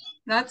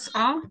 That's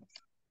all.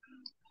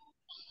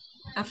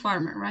 A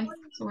farmer, right?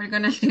 So we're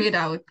gonna leave it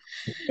out.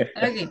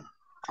 Okay.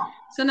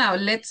 So now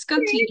let's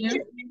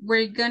continue.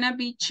 We're gonna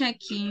be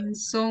checking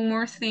some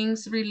more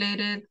things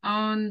related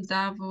on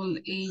double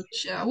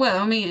H.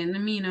 Well, I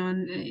mean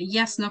on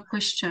yes, no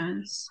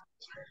questions.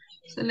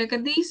 So look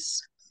at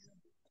this.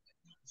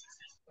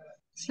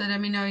 So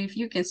let me know if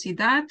you can see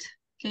that.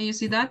 Can you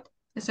see that?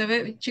 ¿Se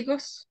ve,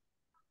 chicos?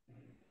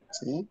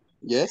 Sí.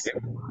 Yes.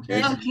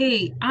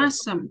 Okay,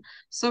 awesome.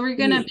 So we're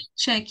gonna be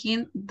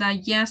checking the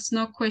yes,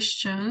 no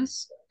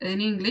questions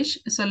in English.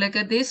 So look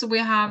at this. We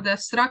have the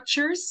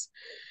structures.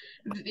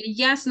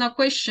 Yes, no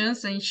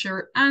questions and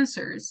short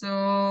answers.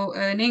 So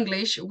in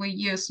English, we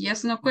use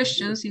yes, no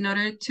questions in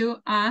order to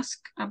ask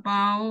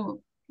about,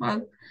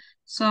 well,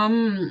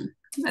 some,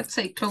 let's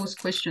say, closed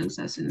questions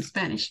as in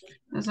Spanish.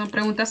 Son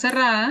preguntas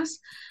cerradas.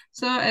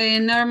 So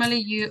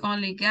normally you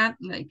only get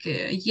like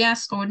a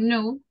yes or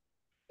no,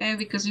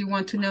 because you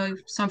want to know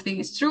if something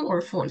is true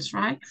or false,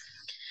 right?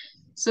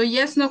 So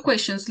yes, no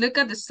questions. Look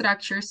at the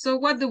structure. So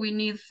what do we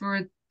need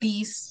for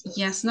these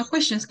yes, no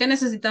questions? ¿Qué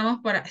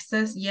necesitamos para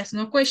estas yes,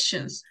 no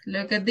questions?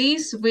 Look at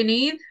this. We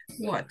need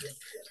what?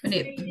 We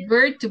need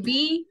verb to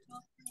be.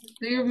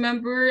 Do you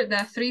remember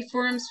the three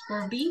forms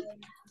for be?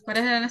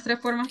 ¿Cuáles eran las tres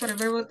formas para el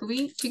verbo to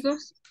be,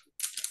 chicos?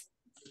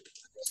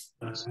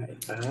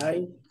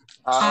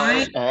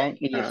 I,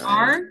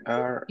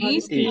 are,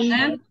 is,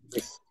 and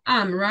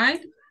am,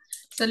 right?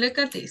 So look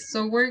at this.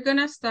 So we're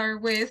gonna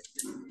start with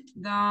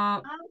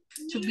the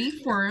to be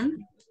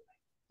form,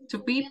 to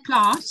be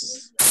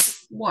plus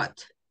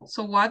what?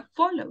 So what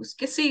follows?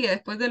 ¿Qué sigue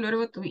después del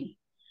verbo to be?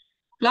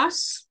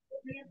 Plus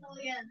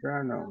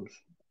Pronouns.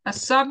 a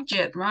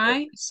subject,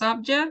 right?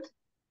 Subject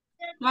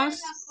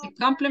plus a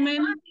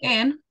complement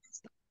and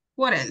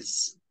what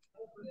else?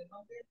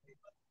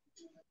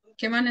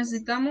 ¿Qué más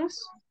necesitamos?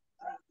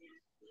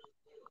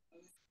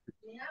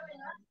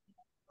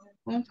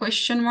 Un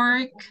question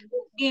mark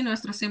y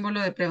nuestro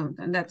símbolo de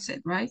pregunta. And that's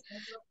it, right?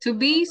 To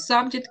be,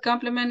 subject,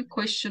 complement,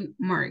 question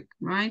mark,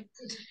 right?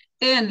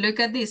 And look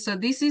at this. So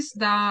this is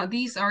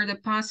these are the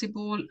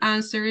possible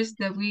answers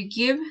that we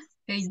give,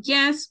 a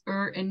yes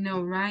or a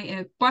no, right?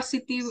 A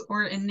positive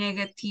or a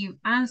negative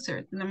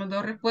answer. Tenemos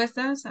dos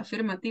respuestas,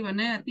 afirmativa,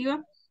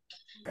 negativa.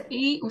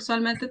 Y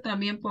usualmente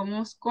también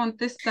podemos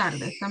contestar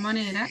de esta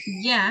manera.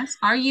 Yes,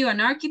 are you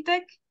an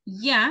architect?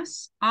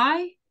 Yes,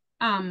 I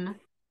am.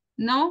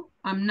 No,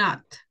 I'm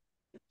not.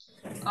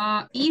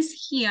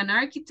 Is he an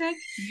architect?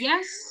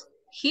 Yes,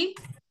 he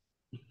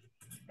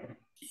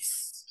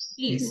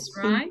is,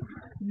 right?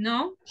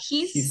 No,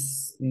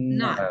 he's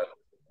not.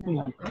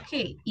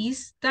 Okay,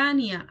 is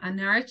Tanya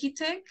an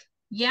architect?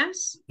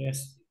 Yes.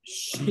 Yes.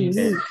 She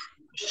is.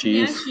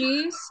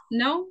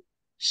 No,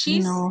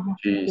 she's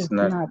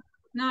not.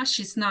 No,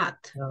 she's not.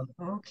 No.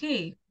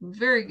 Okay,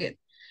 very good.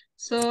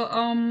 So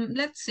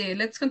let's see.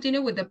 Let's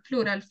continue with the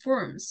plural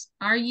forms.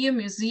 Are you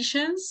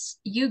musicians?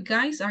 You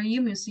guys, are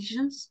you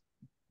musicians?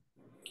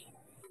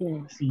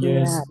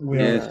 Yes, we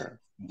are.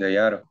 They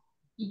are.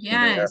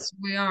 Yes,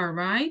 we are,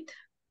 right?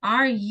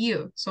 Are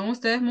you? ¿Son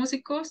ustedes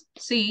músicos?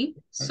 Sí,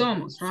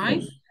 somos,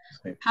 right?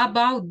 Sí. How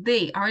about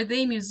they? Are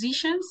they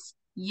musicians?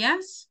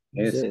 Yes?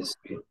 Yes,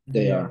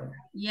 they are.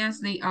 Yes,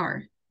 they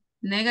are.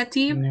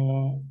 Negative?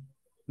 No.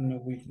 No,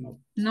 we not.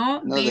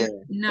 No, No, they're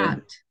they,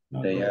 not.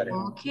 They are.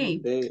 Okay.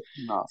 they,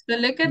 no. So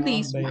look at No,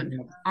 this they are one.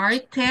 not. Are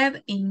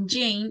Ted and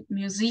Jane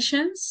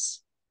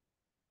musicians?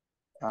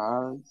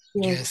 Are,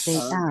 Yes, they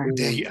are are.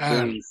 They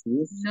are.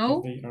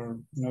 No. They are.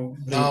 No,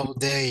 No,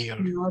 they are.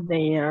 No,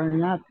 they are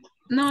not.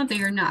 No,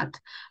 they are not.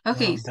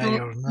 Okay, No, they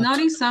so are not.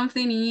 notice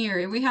something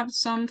here. We have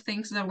some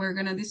things that we're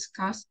going to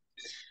discuss.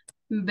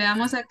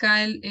 Veamos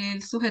acá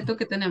el sujeto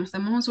que tenemos.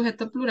 Tenemos un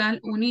sujeto plural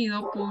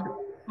unido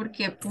 ¿por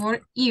qué?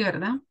 Por y,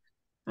 ¿verdad?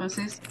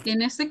 Entonces,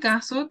 en este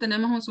caso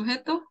tenemos un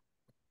sujeto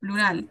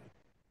plural.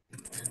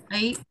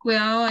 Ahí,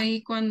 cuidado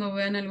ahí cuando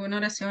vean alguna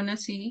oración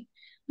así,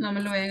 no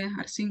me lo vayan a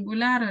dejar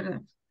singular,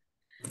 ¿verdad?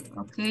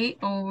 Ok,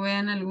 o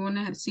vean algún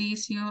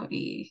ejercicio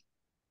y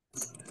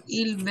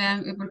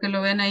vean, porque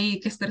lo ven ahí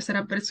que es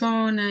tercera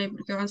persona y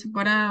porque van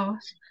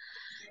separados,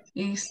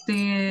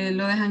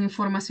 lo dejan en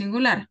forma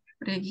singular.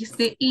 Pero aquí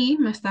este y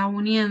me está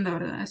uniendo,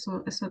 ¿verdad?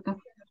 Esos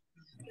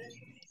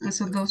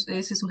dos,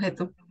 ese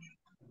sujeto.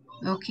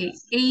 Ok,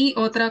 y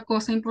otra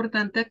cosa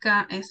importante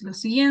acá es lo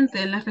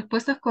siguiente, en las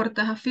respuestas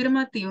cortas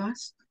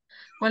afirmativas,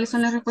 ¿cuáles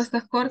son las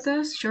respuestas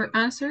cortas? Short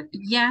answer,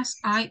 yes,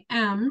 I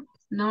am,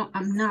 no,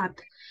 I'm not.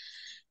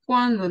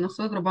 Cuando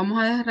nosotros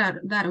vamos a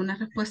dar una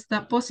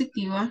respuesta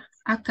positiva,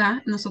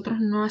 acá nosotros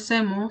no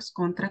hacemos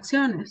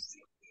contracciones.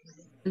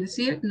 Es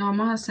decir, no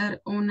vamos a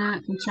hacer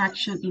una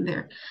contraction in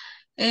there.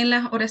 En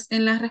las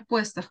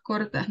respuestas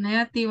cortas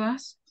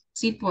negativas,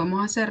 sí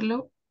podemos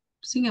hacerlo.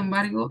 Sin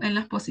embargo, en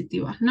las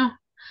positivas, no.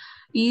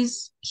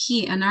 Is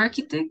he an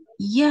architect?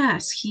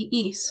 Yes, he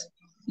is.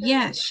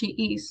 Yes, she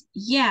is.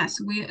 Yes,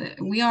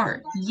 we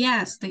are.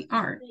 Yes, they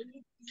are.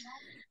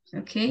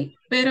 Ok,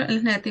 pero en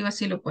las negativas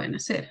sí lo pueden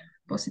hacer.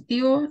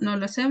 Positivo no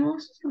lo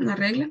hacemos, una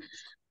regla,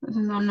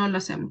 entonces no lo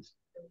hacemos.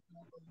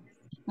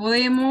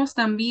 Podemos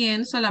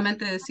también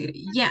solamente decir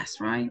yes,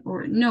 right,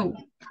 or no,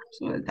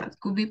 so that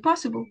could be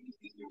possible.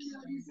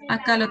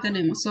 Acá lo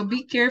tenemos, so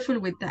be careful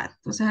with that.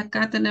 Entonces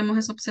acá tenemos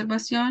esa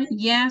observación,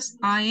 yes,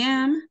 I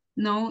am,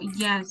 no,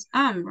 yes,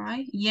 I'm,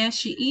 right? Yes,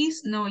 she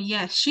is, no,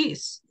 yes, she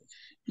is.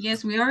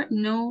 Yes, we are,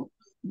 no,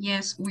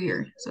 yes,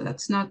 we're. So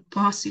that's not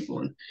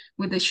possible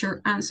with the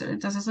short answer.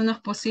 Entonces eso no es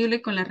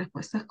posible con las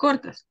respuestas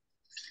cortas.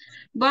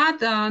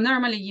 But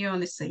normally you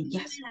only say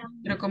yes.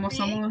 Pero como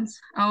somos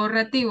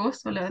ahorrativos,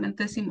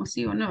 solamente decimos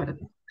sí o no, ¿verdad?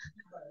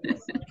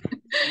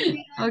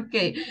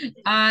 Okay,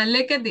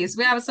 look at this.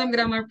 We have some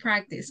grammar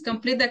practice.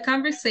 Complete the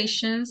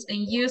conversations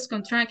and use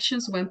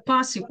contractions when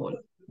possible.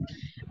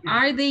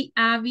 Are they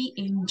Abby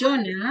and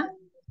Jonah?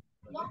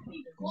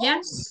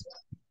 Yes.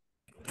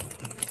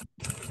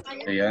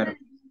 They are.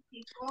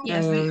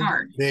 Yes, they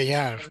are. They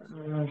are.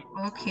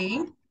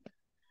 Okay.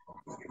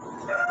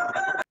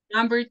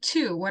 Number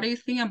 2. What do you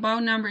think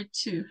about number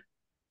 2?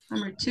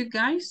 Number 2,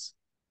 guys?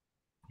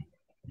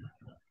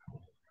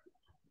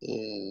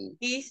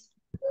 Is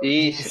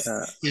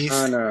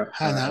Hannah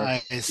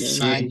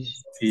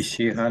Is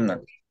she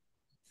Hannah?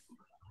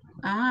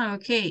 Ah,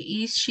 okay.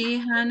 Is she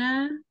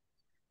Hannah?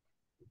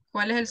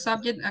 ¿Cuál es el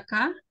subject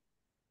acá?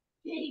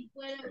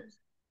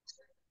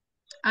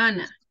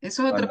 Ana.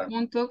 Eso es otro Ana.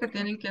 punto que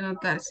tienen que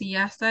notar. Si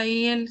ya está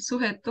ahí el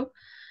sujeto,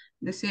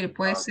 decir,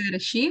 puede ser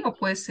she o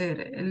puede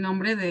ser el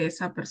nombre de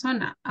esa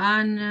persona.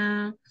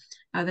 Ana,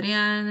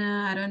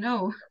 Adriana, I don't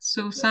know,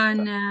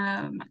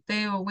 Susana,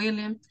 Mateo,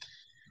 William.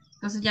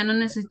 Entonces ya no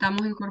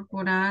necesitamos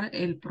incorporar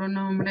el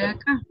pronombre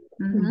acá.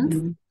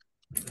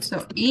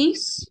 So,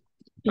 is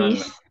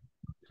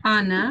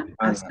Anna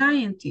a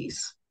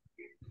scientist?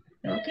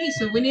 Okay,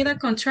 so we need a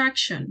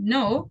contraction.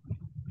 No.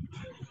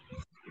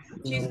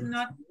 She's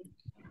not.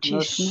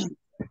 She's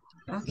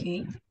not.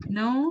 Okay.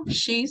 No,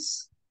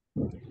 she's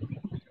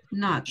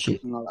not. She's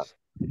not.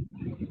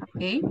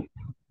 Okay.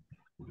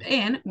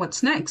 And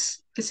what's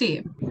next? Que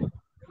sigue.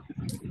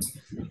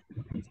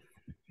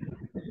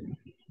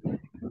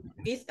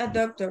 Is a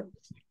doctor.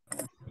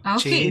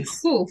 Okay,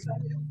 cool.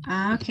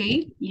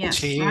 Okay, yes,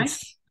 She right?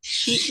 is.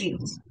 She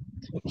is.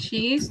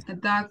 She is a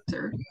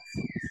doctor.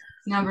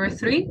 Number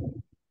 3.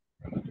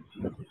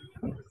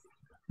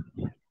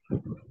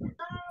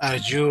 Are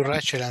you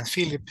Rachel and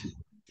Philip?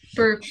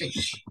 Perfect.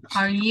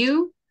 Are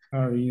you?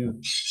 Are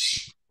you?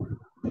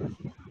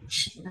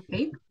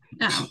 Okay.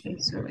 Okay,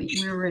 so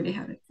we already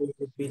have it. So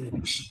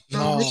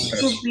No.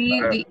 this could be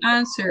the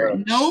answer.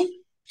 No?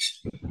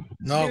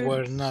 No,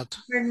 we're not.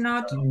 We're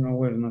not. No,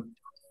 we're not.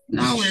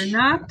 No, we're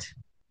not.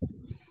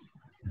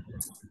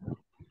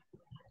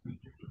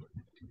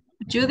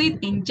 Judith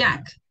and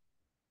Jack.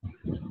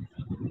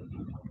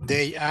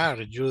 They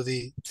are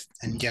Judy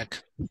and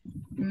Jack.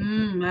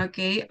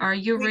 Okay. Are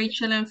you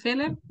Rachel and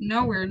Philip?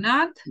 No, we're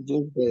not.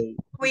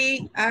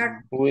 We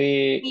are.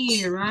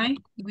 We, right?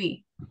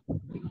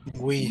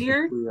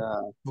 We're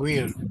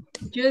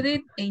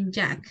Judith and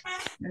Jack.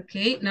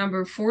 Okay,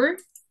 number 4.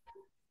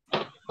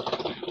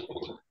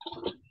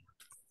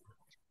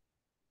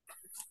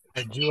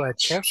 Are you a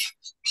chef?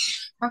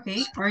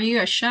 Okay, are you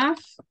a chef?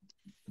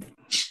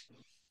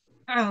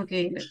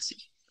 Okay, let's see.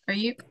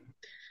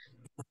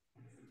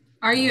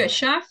 Are you a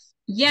chef?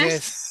 Yes.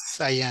 Yes,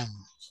 I am.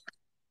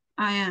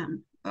 I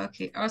am.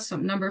 Okay,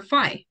 awesome. Number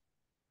 5.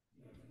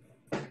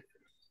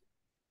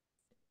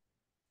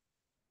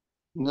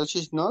 No,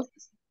 she's not.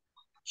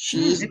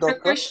 She's It's a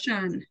doctor.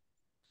 question.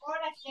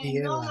 He,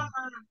 Evan.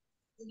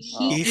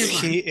 Is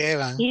He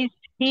Evan? Is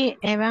he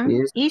Evan?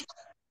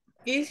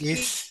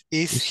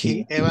 Is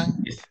he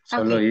Evan?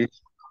 Solo Okay.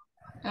 is.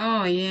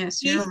 Oh,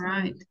 yes, you're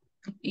right.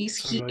 Is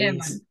he Solo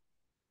Evan?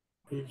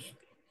 is.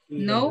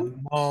 No?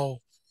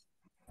 No.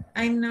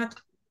 I'm not.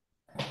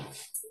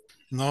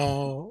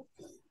 No,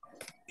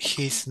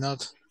 he's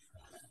not.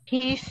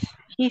 He's.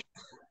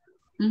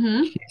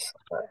 Mm-hmm.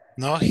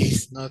 No,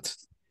 he's not.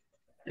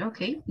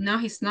 Okay. No,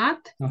 he's not.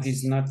 No,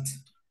 he's not.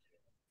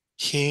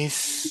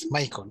 He's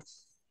Michael.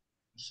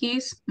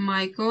 He's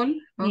Michael.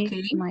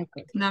 Okay.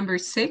 Michael. Number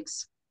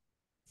 6.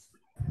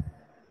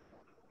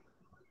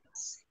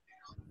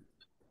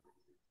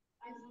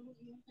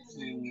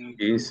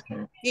 Is.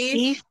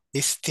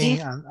 Is Tim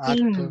an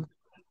actor?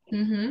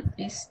 Mm-hmm.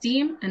 Is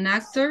Tim an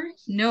actor?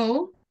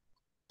 No.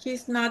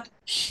 He's not.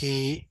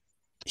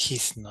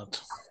 He's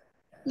not.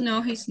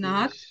 No, he's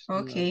not.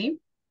 Okay.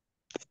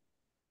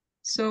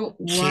 So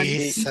what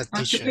He's is a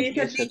teacher. He's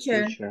a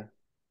teacher.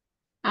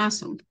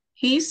 Awesome.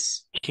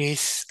 He's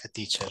a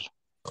teacher.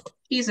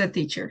 He's a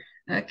teacher.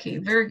 Okay,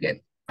 very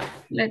good.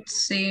 Let's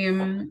see.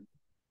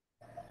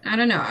 I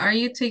don't know. Are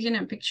you taking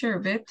a picture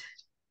of it?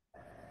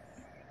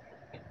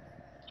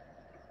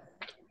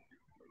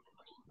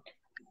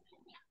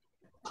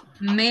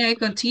 May I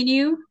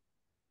continue?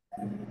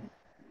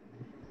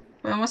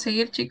 ¿Podemos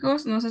seguir,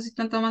 chicos? No sé si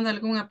están tomando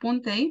algún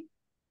apunte ahí.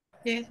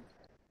 Yes.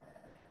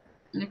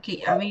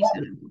 Ok,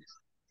 avísenme.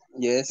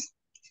 Yes.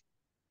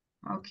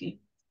 Okay.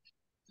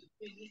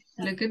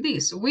 Look at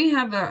this. We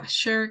have a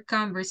shared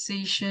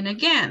conversation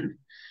again.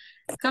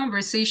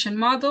 Conversation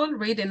model,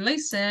 read and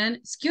listen.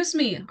 Excuse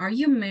me, are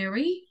you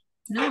Mary?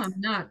 No, I'm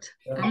not.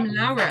 I'm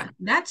Laura.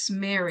 That's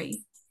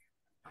Mary.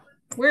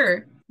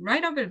 Where?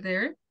 Right over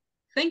there.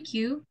 Thank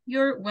you.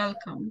 You're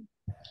welcome.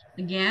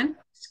 Again,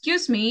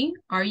 excuse me,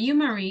 are you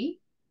Marie?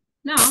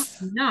 No,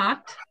 I'm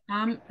not.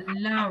 I'm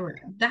Laura.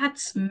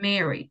 That's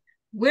Mary.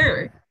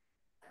 Where?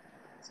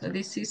 So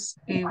this is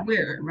a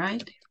where,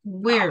 right?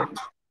 Where?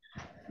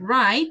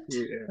 Right.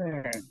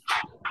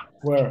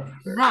 Where?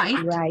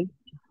 Right. Right.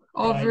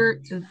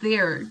 Over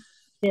there.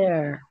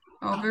 There.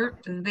 Over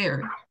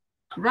there.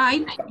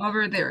 Right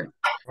over there.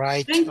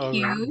 Right Thank over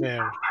you.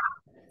 there.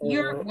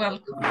 You're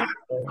welcome.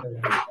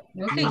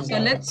 Okay, so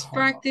let's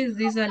practice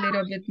this a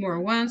little bit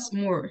more. Once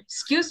more.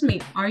 Excuse me,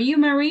 are you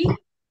Marie?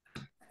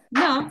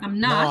 No, I'm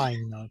No, not.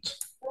 I'm not.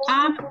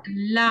 I'm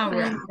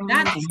Laura.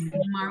 That's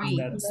Marie.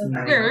 That's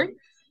Marie. Where?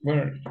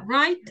 Where?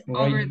 Right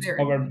over there.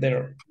 Over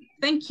there.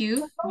 Thank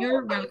you.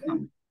 You're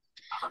welcome.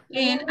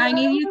 And I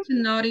need you to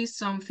notice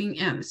something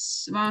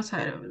else. Vamos a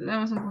ver,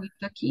 vamos un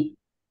poquito aquí.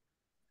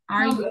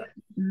 Are you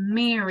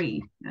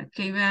Mary? Ok,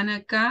 vean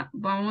acá,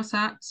 vamos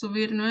a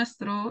subir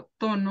nuestro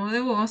tono de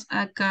voz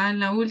acá en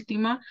la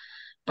última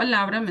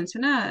palabra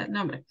mencionada, el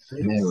nombre.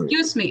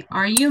 Excuse me,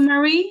 are you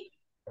Mary?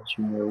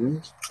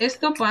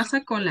 Esto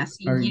pasa con las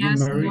yes,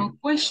 no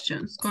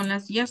questions. Con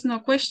las yes,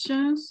 no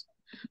questions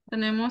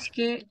tenemos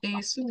que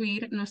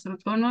subir nuestro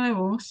tono de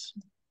voz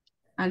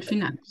al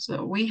final.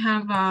 So we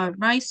have a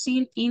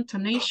rising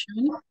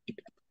intonation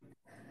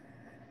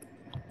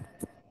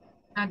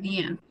at the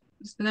end.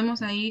 Entonces,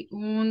 tenemos ahí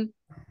un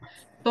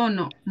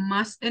tono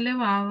más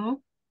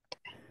elevado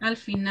al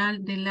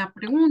final de la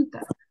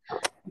pregunta.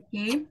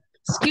 Okay.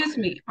 Excuse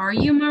me, are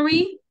you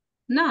Marie?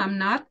 No, I'm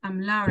not.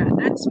 I'm Laura.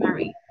 That's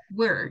Marie.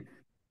 Where?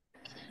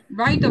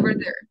 Right over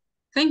there.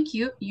 Thank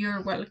you.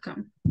 You're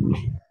welcome.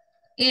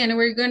 And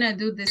we're gonna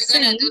do the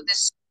same.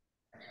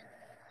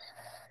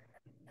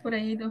 Por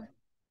ahí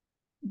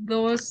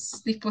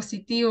dos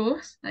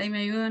dispositivos. Ahí me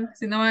ayudan.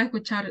 Si no van a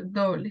escuchar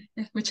doble.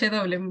 Escuché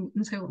doble.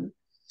 Un segundo.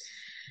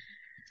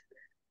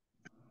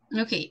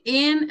 Okay,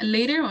 and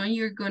later on,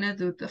 you're gonna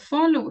do the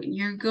following.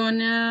 You're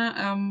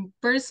gonna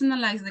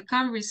personalize the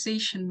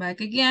conversation back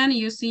again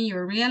using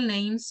your real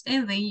names,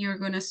 and then you're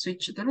gonna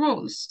switch the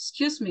roles.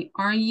 Excuse me,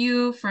 are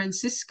you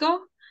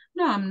Francisco?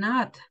 No, I'm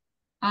not.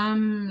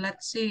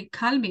 Let's say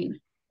Calvin.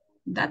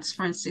 That's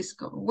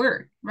Francisco.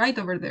 Where? Right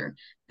over there.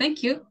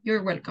 Thank you.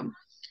 You're welcome.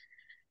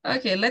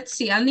 Okay, let's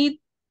see. I'll need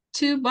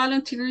 2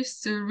 volunteers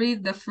to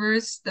read the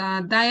first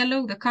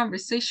dialogue, the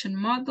conversation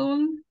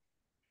model.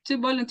 2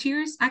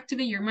 volunteers,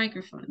 activate your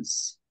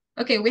microphones.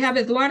 Okay, we have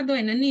Eduardo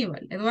and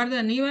Aníbal. Eduardo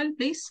and Aníbal,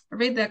 please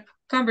read the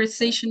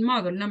conversation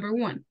model, number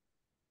 1.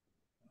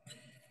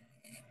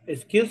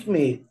 Excuse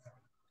me,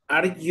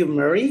 are you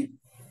Mary?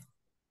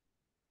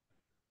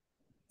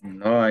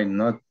 No, I'm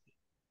not.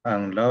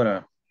 I'm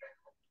Laura.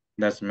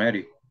 That's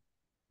Mary.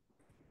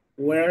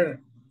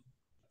 Where?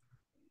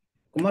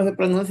 ¿Cómo se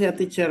pronuncia,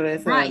 teacher?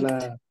 Esa, right.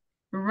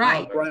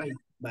 Right. Right.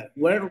 But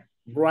where?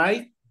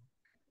 Right?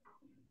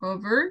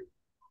 Over.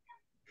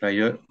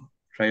 Right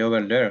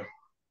over there.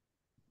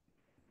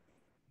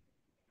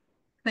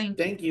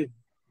 Thank you.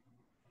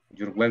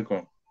 You're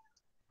welcome.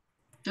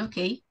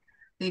 Okay.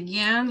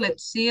 Again,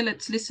 let's see.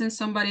 Let's listen to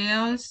somebody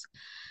else.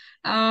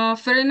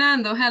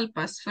 Fernando, help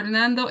us.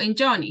 Fernando and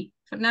Johnny.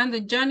 Fernando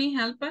and Johnny,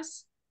 help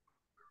us.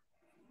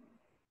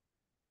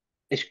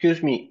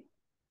 Excuse me,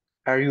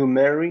 are you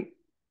Mary?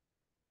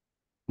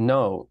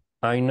 No,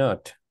 I'm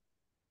not.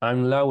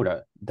 I'm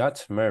Laura.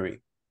 That's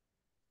Mary.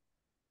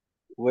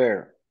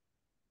 Where?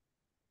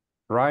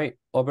 Right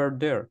over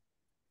there.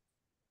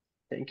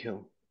 Thank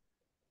you.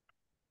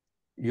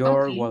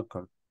 You're Okay.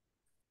 welcome.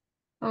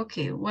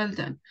 Okay, well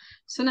done.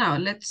 So now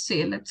let's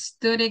see, let's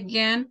do it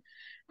again.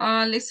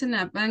 Listen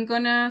up, I'm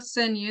gonna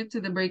send you to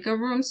the breakout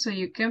room so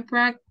you can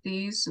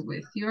practice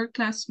with your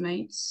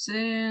classmates.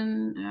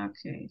 And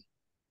okay,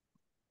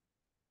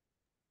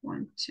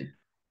 1, 2.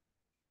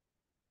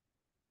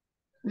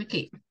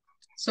 Okay,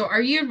 so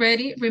are you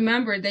ready?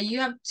 Remember that you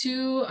have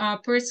to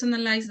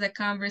personalize the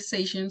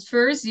conversation.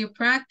 First, you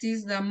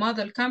practice the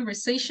model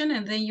conversation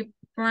and then you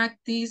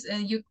practice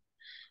and you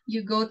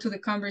go to the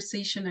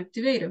conversation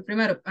activator.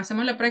 Primero,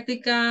 hacemos la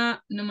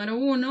práctica número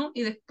 1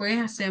 y después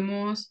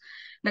hacemos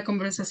la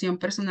conversación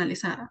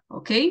personalizada.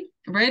 ¿Ok?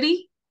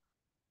 Ready?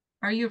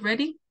 Are you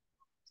ready?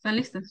 ¿Están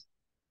listos?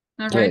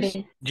 Not ready?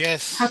 Yes.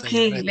 Yes, I am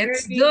Okay, ready.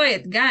 let's do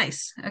it,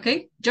 guys.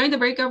 Okay, join the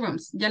breakout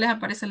rooms. Ya les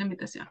aparece la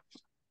invitación.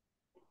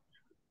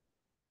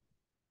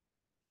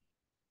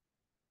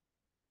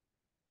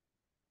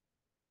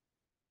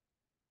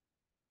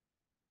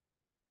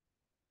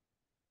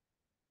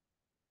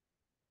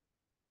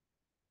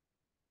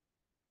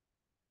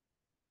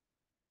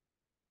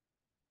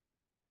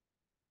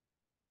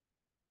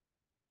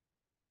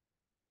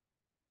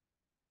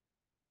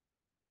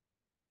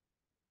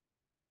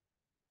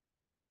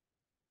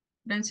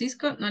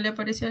 Francisco, ¿no le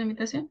apareció la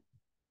invitación?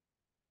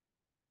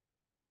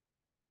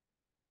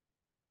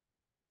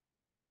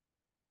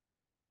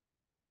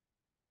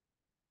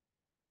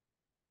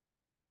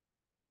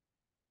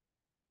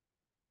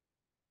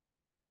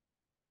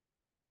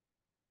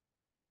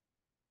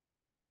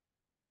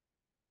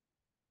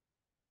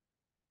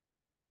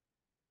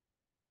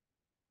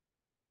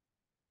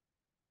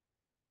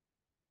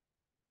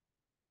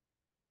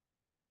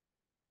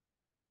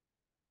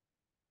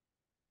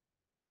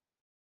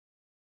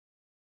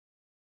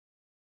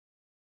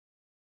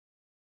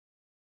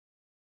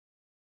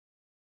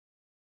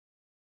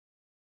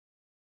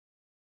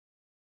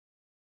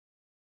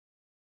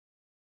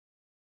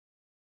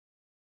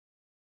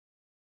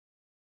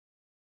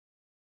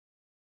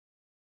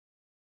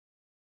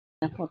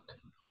 La foto.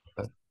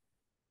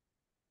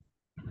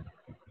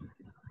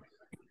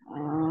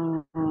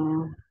 Ah,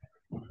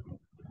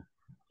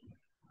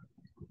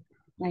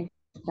 ahí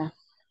está.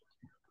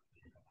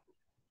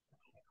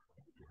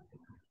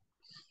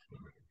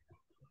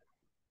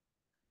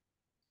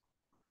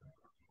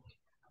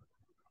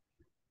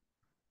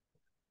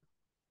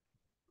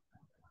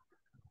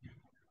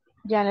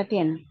 Ya la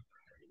tienen.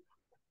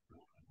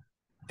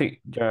 Sí,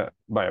 ya,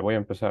 vaya, voy a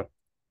empezar.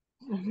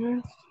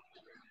 Ujú.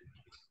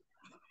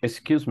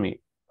 Excuse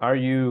me, are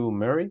you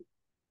Mary?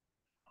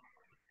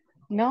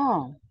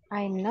 No,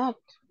 I'm not.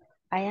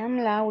 I am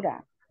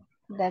Laura.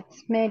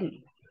 That's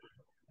Mary.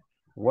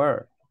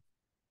 Where?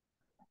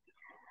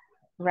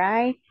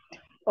 Right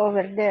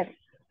over there.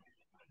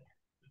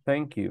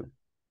 Thank you.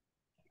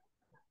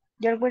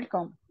 You're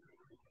welcome.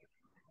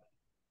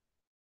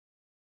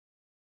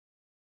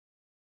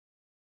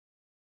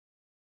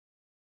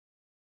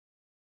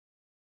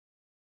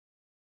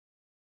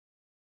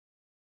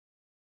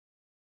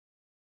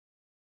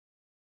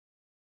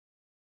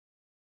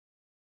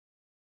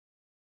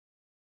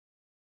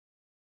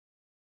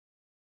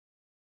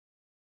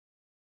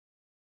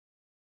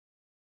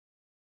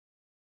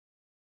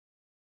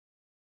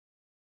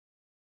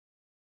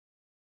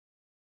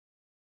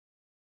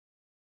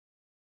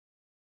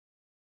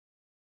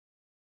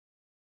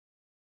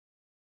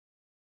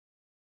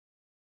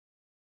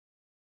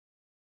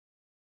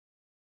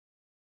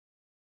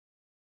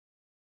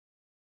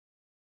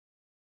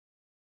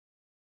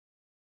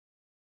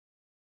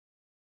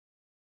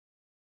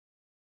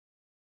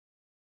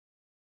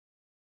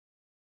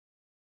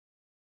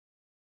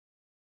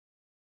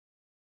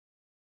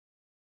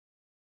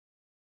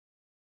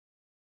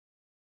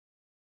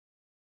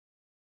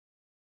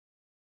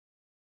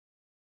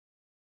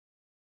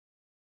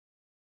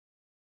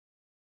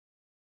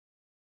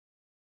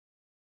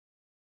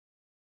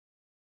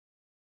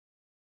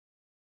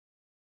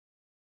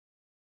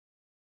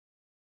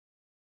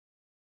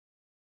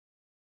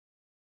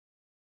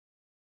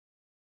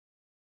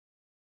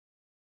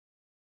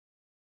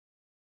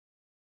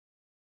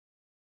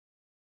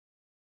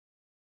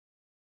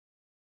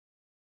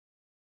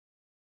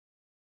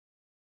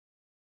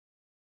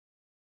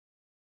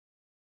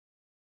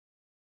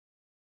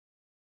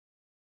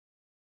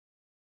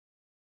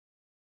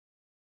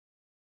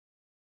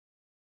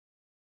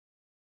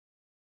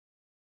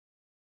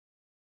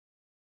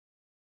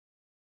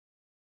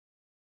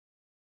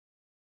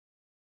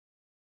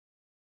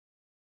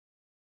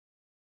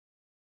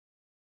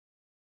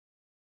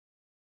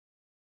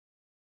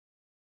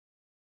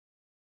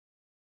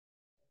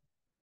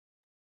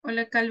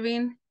 Hola,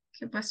 Calvin.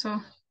 ¿Qué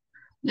pasó?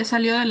 ¿Ya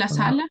salió de la Hola.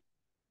 sala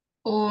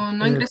o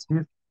no ingresó? Sí,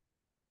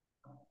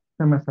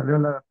 se me salió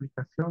la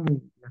aplicación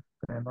y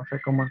no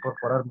sé cómo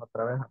incorporarme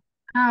otra vez.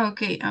 Ah,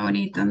 ok,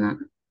 ahorita no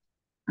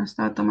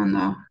estaba tomando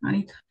agua,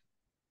 ahorita.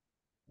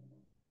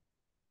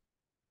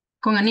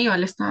 Con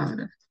Aníbal estaba,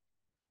 ¿verdad?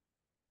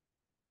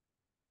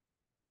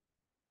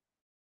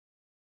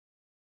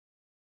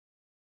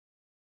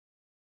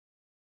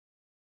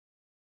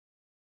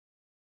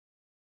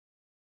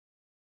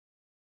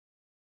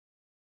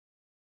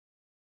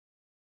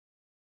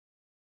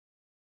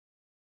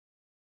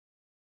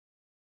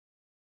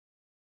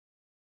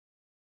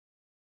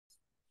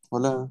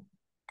 Hola.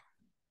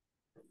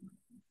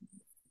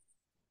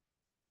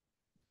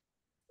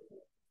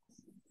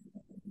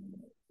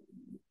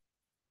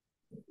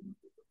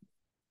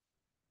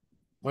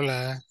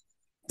 Hola.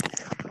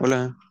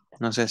 Hola.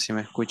 No sé si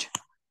me escucha.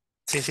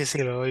 Sí, sí, sí,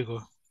 lo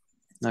oigo.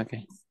 Ok.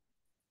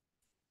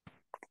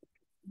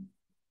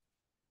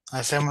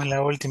 Hacemos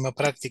la última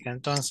práctica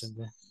entonces.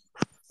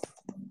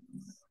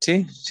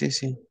 Sí, sí,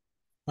 sí.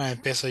 Bueno,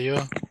 empiezo yo.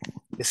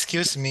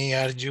 Excuse me,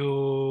 are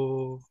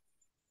you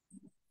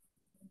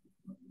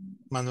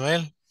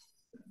Manuel?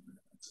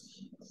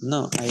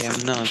 No, I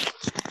am not.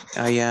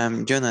 I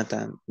am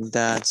Jonathan.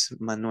 That's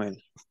Manuel.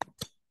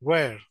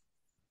 Where?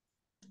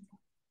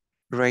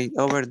 Right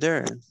over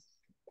there.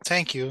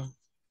 Thank you.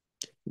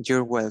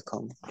 You're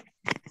welcome.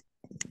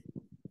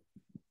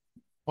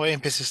 Hoy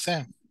empieza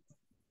usted.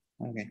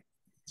 Okay.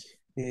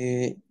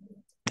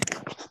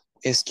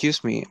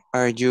 Excuse me,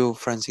 are you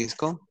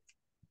Francisco?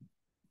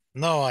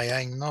 No, I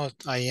am not.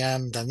 I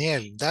am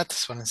Daniel.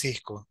 That's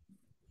Francisco.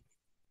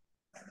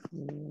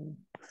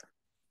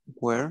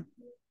 Where?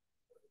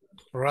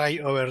 Right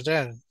over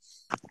there.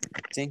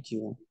 Thank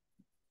you.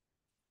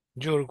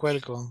 You're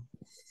welcome.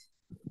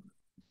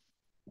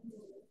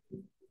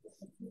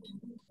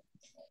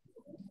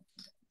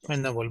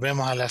 Bueno,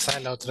 volvemos a la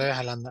sala otra vez,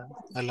 a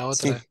la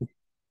Sí, otra.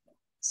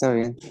 está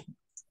bien.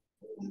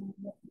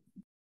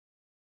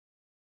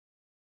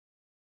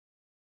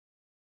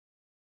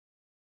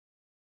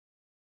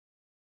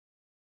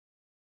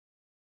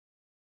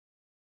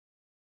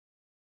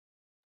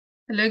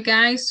 Hello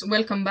guys,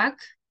 welcome back.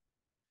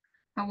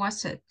 How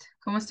was it?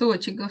 ¿Cómo estuvo,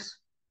 chicos?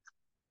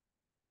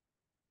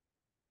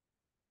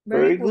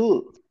 Very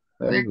good.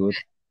 Very good.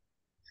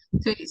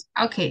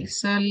 Okay,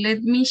 so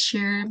let me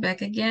share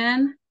back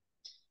again.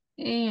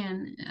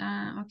 And,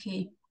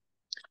 okay.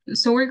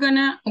 So we're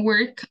gonna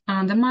work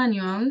on the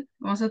manual.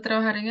 Vamos a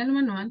trabajar en el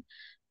manual.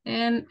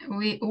 And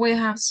we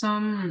have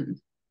some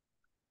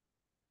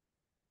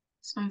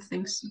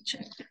things to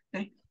check.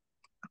 Okay.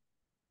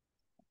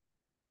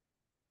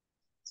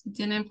 Si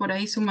tienen por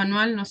ahí su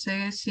manual, no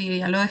sé si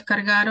ya lo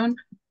descargaron.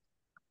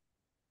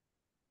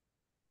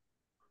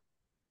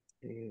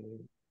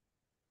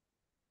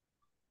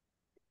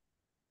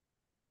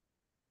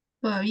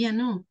 Todavía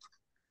no.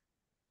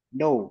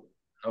 No.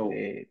 No.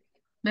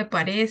 Me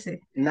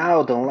parece.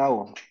 Now, don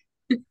Lau.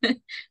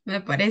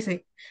 Me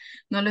parece.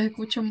 No los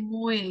escucho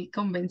muy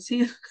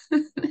convencidos.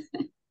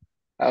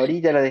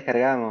 Ahorita la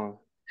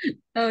descargamos.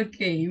 Ok,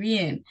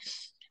 bien.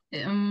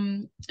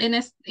 In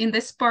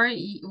this part,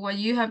 what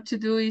you have to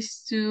do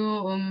is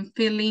to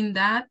fill in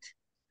that.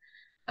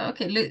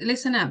 Okay,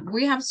 listen up.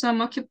 We have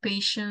some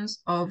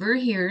occupations over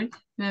here.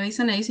 ¿Me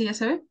avisan ahí si ya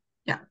se ve?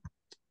 Yeah.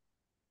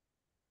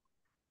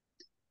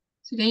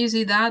 So can you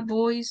see that,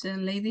 boys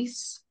and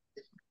ladies?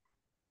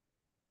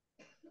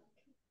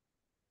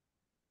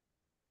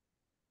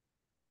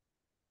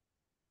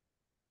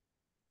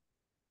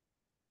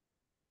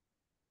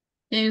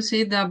 Can you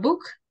see the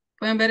book?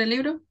 ¿Pueden ver el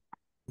libro?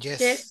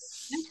 Yes.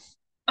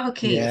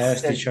 Okay.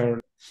 Yes, teacher.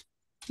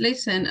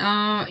 Listen,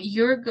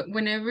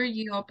 whenever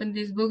you open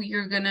this book,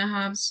 you're gonna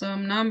have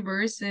some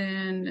numbers,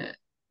 and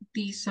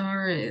these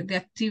are the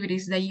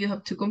activities that you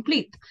have to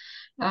complete.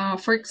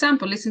 For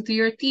example, listen to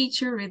your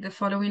teacher, read the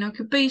following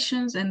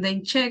occupations, and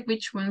then check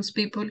which ones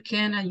people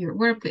can at your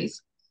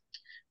workplace.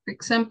 For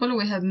example,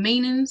 we have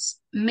maintenance,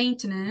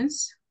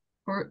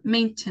 or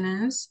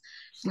maintenance.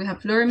 We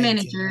have floor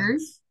manager,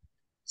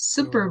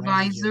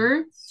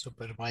 supervisor,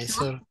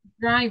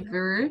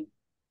 driver,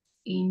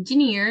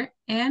 engineer,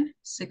 and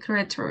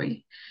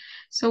secretary.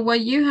 So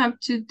what you have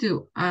to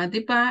do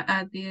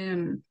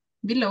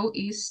below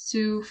is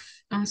to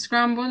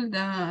unscramble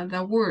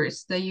the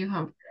words that you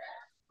have.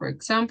 For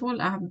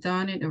example, I have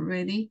done it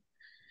already,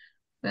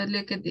 but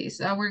look at this.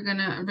 We're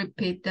gonna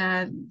repeat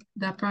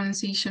the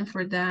pronunciation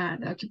for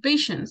that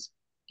occupations.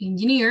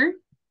 Engineer,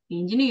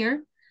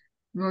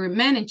 floor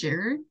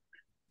manager,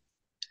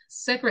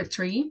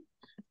 secretary.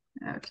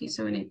 Okay,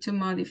 so we need to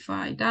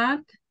modify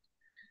that.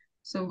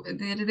 So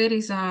there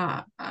is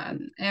an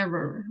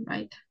error,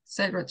 right?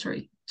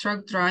 Secretary,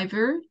 truck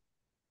driver,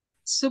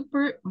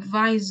 supervisor,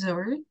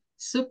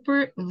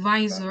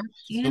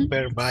 and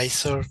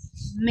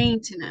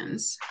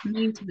maintenance.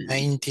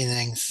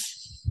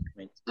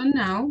 So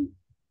now,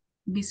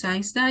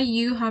 besides that,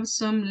 you have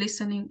some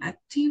listening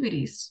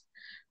activities.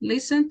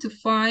 Listen to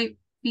 5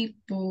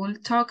 people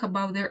talk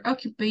about their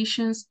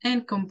occupations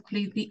and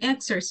complete the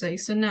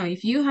exercise. So now,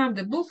 if you have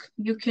the book,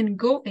 you can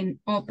go and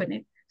open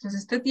it.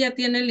 Entonces, usted ya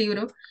tiene el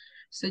libro,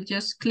 so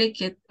just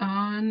click it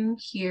on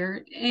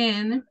here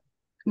and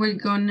we're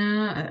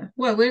gonna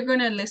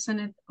listen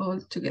it all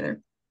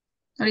together.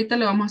 Ahorita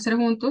lo vamos a hacer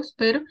juntos,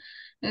 pero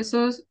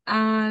Esos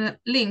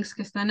links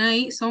que están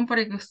ahí son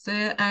para que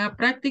usted haga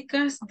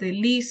prácticas de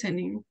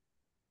listening.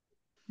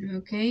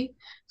 Ok,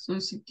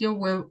 son sitios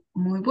web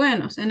muy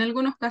buenos. En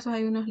algunos casos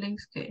hay unos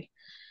links que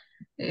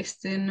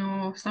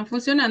no están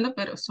funcionando,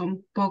 pero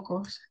son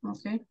pocos.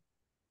 Ok,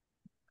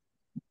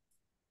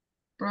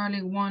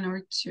 probably one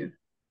or two.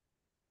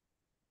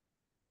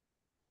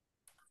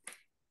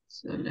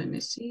 So let me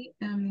see.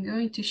 I'm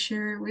going to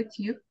share with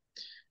you.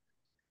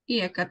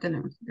 Y acá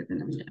tenemos ya.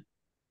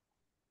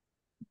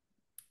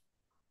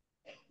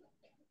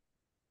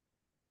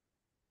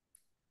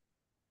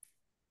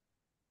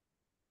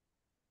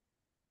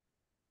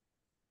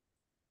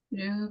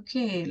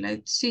 Okay,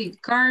 let's see.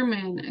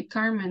 Carmen,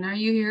 are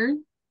you here?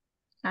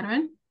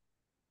 Carmen?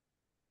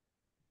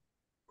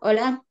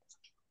 Hola.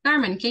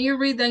 Carmen, can you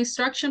read the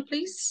instruction,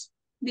 please?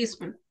 This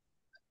one.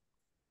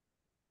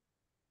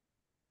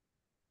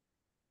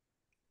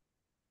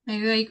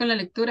 Ayuda ahí con la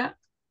lectura.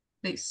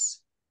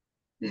 This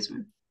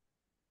one.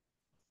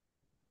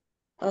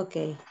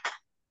 Ok.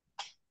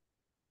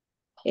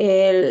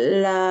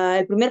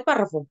 El primer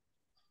párrafo.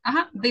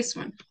 Ajá, this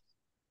one.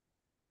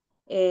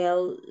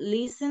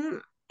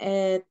 Listen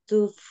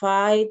to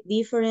 5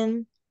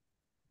 different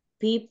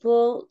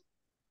people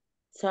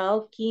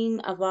talking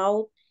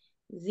about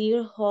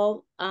their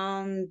hope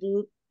and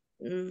do,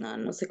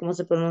 no sé cómo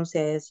se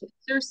pronuncia eso.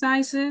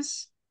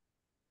 Exercises.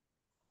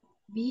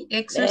 The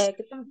exercise.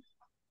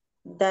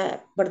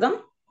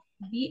 ¿Perdón?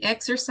 The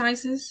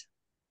exercises.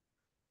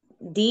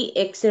 The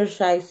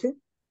exercise.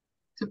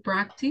 To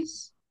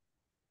practice.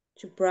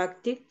 To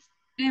practice.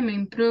 And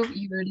improve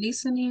your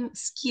listening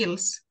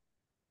skills.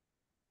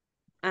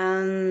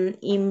 And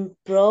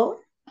improve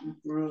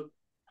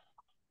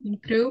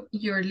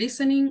your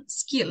listening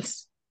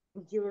skills.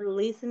 Your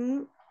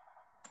listening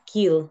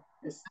skill.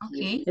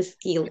 Okay.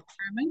 Skill.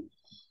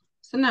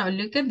 So now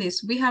look at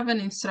this. We have an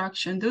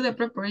instruction. Do the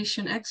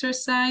preparation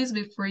exercise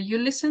before you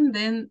listen,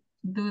 then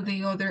do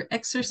the other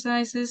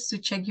exercises to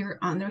check your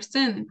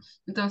understanding.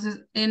 Entonces,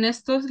 en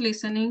estos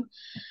listening,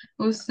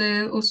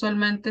 usted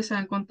usualmente se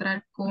va a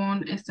encontrar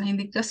con estas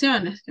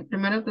indicaciones, que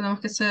primero tenemos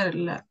que hacer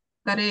la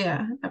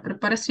tarea, la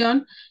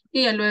preparación,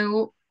 y ya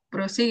luego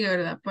prosigue,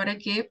 ¿verdad? Para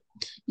que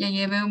ya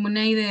lleve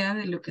una idea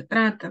de lo que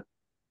trata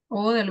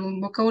o de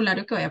algún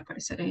vocabulario que vaya a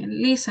aparecer en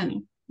el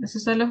listening. Eso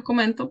se los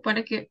comento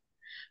para que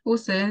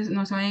ustedes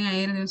no se vayan a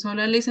ir de un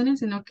solo listening,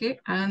 sino que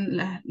hagan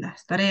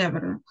las tareas,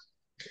 ¿verdad?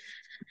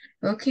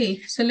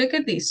 Okay, so look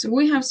at this.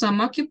 We have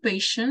some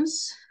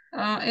occupations,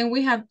 and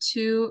we have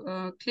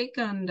to click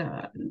on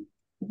the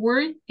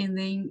word, and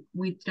then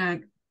we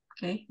drag,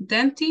 okay?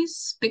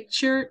 Dentist,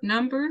 picture,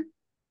 number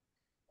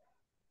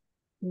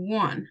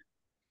 1.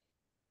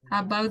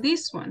 How about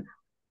this one?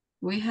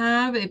 We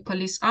have a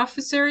police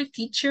officer,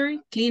 teacher,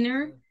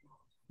 cleaner,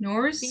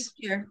 nurse.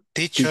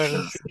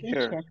 Teacher.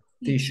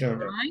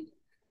 Right?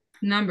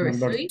 Number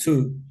 3.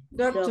 2.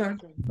 Doctor.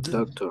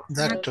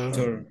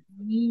 Doctor.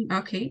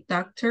 Okay,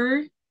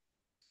 doctor.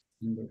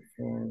 Number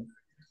 4.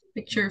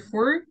 Picture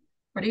 4.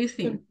 What do you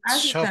think?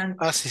 Shop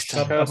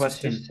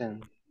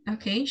assistant.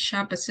 Okay,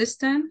 shop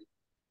assistant.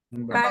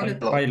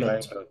 Pilot.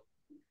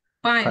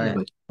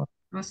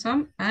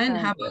 Awesome. And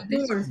how about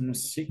this one?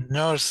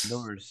 Nurse.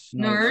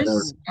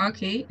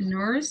 Okay,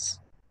 nurse.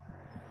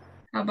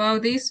 How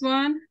about this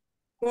one?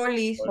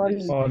 Police.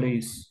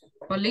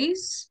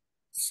 Police.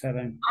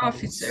 7.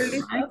 Officer.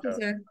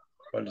 Right?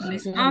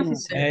 Police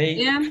officer.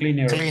 8. And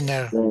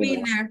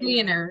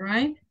Cleaner.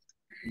 Right?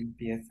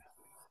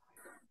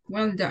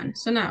 Well done.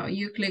 So now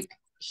you click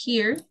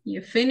here,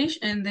 you finish,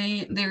 and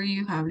then there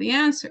you have the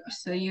answer.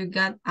 So you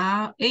got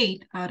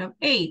 8 out of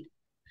 8.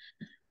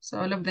 So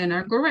all of them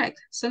are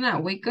correct. So now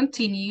we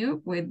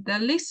continue with the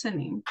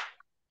listening.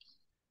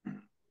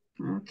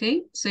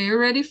 Okay, so you're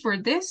ready for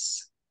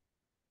this?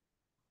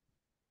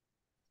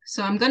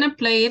 So I'm gonna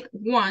play it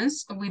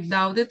once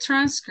without the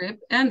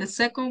transcript, and the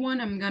second one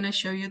I'm gonna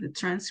show you the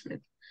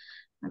transcript.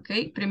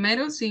 Okay,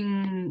 primero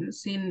sin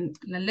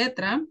la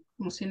letra,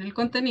 como sin el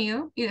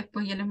contenido, y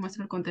después ya les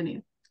muestro el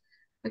contenido.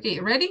 Okay,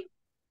 ready?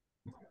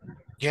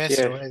 Yes,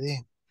 ready.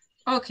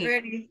 Okay.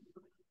 Ready.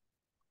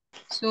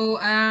 So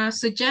a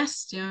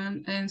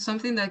suggestion and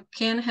something that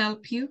can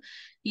help you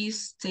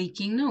is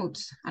taking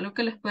notes. Algo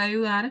que les puede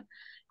ayudar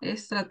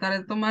es tratar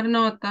de tomar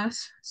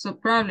notas. So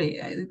probably,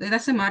 it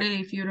doesn't matter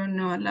if you don't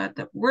know a lot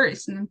of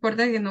words. No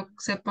importa que no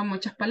sepa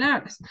muchas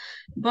palabras.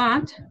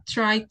 But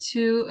try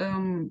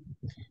to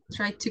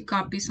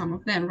copy some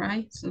of them,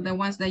 right? So the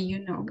ones that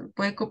you know.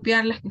 Puede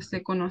copiar las que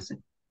usted conoce.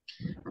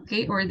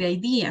 Okay, or the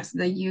ideas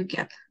that you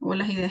get. O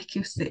las ideas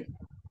que usted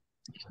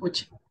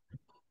escucha.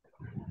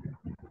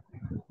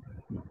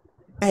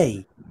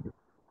 Hey,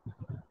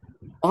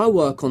 I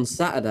work on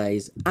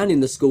Saturdays and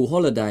in the school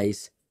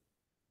holidays.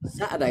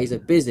 Saturdays are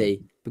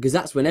busy because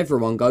that's when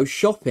everyone goes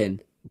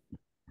shopping.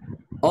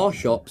 Our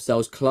shop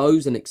sells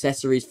clothes and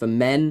accessories for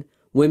men,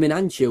 women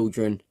and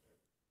children.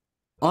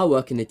 I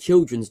work in the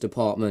children's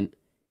department.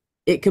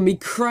 It can be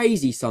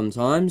crazy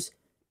sometimes,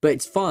 but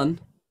it's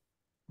fun.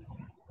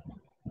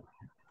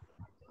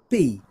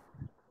 B.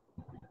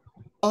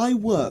 I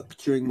work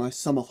during my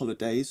summer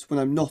holidays when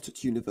I'm not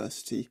at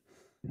university.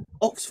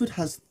 Oxford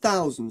has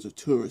thousands of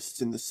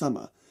tourists in the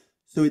summer,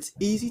 so it's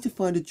easy to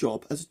find a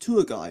job as a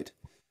tour guide.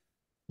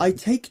 I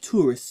take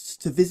tourists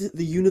to visit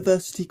the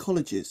university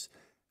colleges,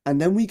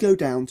 and then we go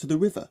down to the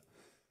river.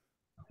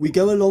 We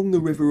go along the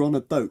river on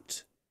a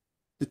boat.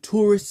 The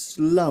tourists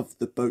love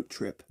the boat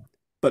trip,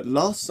 but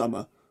last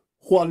summer,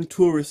 one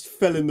tourist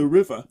fell in the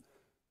river.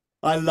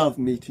 I love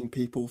meeting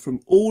people from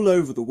all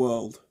over the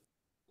world.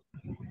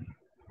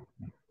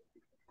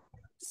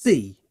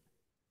 C.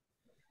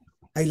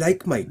 I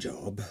like my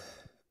job,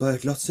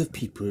 but lots of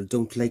people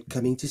don't like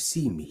coming to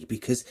see me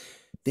because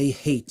they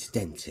hate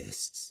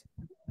dentists.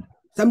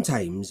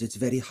 Sometimes it's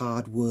very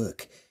hard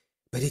work,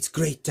 but it's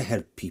great to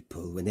help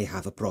people when they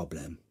have a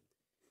problem.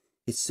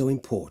 It's so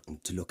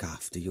important to look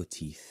after your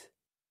teeth.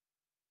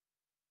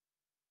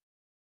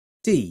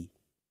 D.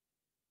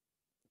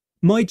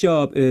 My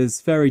job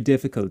is very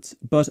difficult,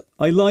 but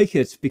I like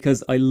it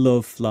because I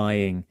love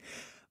flying.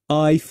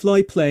 I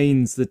fly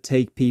planes that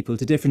take people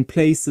to different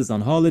places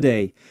on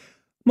holiday.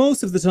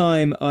 Most of the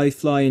time I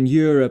fly in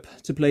Europe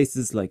to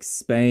places like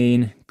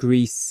Spain,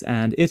 Greece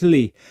and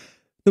Italy.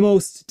 The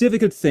most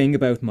difficult thing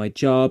about my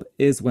job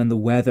is when the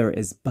weather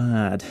is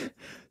bad.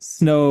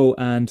 Snow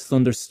and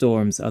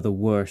thunderstorms are the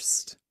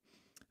worst.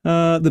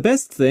 The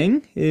best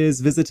thing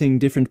is visiting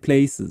different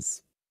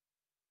places.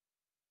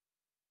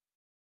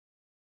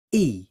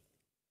 E.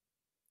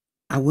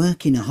 I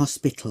work in a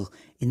hospital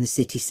in the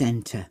city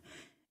centre.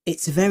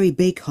 It's a very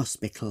big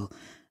hospital.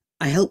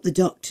 I help the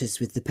doctors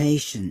with the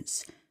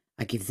patients.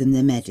 I give them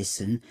their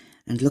medicine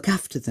and look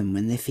after them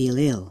when they feel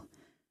ill.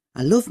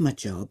 I love my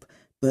job,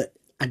 but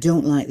I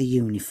don't like the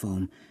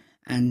uniform,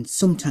 and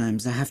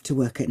sometimes I have to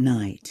work at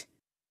night.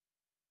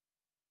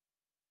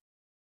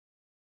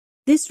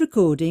 This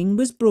recording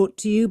was brought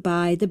to you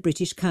by the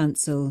British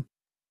Council.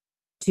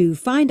 To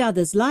find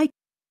others like...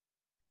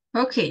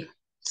 Okay,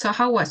 so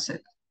how was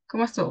it?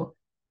 ¿Cómo estuvo?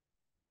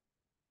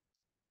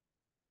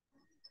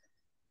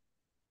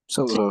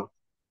 So good.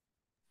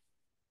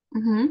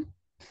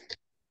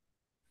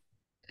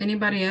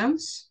 Anybody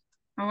else?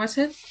 How was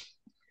it?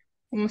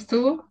 ¿Cómo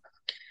estuvo?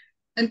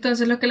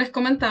 Entonces lo que les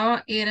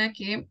comentaba era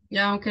que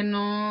ya aunque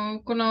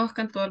no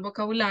conozcan todo el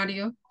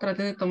vocabulario,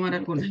 traten de tomar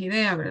algunas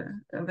ideas,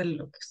 ¿verdad? De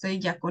lo que ustedes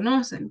ya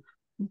conocen.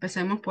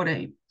 Empecemos por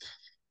ahí.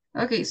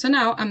 Okay, so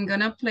now I'm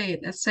gonna play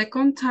it a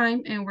second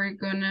time and we're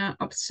gonna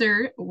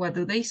observe what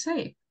do they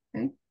say.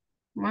 Okay?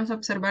 Vamos a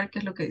observar qué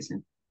es lo que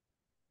dicen.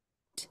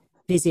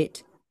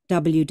 Visit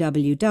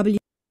www.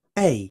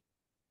 A.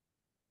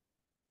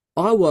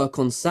 I work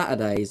on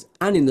Saturdays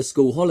and in the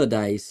school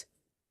holidays.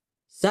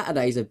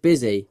 Saturdays are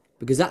busy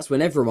because that's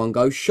when everyone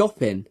goes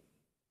shopping.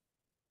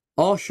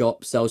 Our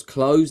shop sells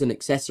clothes and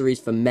accessories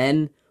for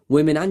men,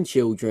 women and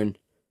children.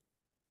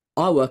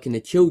 I work in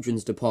the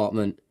children's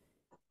department.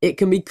 It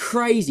can be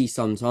crazy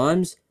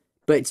sometimes,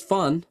 but it's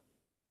fun.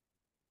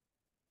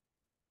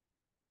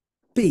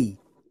 B.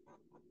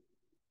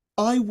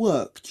 I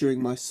work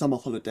during my summer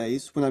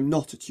holidays when I'm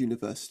not at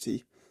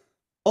university.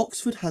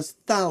 Oxford has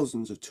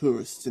thousands of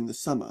tourists in the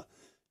summer,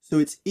 so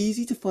it's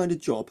easy to find a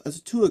job as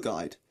a tour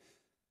guide.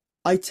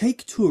 I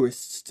take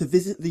tourists to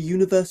visit the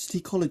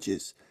university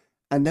colleges,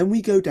 and then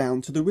we go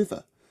down to the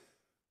river.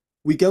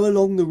 We go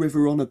along the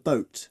river on a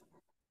boat.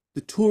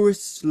 The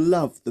tourists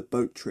love the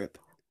boat trip,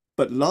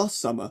 but last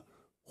summer,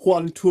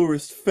 one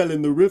tourist fell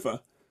in the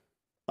river.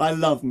 I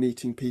love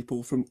meeting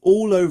people from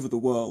all over the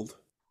world.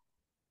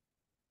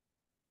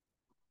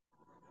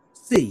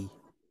 C.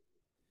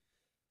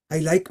 I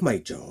like my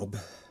job,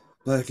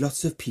 but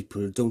lots of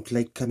people don't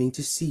like coming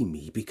to see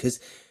me because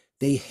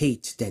they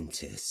hate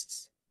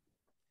dentists.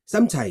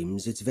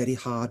 Sometimes it's very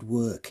hard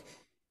work,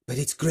 but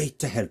it's great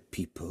to help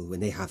people when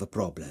they have a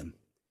problem.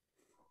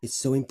 It's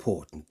so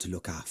important to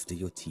look after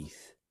your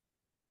teeth.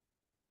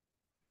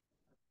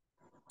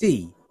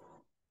 D.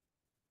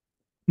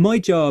 My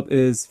job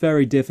is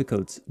very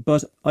difficult,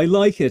 but I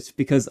like it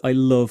because I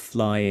love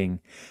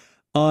flying.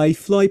 I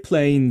fly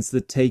planes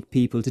that take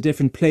people to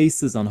different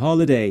places on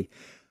holiday.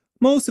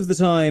 Most of the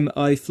time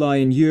I fly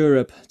in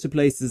Europe to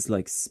places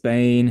like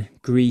Spain,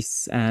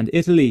 Greece and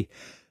Italy.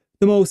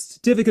 The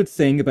most difficult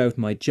thing about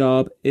my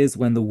job is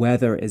when the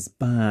weather is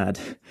bad.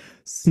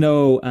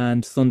 Snow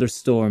and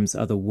thunderstorms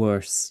are the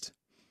worst.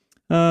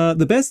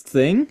 The best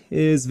thing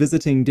is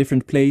visiting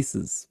different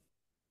places.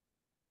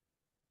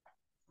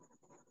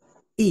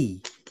 E.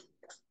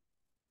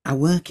 I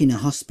work in a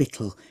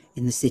hospital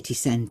in the city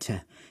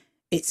centre.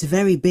 It's a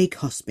very big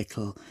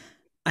hospital.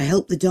 I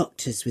help the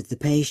doctors with the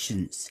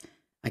patients.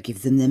 I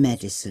give them their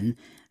medicine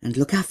and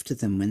look after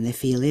them when they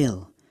feel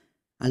ill.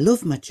 I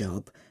love my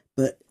job,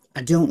 but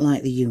I don't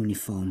like the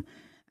uniform,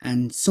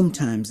 and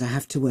sometimes I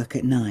have to work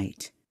at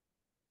night.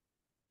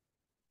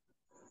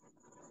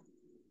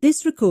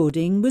 This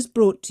recording was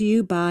brought to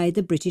you by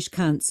the British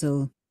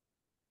Council.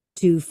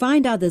 To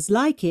find others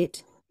like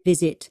it,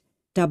 visit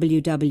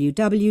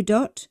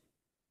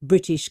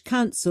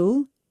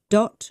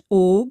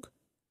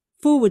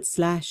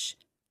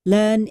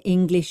www.britishcouncil.org/Learn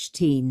English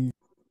Teens.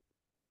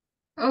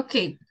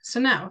 Okay, so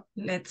now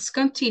let's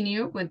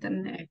continue with the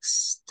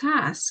next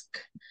task.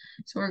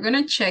 So we're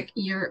gonna check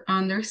your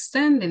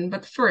understanding,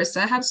 but first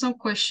I have some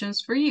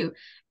questions for you.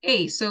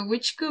 A, so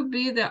which could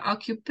be the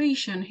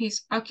occupation,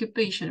 his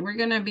occupation? We're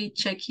gonna be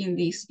checking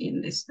this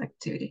in this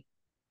activity.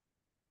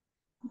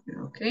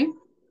 Okay.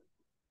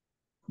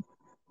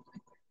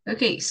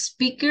 Okay,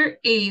 speaker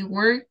A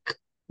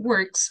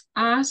works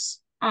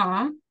as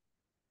a...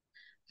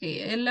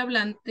 Okay, el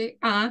hablante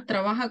A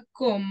trabaja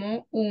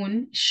como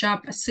un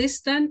shop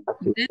assistant,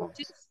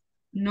 dentist,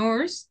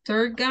 nurse,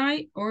 tour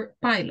guide, or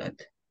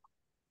pilot.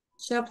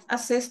 Shop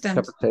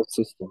assistant.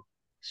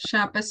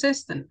 Shop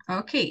assistant.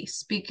 Okay,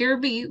 speaker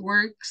B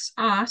works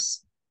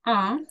as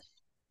a...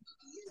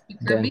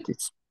 Speaker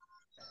Dentist.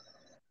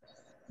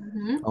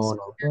 B. Oh,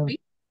 no. Speaker B.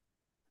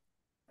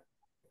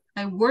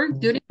 I work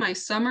during my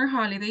summer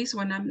holidays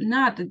when I'm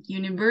not at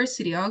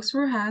university.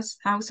 Oxford has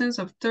thousands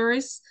of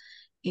tourists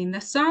in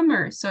the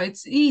summer, so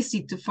it's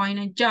easy to find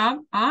a job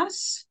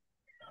as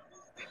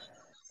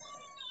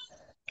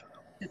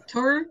the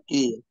tour.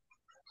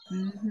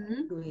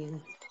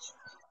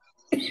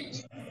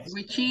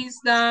 Which is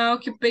the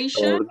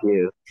occupation?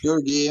 Tour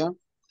guide.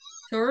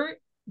 Tour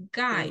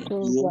guide.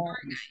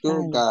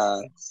 Tour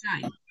guide.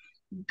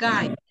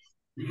 Guide.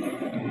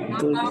 How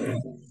about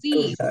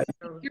C?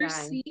 Speaker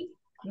C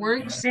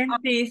works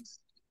Dentist.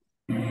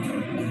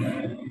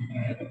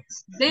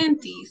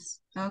 Dentist.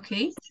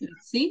 Okay,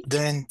 let's see.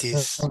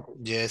 Dentist.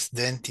 Yes,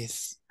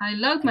 dentist. I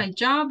love my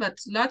job, but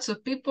lots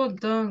of people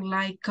don't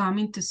like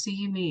coming to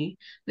see me.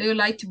 Do you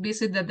like to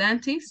visit the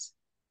dentist?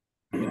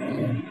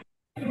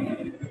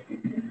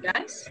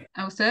 Guys,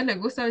 ¿a ustedes les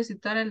gusta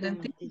visitar el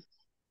dentista?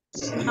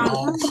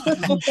 No.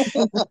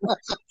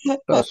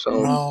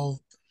 No.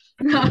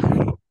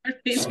 No.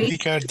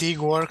 Speaker D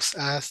works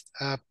as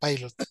a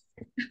pilot.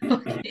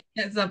 Okay,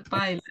 as a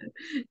pilot.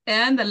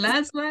 And the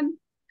last one?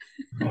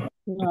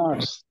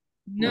 Nurse.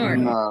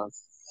 Nurse.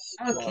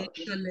 Okay,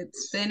 so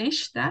let's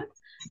finish that.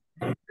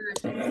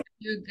 Perfect.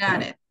 You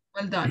got it.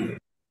 Well done.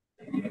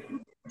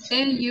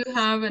 And you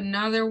have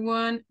another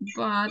one,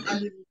 but...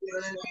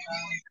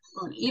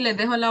 Y les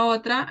dejo la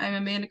otra. Ahí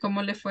me miren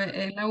cómo le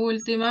fue en la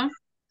última.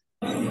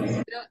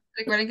 Pero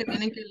recuerden que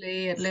tienen que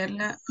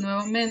leerla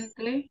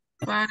nuevamente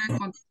para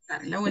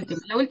contestar. La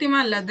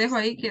última las dejo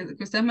ahí, que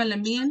ustedes me la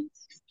envíen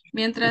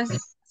mientras yo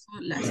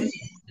paso la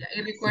asistencia.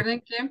 Y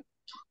recuerden que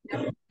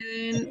ya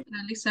pueden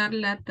realizar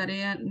la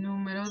tarea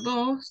número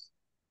 2.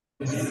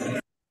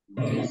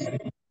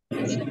 Okay.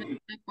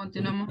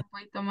 Continuamos un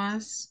poquito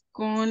más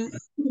con...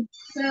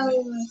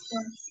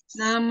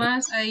 Nada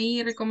más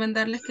ahí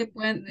recomendarles que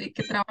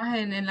que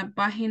trabajen en la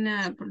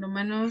página, por lo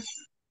menos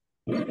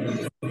la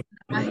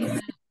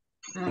página,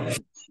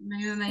 me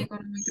ayudan ahí con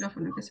el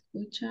micrófono que se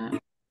escucha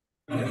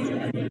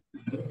el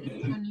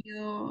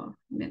sonido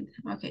bien.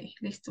 Ok,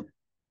 listo.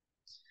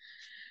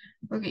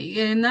 Ok,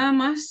 nada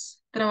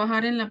más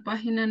trabajar en la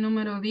página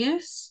número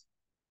 10.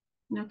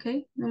 Ok,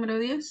 número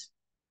 10.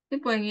 Y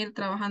pueden ir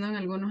trabajando en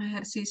algunos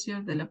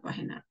ejercicios de la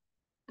página.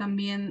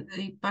 También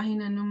hay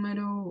página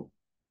número...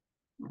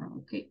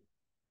 Ok.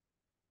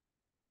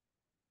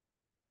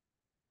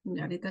 Y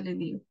ahorita les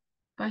digo.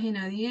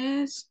 Página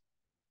 10.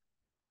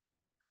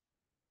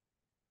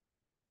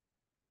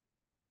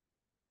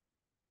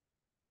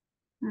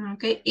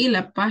 Ok, y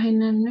la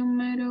página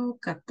número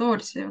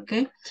 14, ok.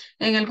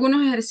 En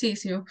algunos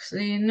ejercicios,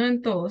 no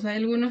en todos, hay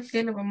algunos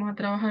que los vamos a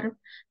trabajar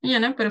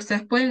mañana, pero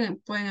ustedes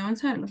pueden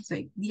avanzarlos.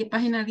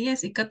 Página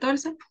 10 y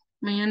 14,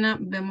 mañana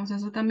vemos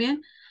eso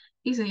también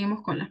y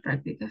seguimos con las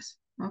prácticas,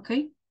 ok.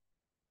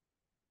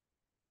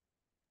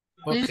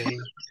 Ok.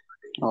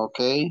 Ok.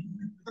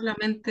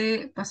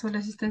 Solamente paso la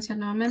asistencia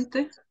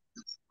nuevamente.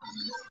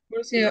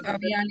 Por si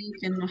había alguien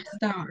que no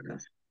está, ¿verdad?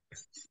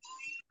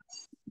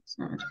 Vamos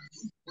a ver.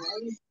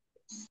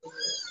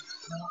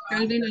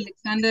 Calvin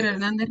Alexander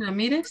Hernández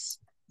Ramírez.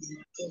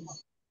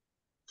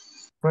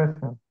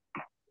 Present.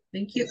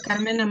 Thank you.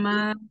 Carmen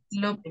Amada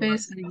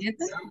López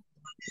Argueta.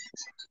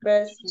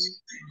 Present.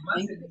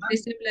 Thank you.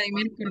 Cristian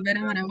Vladimir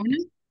Corbera Barahona.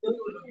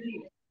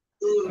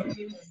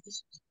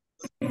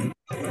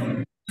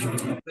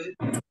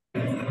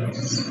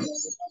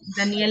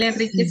 Daniel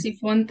Enrique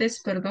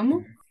Cifontes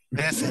Perdomo.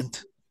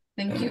 Present.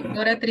 Thank you.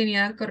 Dora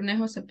Trinidad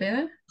Cornejo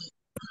Cepeda.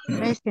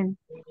 Present.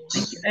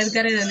 Thank you.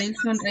 Edgar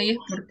Edenilson Reyes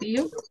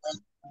Portillo.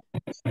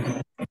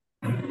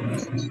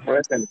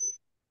 Present.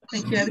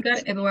 Thank you,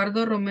 Edgar.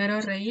 Eduardo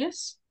Romero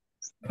Reyes.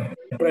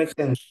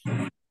 Present.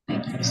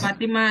 Thank you.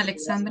 Fátima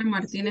Alexandra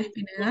Martínez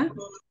Pineda.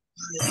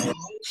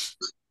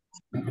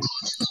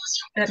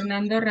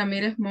 Fernando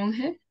Ramírez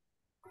Monge.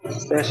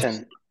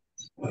 Present.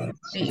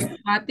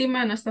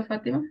 Fátima, ¿no está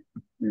Fátima?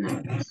 No.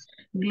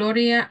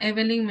 Gloria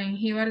Evelyn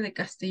Mengíbar de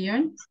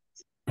Castellón.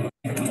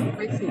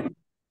 Present.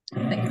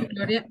 Thank you,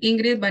 Gloria.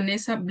 Ingrid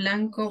Vanessa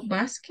Blanco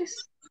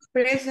Vázquez.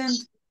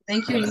 Present.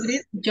 Thank you,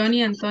 Ingrid.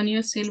 Johnny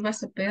Antonio Silva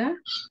Cepeda.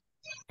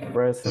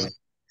 Present.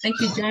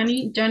 Thank you,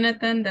 Johnny.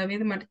 Jonathan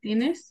David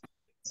Martínez.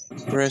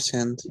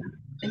 Present.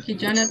 Thank you,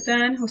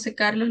 Jonathan. José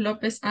Carlos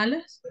López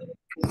Alas.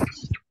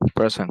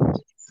 Present.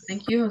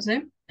 Thank you,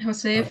 José.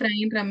 José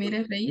Efraín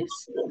Ramírez Reyes.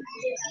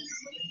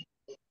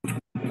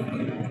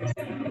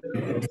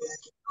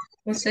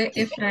 José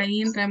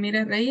Efraín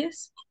Ramírez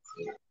Reyes.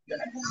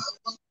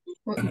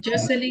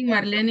 Jocelyn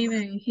Marlene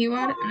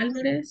Benjíbar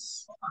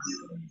Álvarez.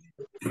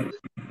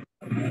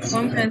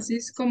 Juan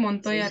Francisco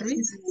Montoya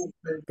Ruiz.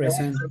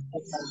 Present.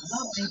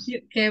 Thank you.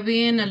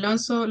 Kevin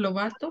Alonso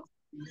Lobato.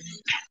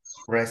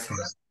 Present.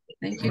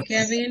 Thank you,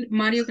 Kevin.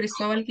 Mario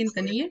Cristóbal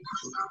Quintanilla.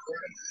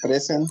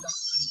 Present.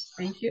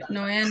 Thank you.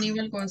 Noé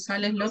Aníbal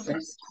González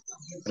López.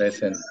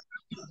 Present.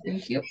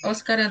 Thank you.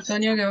 Oscar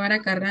Antonio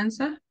Guevara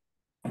Carranza.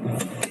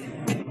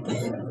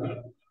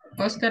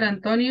 Oscar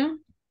Antonio.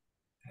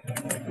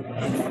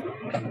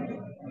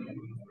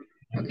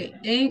 Ok.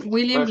 And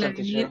William Present, Vladimir.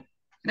 teacher.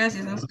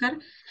 Gracias, Oscar.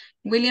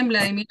 William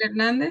Vladimir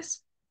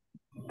Hernández.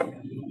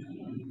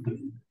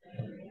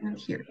 And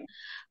here.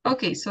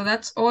 Ok, so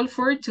that's all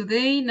for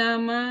today. Nada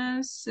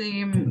más,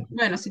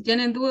 bueno, si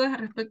tienen dudas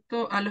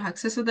respecto a los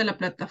accesos de la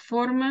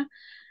plataforma,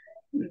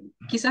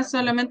 quizás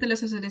solamente les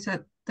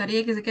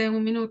solicitaría que se queden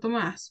un minuto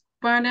más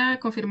para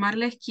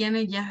confirmarles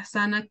quiénes ya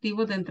están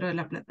activos dentro de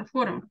la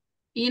plataforma.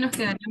 Y nos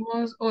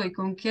quedaremos hoy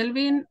con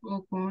Kelvin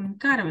o con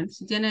Carmen.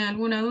 Si tienen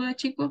alguna duda,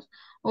 chicos,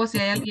 o si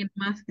hay alguien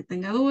más que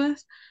tenga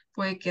dudas,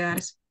 puede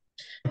quedarse.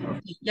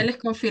 Ok, ya les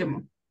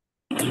confirmo.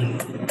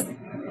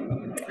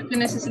 Porque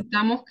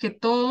necesitamos que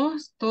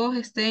todos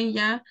estén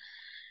ya,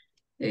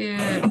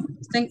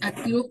 estén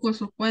activos con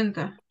sus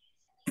cuentas.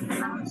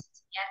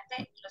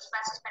 Los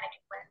pasos para que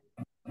puedan.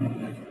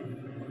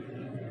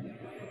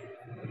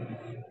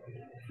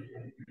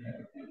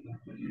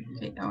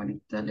 Ok,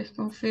 ahorita les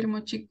confirmo,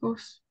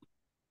 chicos.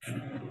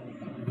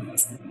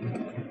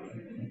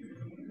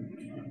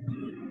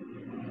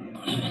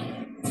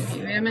 Y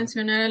voy a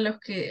mencionar a los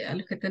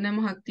que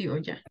tenemos activos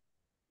ya.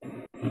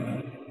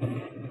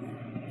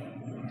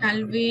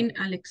 Calvin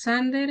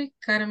Alexander,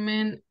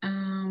 Carmen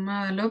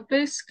Amada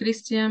López,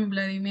 Cristian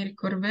Vladimir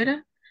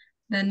Corbera,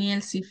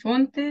 Daniel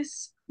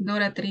Cifontes,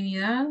 Dora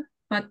Trinidad,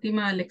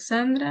 Fátima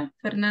Alexandra,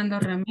 Fernando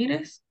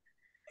Ramírez,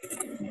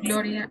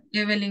 Gloria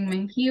Evelyn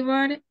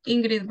Mengíbar,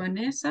 Ingrid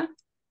Vanessa,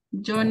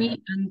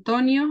 Johnny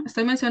Antonio,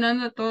 estoy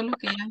mencionando a todos los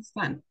que ya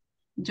están.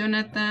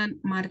 Jonathan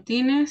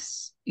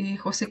Martínez,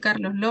 José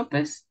Carlos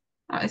López,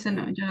 ese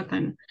no,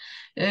 Jonathan.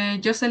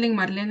 Jocelyn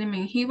Marlene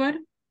Mengíbar,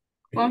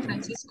 Juan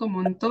Francisco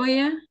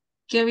Montoya,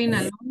 Kevin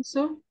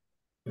Alonso,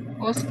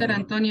 Oscar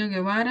Antonio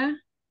Guevara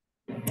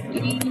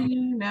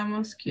y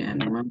veamos quién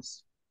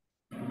más.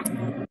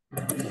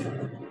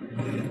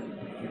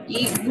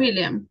 Y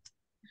William.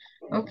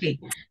 Ok,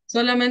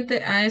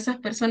 solamente a esas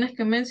personas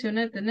que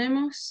mencioné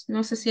tenemos.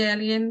 No sé si hay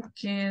alguien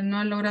que no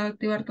ha logrado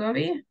activar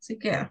todavía, así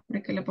que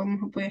para que le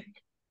podemos apoyar.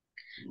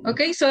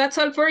 Okay, so that's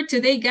all for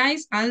today,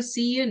 guys. I'll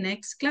see you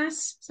next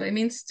class. So it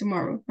means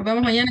tomorrow. Nos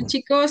vemos mañana,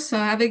 chicos. So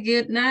have a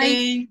good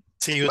night.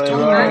 See you Bye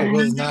tomorrow. bye.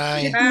 Good See you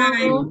night.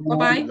 tomorrow.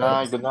 Bye-bye. Good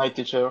night. Good night,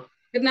 teacher.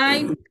 Good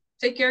night.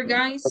 Take care,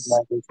 guys. Good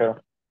night,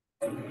 teacher.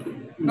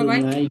 Good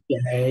Bye-bye. night,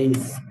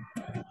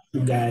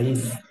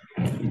 guys.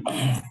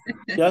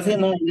 Yo sí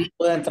no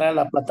pude entrar a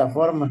la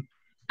plataforma.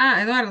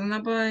 Ah, Eduardo,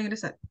 no puedo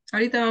ingresar.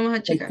 Ahorita vamos a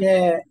Es checar.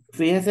 que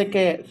fíjese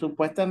que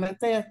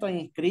supuestamente ya estoy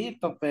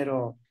inscrito,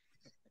 pero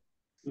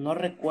no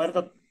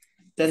recuerdo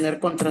tener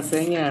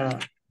contraseña.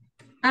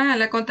 Ah,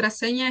 la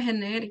contraseña es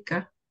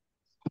genérica.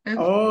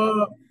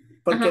 Oh,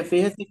 porque Ajá.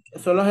 fíjese que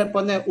solo se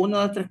pone 1,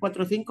 2, 3,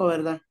 4, 5,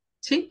 ¿verdad?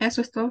 Sí, eso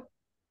es todo.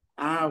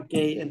 Ah, ok.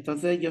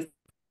 Entonces yo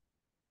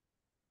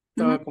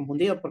estaba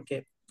confundido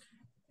porque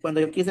cuando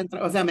yo quise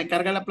entrar, o sea, me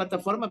carga la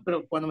plataforma,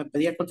 pero cuando me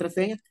pedía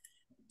contraseña,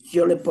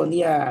 yo le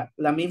ponía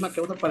la misma que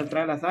uso para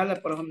entrar a la sala,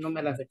 por eso no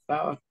me la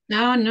aceptaba.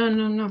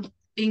 No.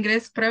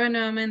 Pruebe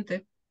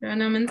nuevamente. Pruebe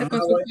nuevamente con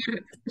bueno.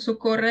 su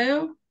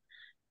correo,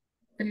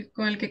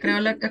 con el que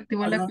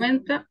activó la Ajá.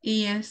 cuenta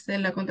y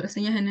la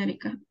contraseña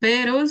genérica.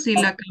 Pero si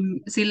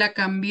si la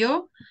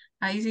cambió,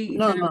 ahí sí.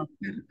 No.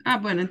 Ah,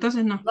 bueno,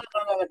 entonces no. No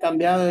lo he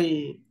cambiado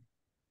y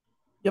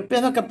yo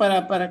pienso que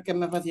para que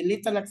me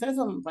facilite el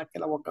acceso, ¿para qué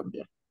la voy a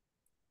cambiar?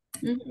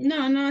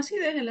 No, así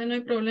déjela, no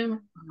hay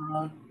problema.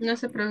 Ajá. No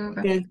se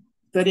preocupe. Ok,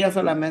 sería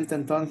solamente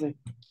entonces.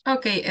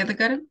 Ok,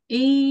 Edgar.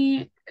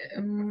 Y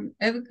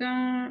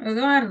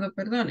Eduardo,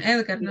 perdón,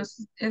 Edgar, no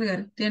sé,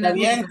 Edgar, ¿tiene Está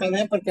alguna?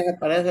 bien, porque se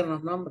parecen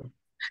los nombres.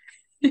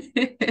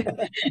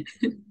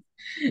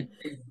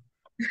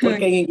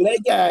 Porque en inglés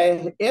ya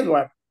es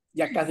Edward,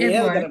 ya casi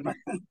Edgar, Edward. hermano.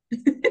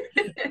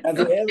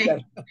 Casi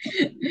Edgar.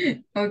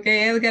 Ok,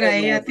 Edgar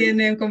ahí ya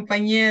tiene un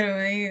compañero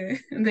ahí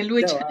de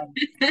lucha.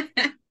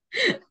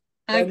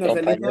 Bueno,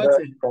 feliz Compañera,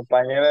 noche.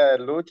 compañera de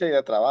lucha y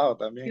de trabajo Y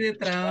también. de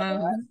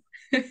trabajo.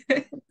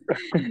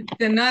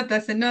 Se nota,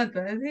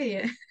 así.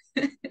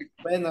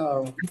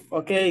 Bueno,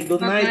 ok, good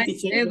Bye, night,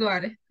 teacher.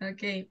 Edward.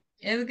 Ok,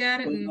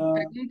 Edgar, Bueno.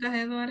 preguntas,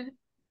 Edward.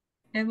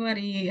 Edward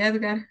y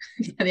Edgar.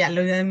 Ya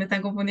me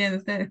están confundiendo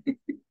ustedes.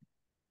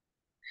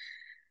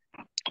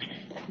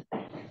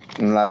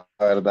 La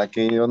verdad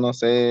que yo no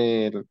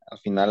sé al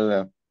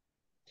final,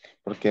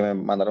 porque me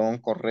mandaron un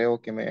correo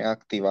que me ha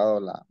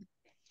activado la...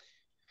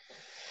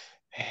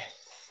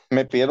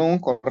 Me pidieron un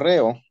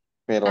correo,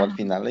 pero al Ajá.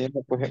 final ellos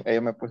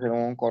me pusieron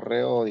un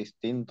correo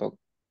distinto,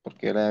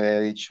 porque yo le había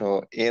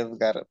dicho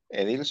Edgar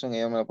Edilson y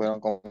ellos me lo pusieron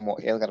como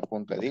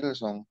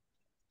Edgar.edilson.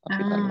 Al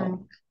final Ah,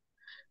 no.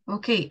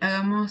 ok,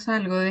 hagamos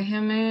algo.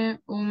 Déjeme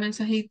un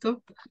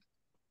mensajito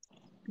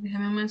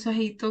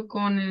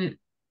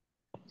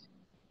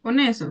con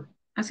eso,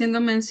 haciendo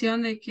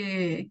mención de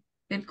que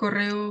el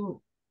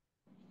correo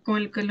con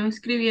el que lo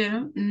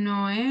inscribieron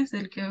no es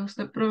el que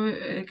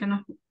que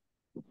no,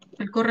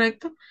 el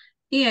correcto,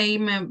 y ahí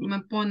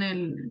me pone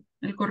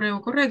el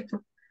correo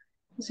correcto.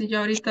 Entonces yo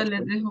ahorita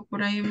les dejo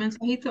por ahí un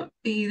mensajito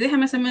y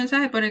déjame ese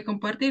mensaje para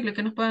compartirle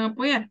que nos puedan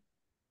apoyar.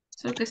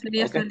 Eso que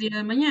sería Ok, hasta el día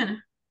de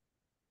mañana.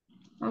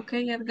 Ok,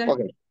 Edgar.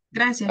 ok.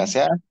 Gracias.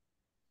 Gracias.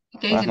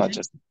 Ok, Buenas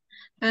noches.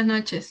 buenas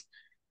noches.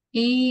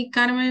 Y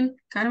Carmen,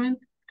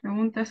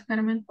 preguntas,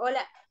 Carmen.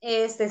 Hola,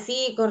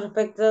 sí, con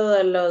respecto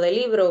a lo del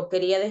libro,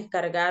 quería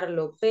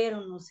descargarlo,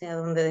 pero no sé a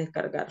dónde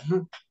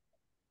descargarlo.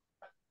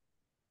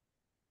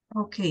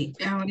 Ok,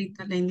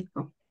 ahorita le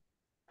indico.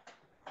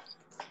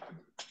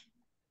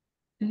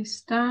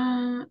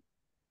 Está,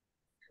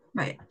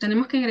 vaya,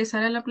 tenemos que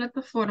ingresar a la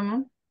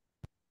plataforma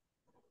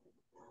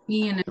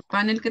y en el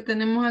panel que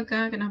tenemos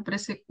acá, que nos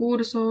aparece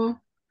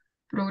curso,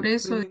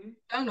 progreso,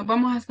 Ujú. nos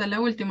vamos hasta la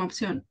última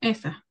opción,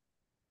 esta,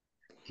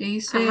 que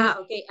dice, Ajá,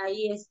 ok,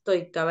 ahí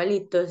estoy,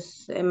 cabalito,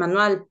 es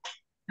manual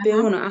ajá,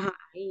 P1, ajá,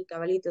 ahí,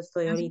 cabalito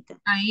estoy ahorita.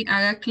 ahí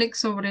haga clic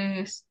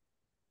sobre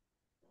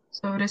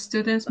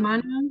Students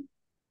Manual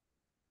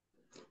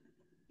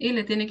y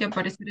le tiene que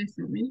aparecer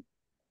esto, ¿sí?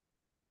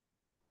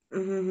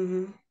 Ujú,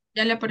 ujú.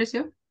 ¿Ya le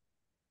apareció?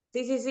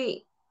 Sí, sí,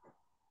 sí.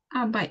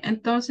 Ah, vaya,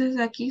 entonces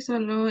aquí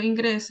solo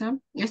ingresa,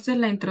 esta es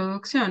la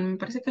introducción, me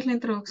parece que es la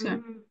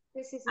introducción. Ujú.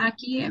 Sí, sí, sí.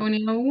 Aquí,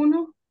 unidad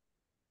uno,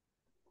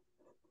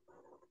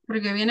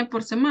 porque viene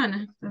por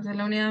semana, entonces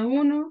la unidad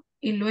uno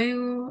y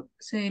luego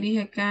se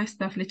dirige acá a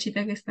esta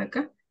flechita que está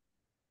acá,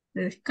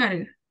 de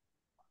descarga,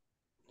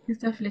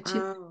 esta flechita.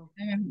 Ah,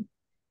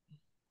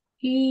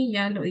 Y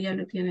ya lo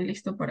tiene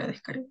listo para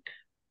descargar.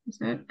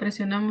 Vamos a ver,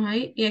 presionamos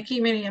ahí y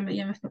aquí, mire, ya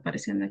me está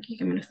apareciendo aquí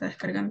que me lo está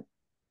descargando.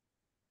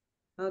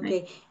 ok.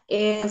 Ahí.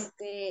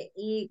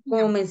 Y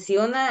como Ya,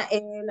 menciona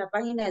la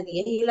página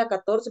 10 y la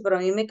 14, pero a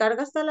mí me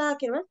carga hasta la,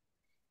 quiero ver,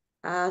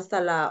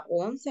 hasta la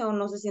 11 o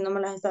no sé si no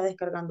me las está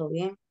descargando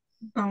bien.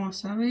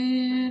 vamos a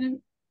ver,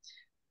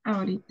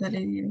 ahorita le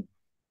digo.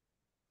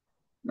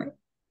 Bueno,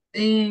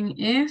 en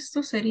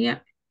esto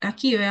sería,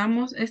 aquí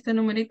veamos este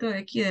numerito de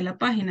aquí de la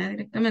página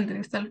directamente, que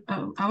está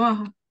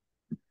abajo.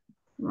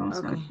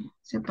 Vamos a Ok. ver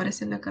si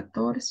aparece la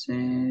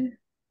 14.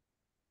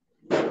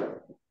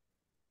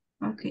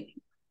 Ok,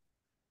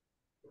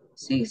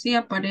 sí, sí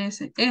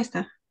aparece.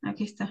 Esta,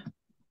 aquí está.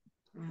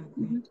 Ok.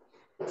 Ujú.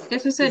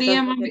 Eso Quizás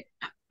sería más bien,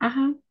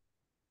 ajá.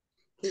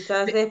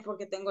 quizás es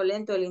porque tengo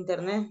lento el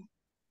internet.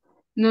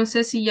 No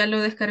sé si ya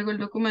lo descargó el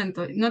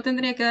documento. No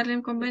tendría que darle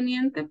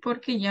inconveniente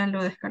porque ya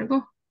lo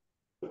descargó.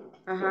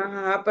 Ajá,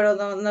 ajá,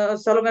 pero no,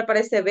 solo me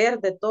parece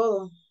verde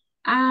todo.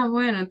 Ah,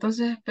 bueno,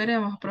 entonces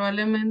esperemos.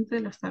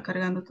 Probablemente lo está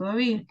cargando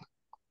todavía.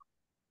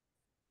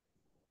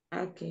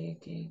 Ok,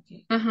 ok,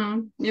 ok.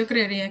 Ajá, yo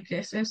creería que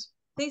es eso.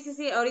 Sí, sí,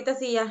 sí, ahorita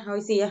sí ya,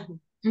 hoy sí ya.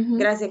 Ujú.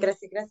 Gracias,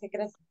 gracias, gracias,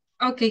 gracias.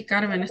 Ok, Ya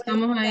Carmen, lo voy a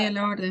estamos ahí a descargar.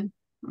 la orden.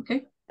 Ok.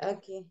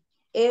 Ok.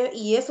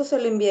 ¿Y eso se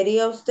lo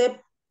enviaría a usted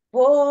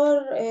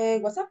por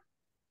WhatsApp?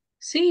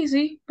 Sí,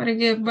 sí, para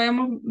que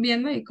vayamos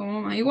viendo y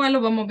como igual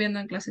lo vamos viendo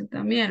en clase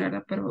también,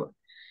 ¿verdad? Pero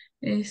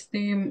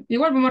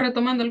igual vamos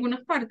retomando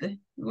algunas partes,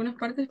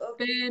 Ok,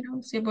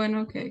 pero sí es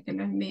bueno que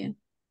lo envíen.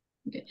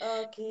 Ok.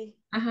 ok.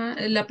 Ajá,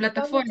 la Vamos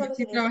plataforma, entonces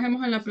si en eso.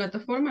 trabajemos en la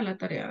plataforma, la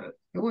tarea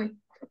que voy.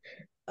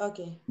 Ok.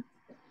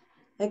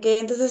 Ok,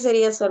 entonces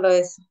sería solo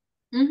eso.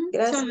 Ujú,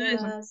 solo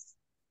eso. Gracias.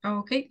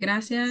 Ok,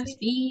 gracias. Sí, sí.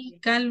 Y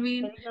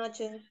Calvin, Feliz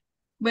noche.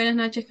 buenas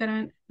noches,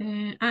 Carmen.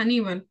 No,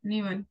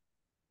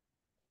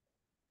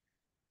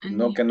 que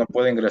Aníbal. no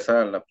puede ingresar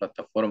a la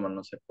plataforma,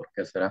 no sé por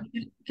qué será.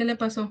 ¿Qué le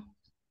pasó?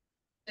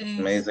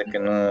 Me Es- dice que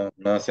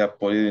no se ha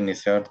podido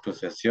iniciar tu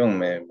sesión,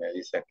 me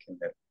dice aquí.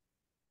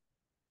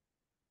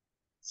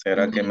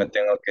 ¿Será que me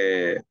tengo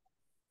que,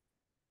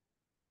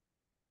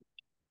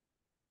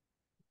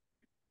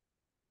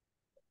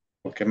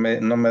 porque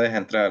no me deja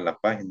entrar a la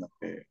página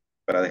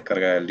para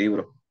descargar el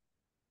libro?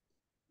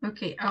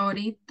 ok,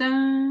 ahorita,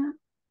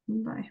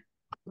 vaya,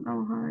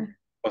 vamos a ver.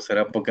 ¿O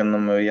será porque no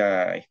me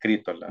había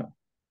inscrito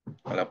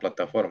a la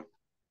plataforma?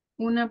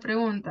 Una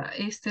pregunta,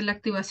 la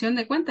activación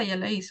de cuenta ya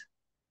la hizo.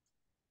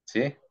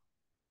 ¿Sí?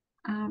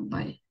 Ah,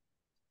 vaya.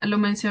 Lo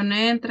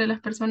mencioné entre las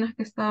personas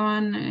que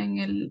estaban en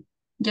el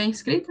ya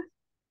inscritas.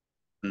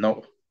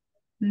 No,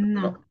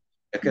 no. No.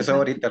 Es que eso Va.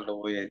 ahorita lo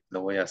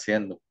voy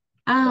haciendo.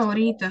 Ah, Hasta-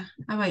 ahorita.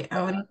 Ah, vaya,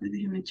 ahorita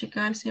déjeme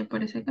checar si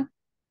aparece acá.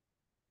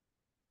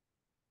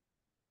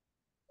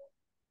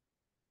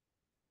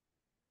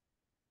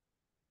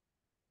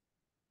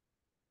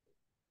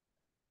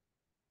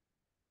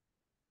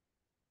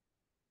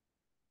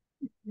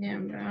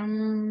 Bien,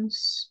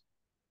 vamos.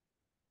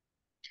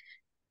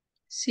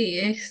 Sí,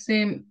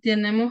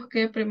 tenemos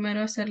que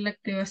primero hacer la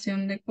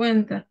activación de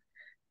cuenta.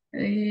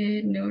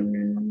 No,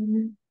 no, no,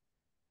 no.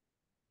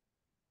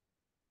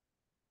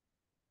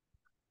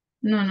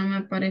 No, no me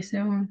aparece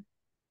aún.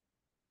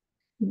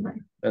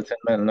 Vale. Ese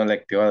no lo he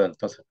activado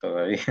entonces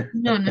todavía.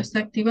 No, no está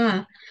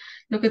activada.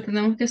 Lo que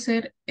tenemos que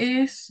hacer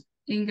es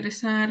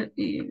ingresar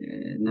y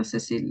no sé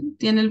si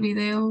tiene el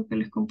video que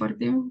les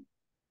compartimos.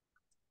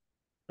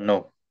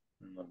 No,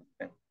 no lo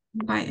tengo.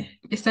 Vaya,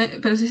 está,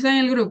 pero sí está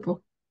en el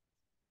grupo.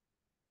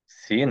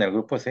 Sí, en el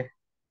grupo sí.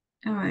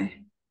 A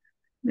ver,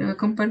 debo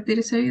compartir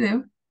ese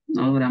video.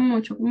 No dura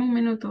mucho, como un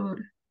minuto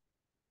dura.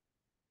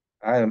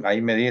 Ah,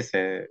 ahí me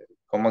dice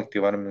cómo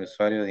activar mi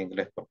usuario de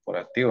inglés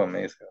corporativo,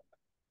 me dice.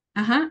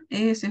 Ajá,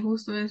 ese,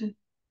 justo ese.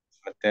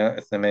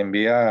 Se me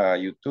envía a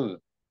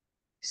YouTube.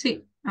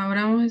 Sí,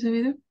 abramos ese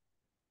video.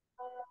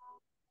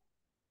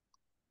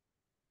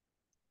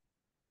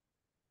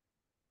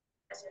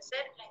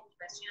 Hacer la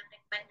activación de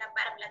cuenta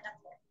para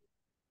plataforma.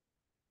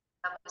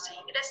 Vamos a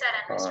ingresar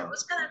a nuestro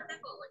buscador de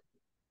Google.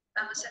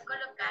 Vamos a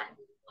colocar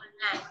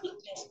online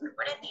inglés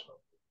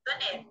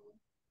corporativo.net.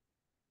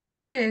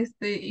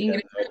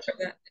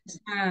 Ingresa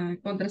a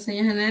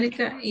contraseña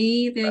genérica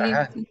y tiene que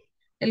Ajá. ingresar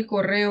el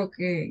correo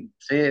que...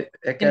 Sí,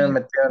 es que me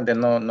metieron de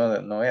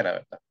no era,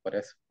 ¿verdad? Por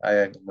eso.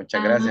 Ay,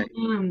 muchas gracias.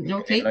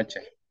 Ok. Feliz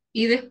noche.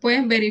 Y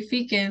después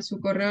verifique en su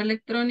correo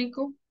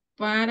electrónico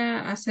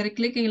para hacer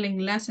clic en el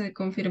enlace de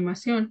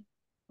confirmación.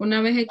 Una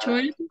vez hecho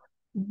eso,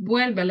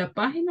 vuelve a la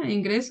página,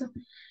 ingresa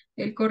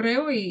el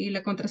correo y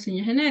la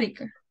contraseña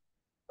genérica.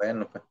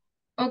 Bueno, pues,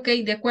 Ok,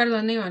 de acuerdo,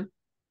 Aníbal.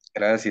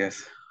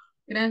 gracias.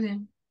 Gracias.